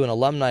wife to an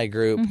alumni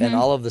group, and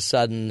all of a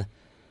sudden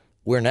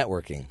we're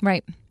networking.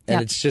 Right. And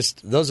it's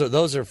just those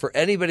are for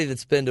anybody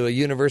that's been to a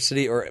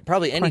university or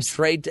probably any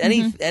trade,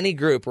 any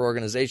group or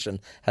organization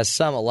has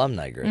some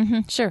alumni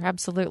group. Sure,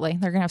 absolutely.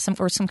 They're going to have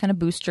some kind of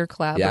booster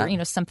club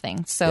or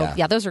something. So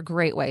those are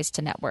great ways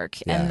to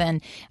network. Yeah.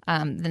 And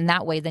then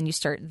that way, then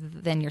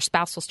your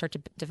spouse will start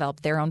to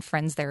develop their own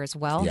friends there as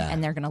well,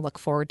 and they're going to look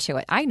forward to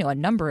it. I know a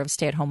number of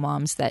stay-at-home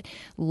moms that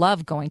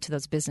love going to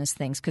those business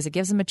things because it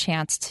gives them a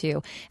chance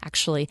to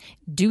actually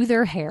do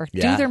their hair,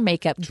 do their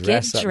makeup,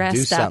 get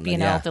dressed up.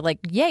 They're like,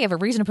 yay, I have a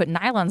reason to put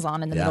nylons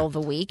on in the middle of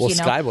the week. Well,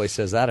 Skyboy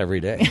says that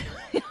every day.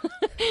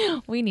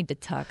 We need to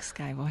tuck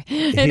Skyboy.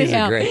 He's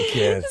a great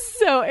kid.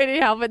 So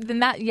anyhow, but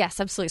then yes,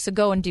 absolutely. So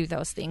go and do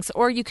those things.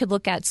 Or you could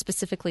look at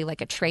specifically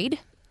like a trade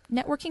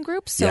networking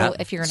group. So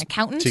if you're an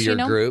accountant, to your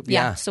group,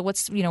 So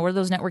what are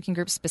those networking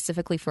groups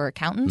specifically for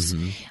accountants?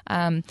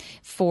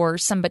 For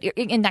somebody,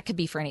 and that could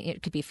be for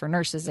it could be for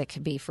nurses, it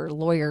could be for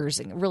lawyers,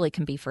 it really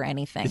can be for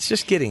anything. It's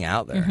just getting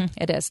out there.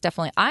 It is,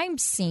 definitely. I'm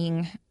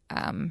seeing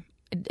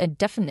a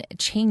definite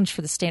change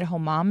for the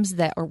stay-at-home moms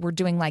that we're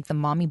doing like the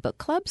mommy book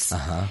clubs.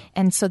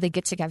 And so they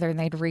get together and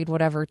they'd read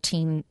whatever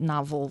teen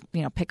novel,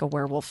 pick a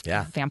werewolf,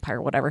 vampire,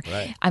 whatever.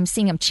 Right. I'm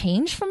seeing them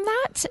change from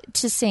that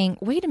to saying,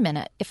 wait a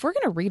minute, if we're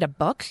going to read a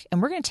book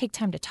and we're going to take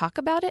time to talk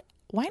about it,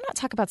 why not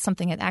talk about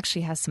something that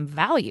actually has some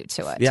value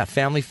to it? Yeah,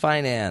 family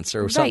finance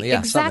or something. Right, Yeah,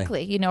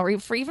 exactly.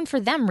 Something. Even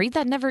for them, read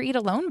that Never Eat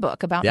Alone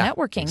book about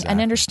networking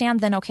and understand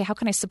then, okay, how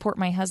can I support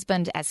my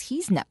husband as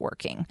he's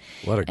networking?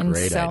 What a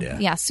great idea.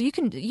 Yeah, so you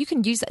can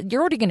use that.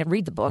 You're already going to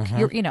read the book,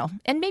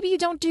 and maybe you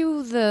don't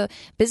do the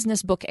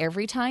business book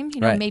every time.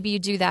 Maybe you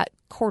do that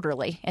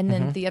quarterly, and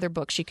then the other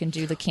books you can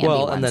do the candy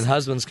ones. And then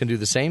husbands can do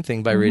the same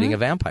thing by reading a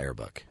vampire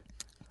book.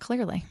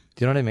 Clearly.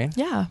 Do you know what I mean?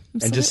 Yeah,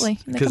 absolutely.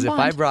 Because if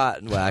I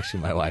brought,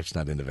 actually, my wife's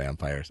not into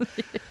vampires.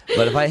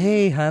 But if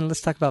hey, hon,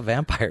 let's talk about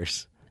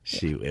vampires.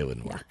 It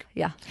wouldn't work.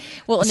 Yeah.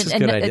 Well,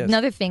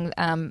 another thing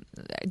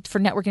for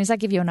networking, does that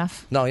give you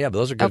enough? No, yeah, but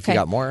those are good if you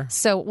got more.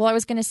 So, I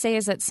was going to say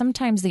is that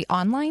sometimes the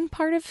online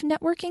part of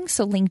networking,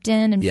 so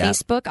LinkedIn and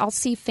Facebook, I'll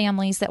see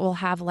families that will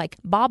have like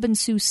Bob and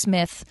Sue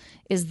Smith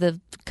is the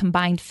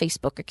combined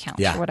Facebook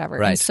account or whatever.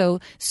 Right. And so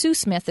Sue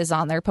Smith is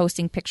on there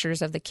posting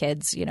pictures of the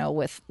kids,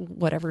 with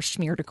whatever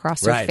smeared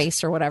across their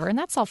face or whatever. And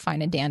that's all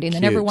fine and dandy. And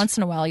then every once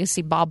in a while you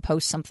see Bob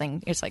post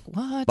something. It's like,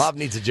 what? Bob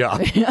needs a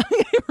job.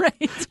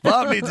 Right.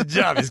 Bob needs a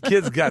job. His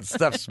kid's got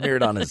stuff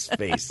smeared on his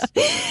face.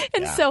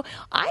 And so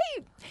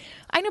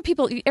I know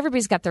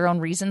everybody's got their own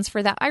reasons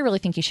for that. I really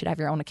think you should have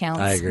your own accounts.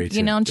 I agree,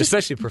 too.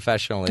 Especially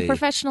professionally.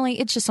 Professionally,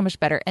 it's just so much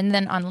better. And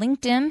then on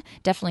LinkedIn,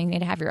 definitely need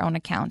to have your own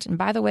account. And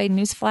by the way,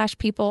 newsflash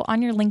people,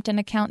 on your LinkedIn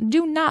account,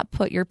 do not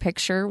put your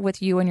picture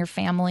with you and your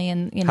family.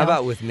 And How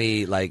about with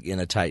me, like in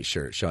a tight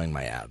shirt, showing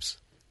my abs?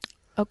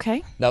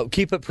 Okay. No,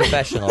 keep it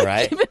professional,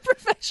 right? Keep it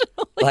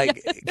professional.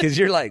 Because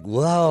you're like,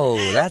 whoa,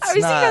 that's I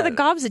was not... thinking about the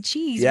gobs of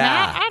cheese. Yeah.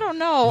 Man, I don't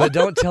know. But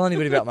don't tell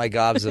anybody about my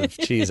gobs of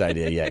cheese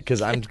idea yet,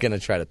 because I'm going to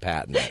try to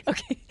patent it.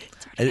 Okay.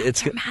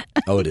 It's Matt.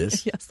 Oh, it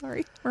is? Yeah,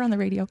 sorry. We're on the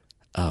radio.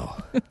 Oh.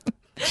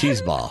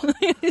 Cheese ball.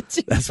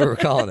 That's what we're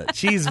calling it.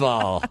 Cheese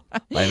ball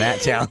by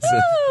Matt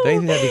Townsend. Don't you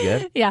think that'd be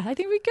good? Yeah, I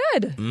think we'd be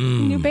good.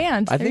 New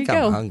band. I there think you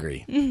go. I'm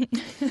hungry.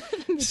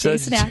 So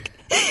snack.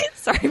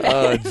 Sorry, Matt.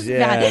 Oh,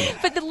 yeah.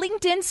 But the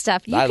LinkedIn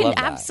stuff, you can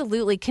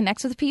absolutely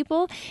connect with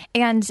people.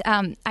 And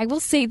I will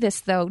say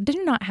this, though.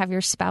 Do not have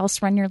your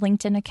spouse run your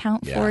LinkedIn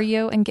account for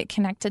you and get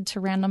connected to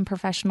random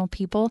professional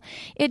people.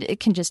 It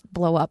can just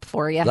blow up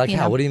for you. Like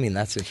how? What do you mean?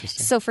 That's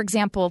interesting. So, for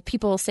example,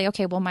 people will say,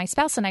 okay, well, my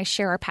spouse and I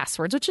share our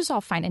passwords, which is all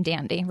fine and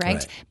dandy,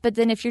 right? But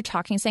then if you're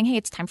talking, saying, hey,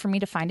 it's time for me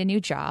to find a new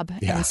job.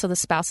 And so the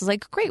spouse is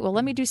like, great, well,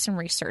 let me do some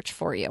research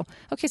for you.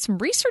 Okay, some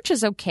research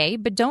is okay,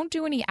 but don't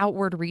do any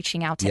outward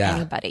reaching out to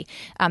anybody.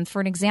 For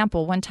an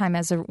example, one time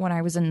when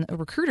I was in a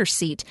recruiter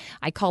seat,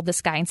 I called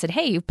this guy and said,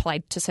 hey, you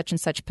applied to such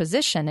and such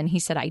position. And he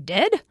said, I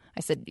did? I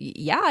said,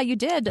 yeah, you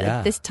did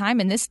at this time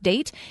and this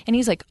date. And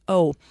he's like,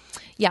 oh,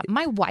 yeah,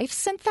 my wife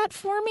sent that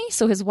for me.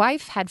 So his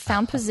wife had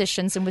found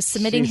positions and was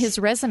submitting his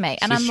resume.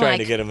 And I'm she's trying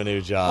like, to get him a new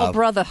job. Oh,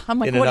 brother. I'm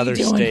like, in what another are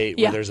you doing? state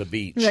where there's a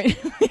beach. Right.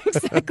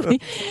 Exactly.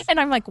 And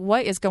I'm like,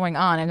 what is going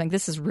on? I'm like,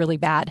 this is really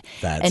bad.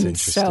 That's and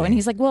interesting. So, and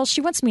he's like, well,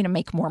 she wants me to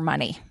make more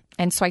money.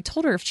 And so I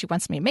told her if she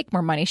wants me to make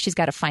more money, she's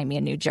got to find me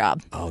a new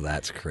job. Oh,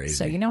 that's crazy.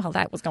 So you know how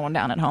that was going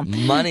down at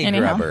home. Money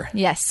grabber.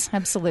 Yes,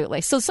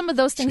 absolutely. So some of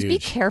those things, be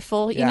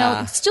careful. You know,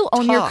 Yeah. still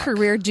own your Talk.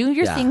 career. Do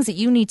your Yeah. things that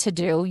you need to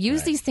do.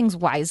 Use these things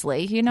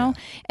wisely, you know.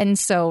 And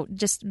so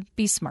just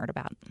be smart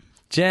about it.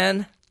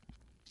 Jen,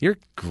 you're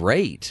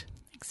great.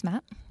 Thanks,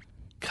 Matt.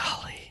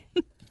 Golly,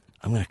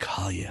 I'm going to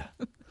call you.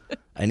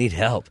 I need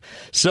help.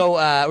 So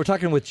we're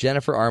talking with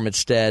Jennifer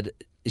Armitstead.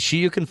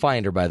 You can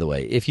find her, by the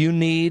way. If you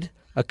need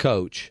a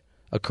coach,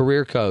 a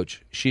career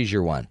coach, she's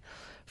your one.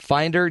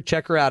 Find her,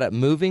 check her out at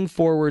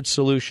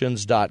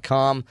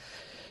movingforwardsolutions.com.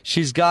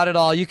 She's got it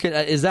all. You can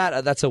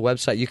that's a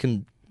website. You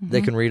can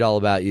they can read all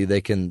about you.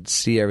 They can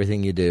see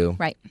everything you do.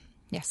 Right.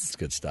 Yes. It's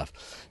good stuff.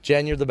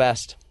 Jen, you're the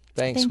best.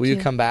 Thanks. Will you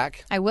come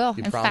back? I will.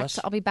 You In promise?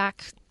 fact, I'll be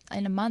back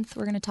in a month.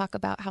 We're going to talk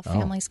about how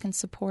families can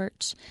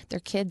support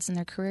their kids and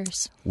their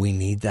careers. We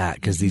need that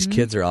because these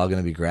kids are all going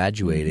to be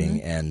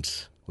graduating and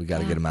we got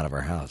to get them out of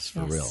our house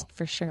for real.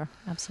 For sure.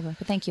 Absolutely.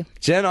 But thank you.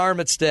 Jen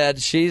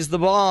Armitstead, she's the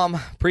bomb.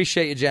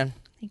 Appreciate you, Jen.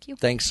 Thank you.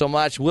 Thanks so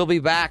much. We'll be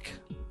back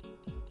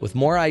with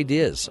more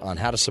ideas on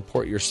how to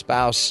support your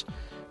spouse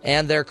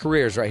and their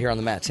careers right here on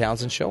the Matt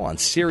Townsend Show on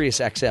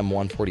Sirius XM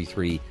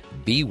 143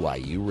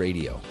 BYU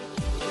Radio.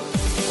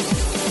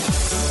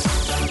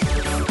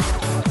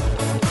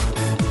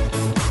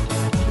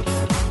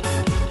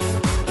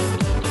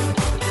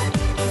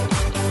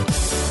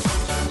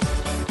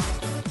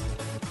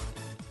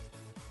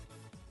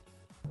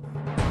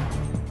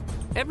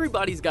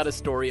 Everybody's got a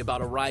story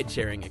about a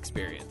ride-sharing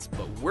experience,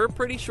 but we're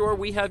pretty sure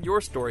we have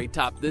your story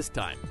topped this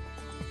time.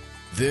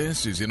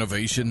 This is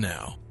Innovation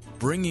Now,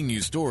 bringing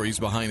you stories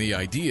behind the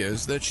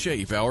ideas that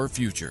shape our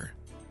future.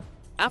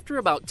 After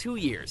about 2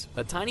 years,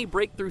 a tiny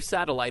breakthrough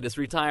satellite is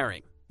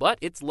retiring, but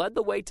it's led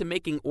the way to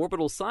making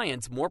orbital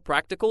science more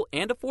practical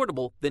and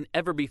affordable than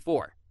ever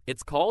before.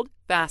 It's called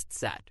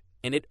FastSat,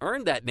 and it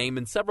earned that name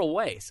in several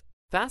ways.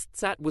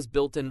 FastSat was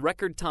built in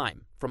record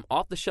time, from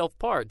off-the-shelf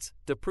parts,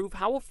 to prove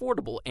how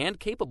affordable and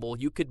capable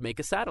you could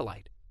make a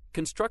satellite.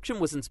 Construction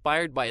was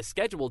inspired by a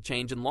schedule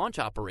change in launch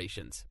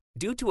operations.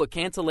 Due to a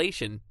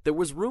cancellation, there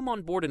was room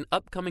on board an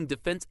upcoming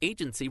Defense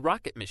Agency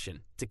rocket mission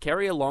to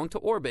carry along to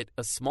orbit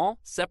a small,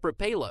 separate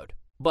payload.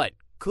 But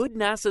could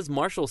NASA's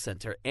Marshall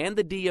Center and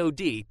the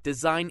DoD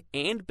design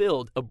and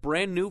build a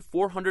brand new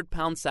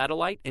 400-pound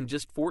satellite in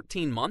just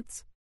 14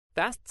 months?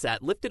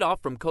 FastSat lifted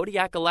off from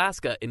Kodiak,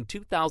 Alaska in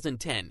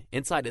 2010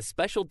 inside a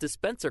special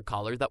dispenser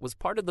collar that was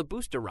part of the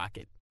booster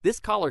rocket.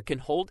 This collar can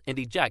hold and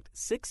eject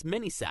 6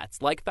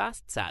 mini-sats like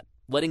FastSat,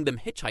 letting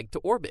them hitchhike to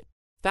orbit.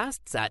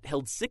 FastSat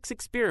held 6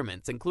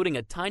 experiments, including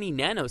a tiny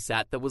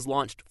nanosat that was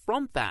launched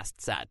from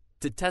FastSat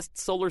to test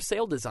solar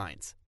sail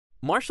designs.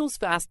 Marshall's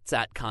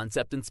FastSat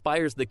concept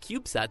inspires the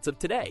CubeSats of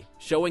today,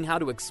 showing how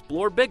to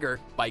explore bigger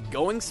by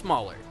going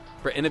smaller.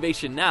 For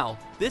Innovation Now,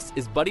 this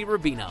is Buddy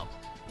Rubino.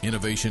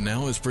 Innovation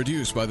Now is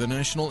produced by the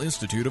National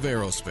Institute of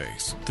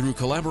Aerospace through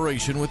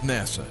collaboration with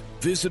NASA.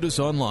 Visit us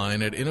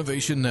online at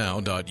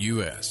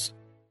innovationnow.us.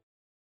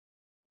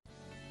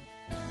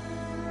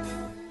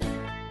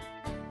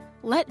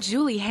 Let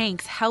Julie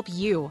Hanks help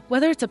you.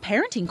 Whether it's a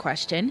parenting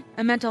question,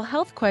 a mental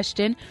health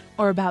question,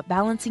 or about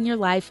balancing your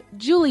life,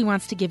 Julie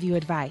wants to give you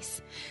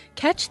advice.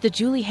 Catch The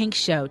Julie Hanks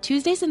Show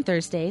Tuesdays and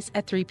Thursdays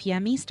at 3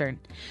 p.m. Eastern.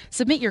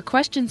 Submit your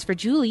questions for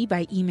Julie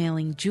by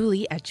emailing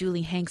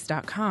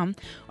julie@juliehanks.com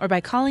or by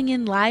calling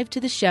in live to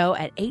the show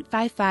at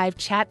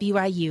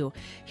 855-CHAT-BYU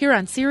here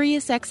on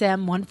Sirius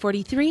XM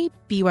 143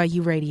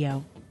 BYU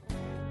Radio.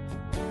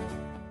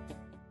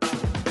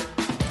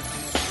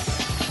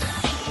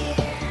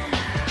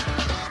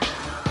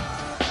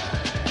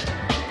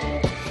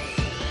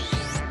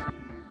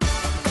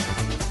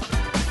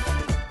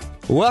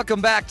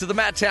 Welcome back to the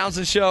Matt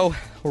Townsend Show.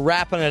 We're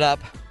wrapping it up.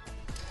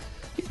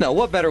 You know,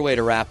 what better way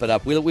to wrap it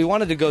up? We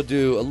wanted to go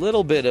do a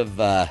little bit of,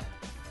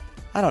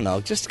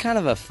 just kind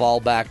of a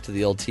fallback to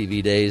the old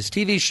TV days.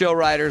 TV show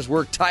writers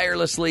work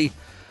tirelessly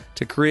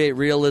to create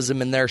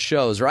realism in their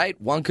shows, right?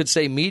 One could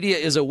say media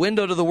is a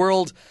window to the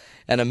world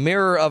and a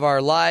mirror of our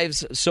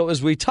lives. So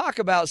as we talk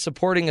about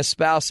supporting a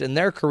spouse in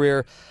their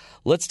career,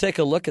 let's take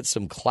a look at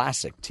some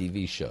classic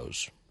TV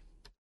shows.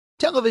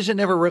 Television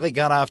never really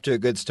got off to a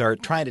good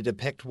start trying to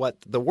depict what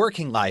the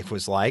working life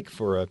was like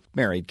for a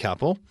married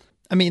couple.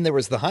 I mean, there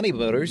was the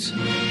honeymooners.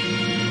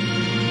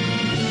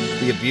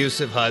 The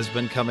abusive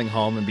husband coming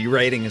home and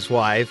berating his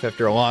wife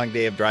after a long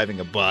day of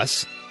driving a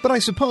bus. But I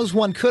suppose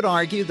one could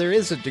argue there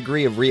is a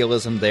degree of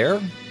realism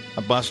there.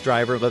 A bus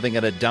driver living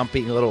in a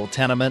dumpy little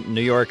tenement in New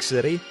York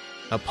City.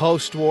 A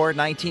post-war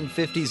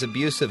 1950s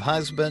abusive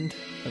husband,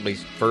 at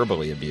least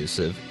verbally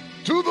abusive.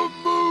 To the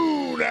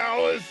moon,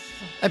 Alice!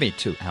 I mean,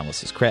 to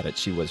Alice's credit,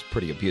 she was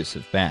pretty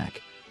abusive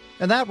back.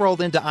 And that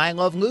rolled into I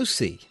Love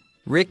Lucy.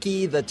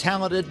 Ricky, the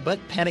talented but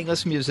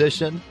penniless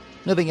musician,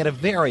 living in a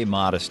very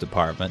modest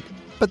apartment.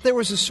 But there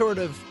was a sort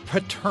of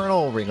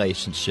paternal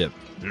relationship.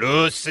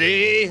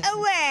 Lucy!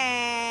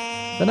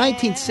 Away! The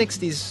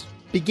 1960s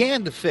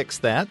began to fix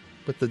that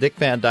with the Dick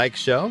Van Dyke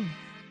Show.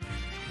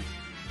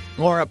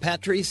 Laura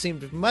Petrie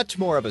seemed much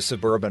more of a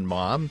suburban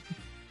mom,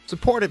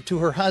 supportive to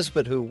her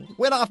husband who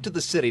went off to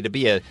the city to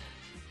be a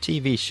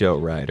TV show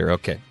writer.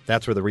 Okay,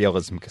 that's where the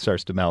realism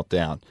starts to melt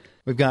down.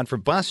 We've gone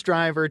from bus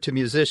driver to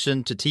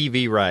musician to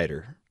TV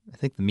writer. I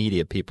think the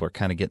media people are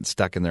kind of getting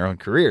stuck in their own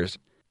careers.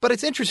 But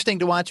it's interesting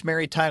to watch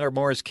Mary Tyler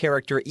Moore's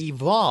character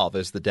evolve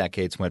as the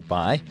decades went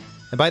by.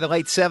 And by the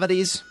late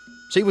 70s,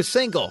 she was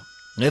single,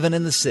 living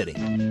in the city.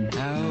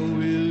 How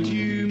will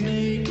you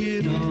make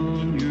it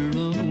on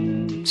your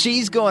own?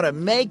 She's going to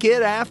make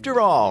it after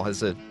all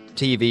as a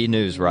TV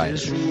news writer.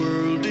 This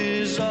world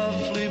is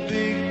awfully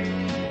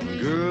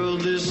big. Girl,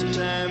 this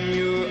time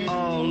you're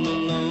all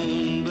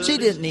alone. She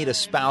didn't need a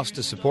spouse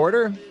to support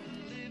her.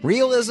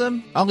 Realism?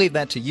 I'll leave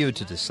that to you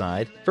to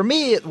decide. For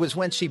me, it was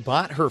when she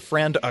bought her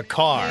friend a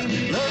car.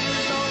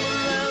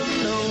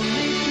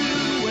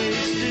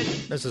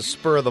 As a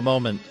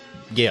spur-of-the-moment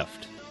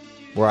gift,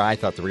 where I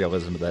thought the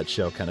realism of that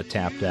show kind of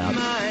tapped out.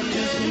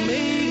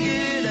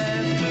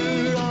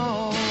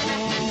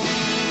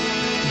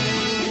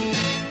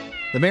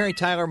 The Mary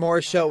Tyler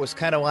Moore Show was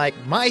kind of like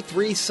My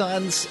Three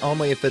Sons,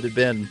 only if it had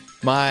been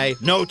My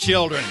No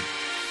Children.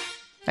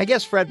 I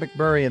guess Fred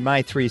McMurray and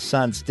My Three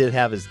Sons did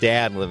have his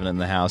dad living in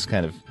the house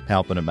kind of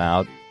helping him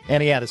out.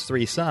 And he had his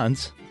three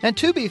sons. And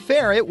to be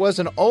fair, it was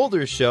an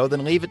older show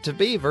than Leave It to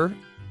Beaver.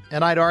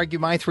 And I'd argue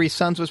My Three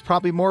Sons was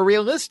probably more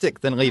realistic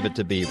than Leave It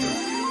to Beaver.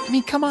 I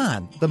mean, come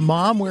on. The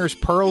mom wears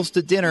pearls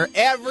to dinner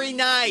every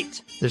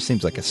night. There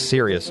seems like a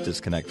serious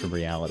disconnect from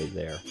reality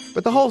there.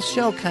 But the whole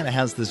show kind of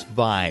has this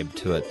vibe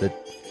to it that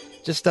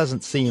just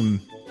doesn't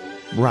seem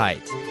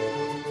right.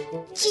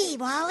 Gee,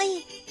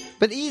 Wally.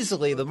 But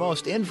easily the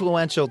most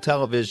influential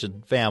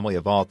television family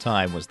of all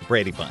time was the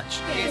Brady Bunch.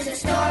 Here's a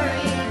story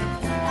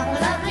of a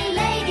lovely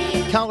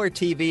lady. Color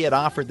TV had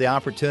offered the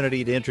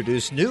opportunity to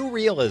introduce new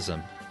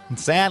realism. And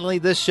sadly,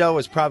 this show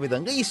was probably the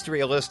least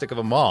realistic of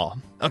them all.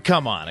 Oh,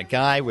 come on. A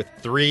guy with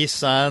three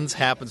sons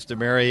happens to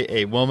marry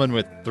a woman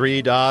with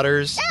three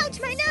daughters.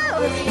 Ouch, my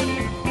nose!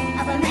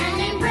 Of a man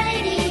named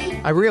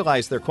Brady. I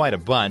realize they're quite a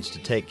bunch to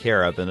take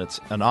care of, and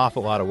it's an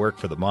awful lot of work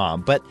for the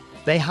mom. But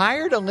they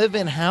hired a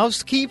live-in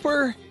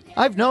housekeeper?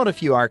 I've known a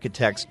few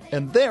architects,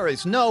 and there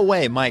is no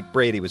way Mike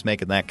Brady was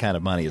making that kind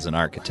of money as an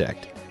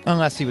architect.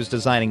 Unless he was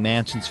designing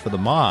mansions for the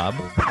mob.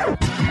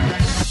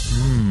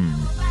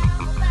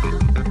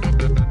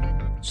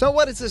 So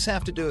what does this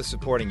have to do with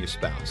supporting your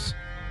spouse?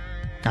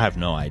 I have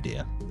no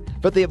idea.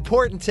 But the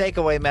important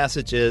takeaway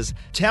message is,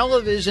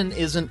 television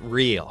isn't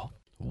real.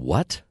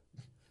 What?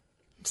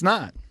 It's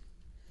not.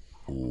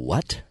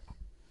 What?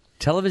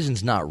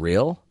 Television's not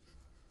real?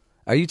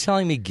 Are you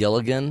telling me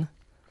Gilligan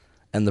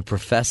and the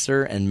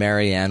professor and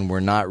Marianne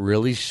were not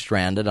really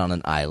stranded on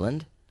an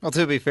island? Well,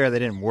 to be fair, they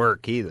didn't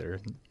work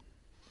either.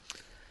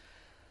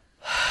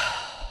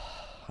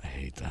 I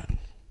hate that.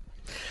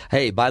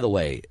 Hey, by the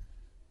way,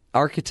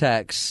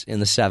 architects in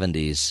the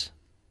 70s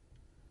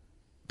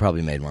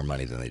probably made more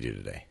money than they do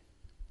today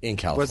in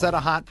California. Was that a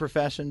hot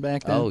profession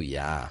back then? Oh,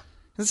 yeah.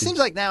 It seems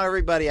like now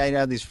everybody, I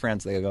have these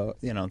friends, they go,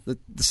 you know, the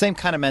same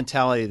kind of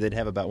mentality they'd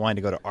have about wanting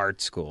to go to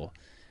art school.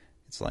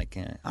 It's like,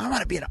 I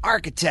want to be an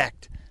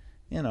architect.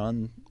 You know,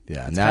 and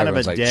yeah, it's now kind of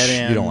a like, dead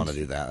end. You don't want to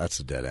do that. That's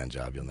a dead end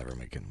job. You'll never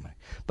make any money.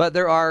 But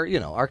there are,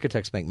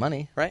 architects make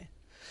money, right?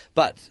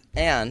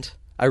 And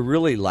I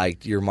really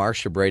liked your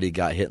Marsha Brady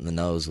got hit in the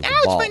nose with a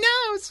ball. Ouch, my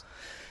nose!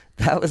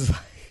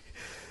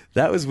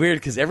 That was weird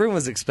because everyone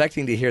was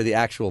expecting to hear the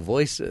actual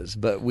voices,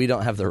 but we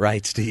don't have the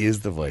rights to use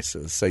the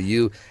voices. So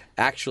you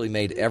actually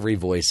made every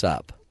voice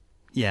up.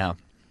 Yeah.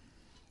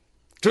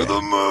 To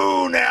the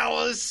moon,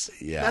 Alice.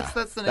 Yeah,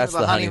 that's the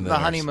name of the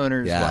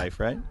honeymooner's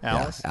wife, right?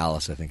 Alice. Yeah,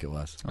 Alice, I think it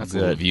was. That's a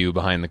little view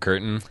behind the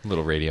curtain, a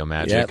little radio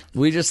magic. Yep.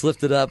 We just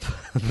lifted up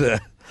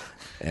the.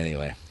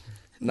 Anyway,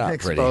 not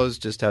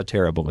exposed just how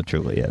terrible it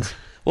truly is.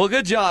 Well,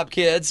 good job,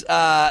 kids.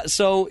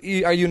 So,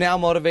 are you now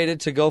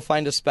motivated to go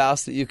find a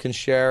spouse that you can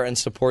share and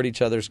support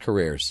each other's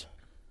careers?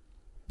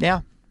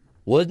 Yeah.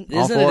 Isn't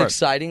it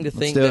exciting to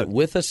think that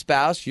with a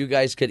spouse, you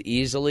guys could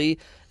easily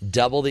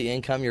double the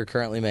income you're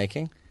currently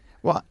making?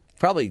 Well,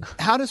 probably.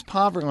 How does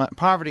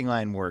poverty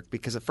line work?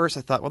 Because at first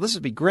I thought, well, this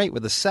would be great.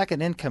 With a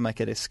second income, I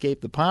could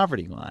escape the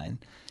poverty line.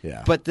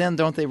 Yeah. But then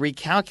don't they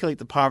recalculate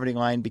the poverty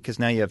line because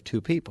now you have two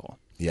people?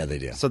 Yeah, they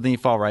do. So then you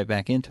fall right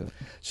back into it.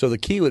 So the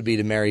key would be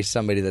to marry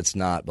somebody that's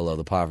not below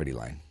the poverty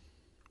line.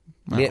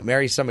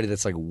 Marry somebody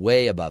that's like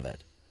way above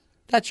it.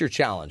 That's your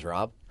challenge,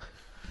 Rob.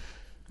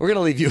 We're going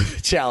to leave you with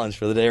a challenge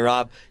for the day,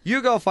 Rob.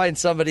 You go find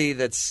somebody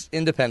that's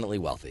independently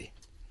wealthy.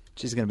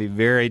 She's going to be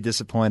very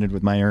disappointed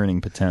with my earning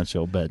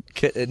potential, but...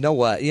 You know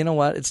what?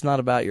 It's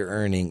not about your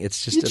earning.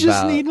 It's just You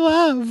just need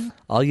love.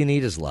 All you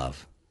need is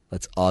love.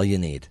 That's all you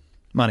need.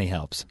 Money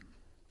helps.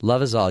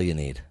 Love is all you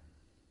need.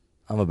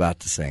 I'm about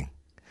to sing.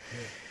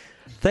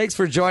 Thanks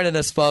for joining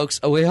us, folks.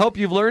 We hope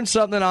you've learned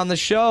something on the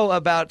show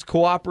about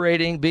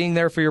cooperating, being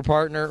there for your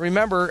partner.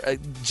 Remember,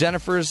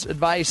 Jennifer's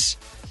advice,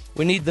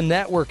 we need the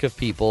network of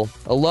people.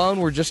 Alone,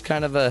 we're just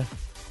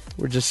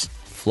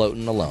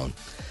floating alone.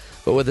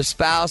 But with a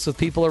spouse, with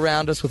people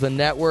around us, with a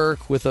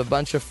network, with a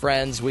bunch of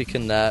friends, we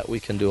can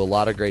do a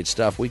lot of great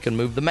stuff. We can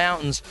move the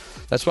mountains.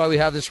 That's why we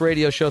have this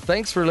radio show.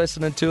 Thanks for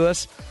listening to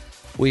us.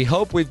 We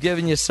hope we've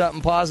given you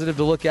something positive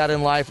to look at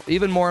in life.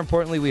 Even more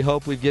importantly, we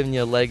hope we've given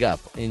you a leg up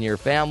in your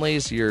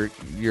families,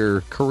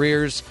 your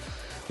careers.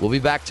 We'll be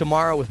back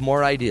tomorrow with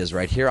more ideas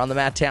right here on the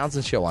Matt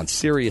Townsend Show on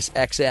Sirius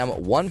XM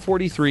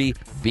 143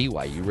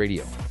 BYU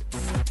Radio.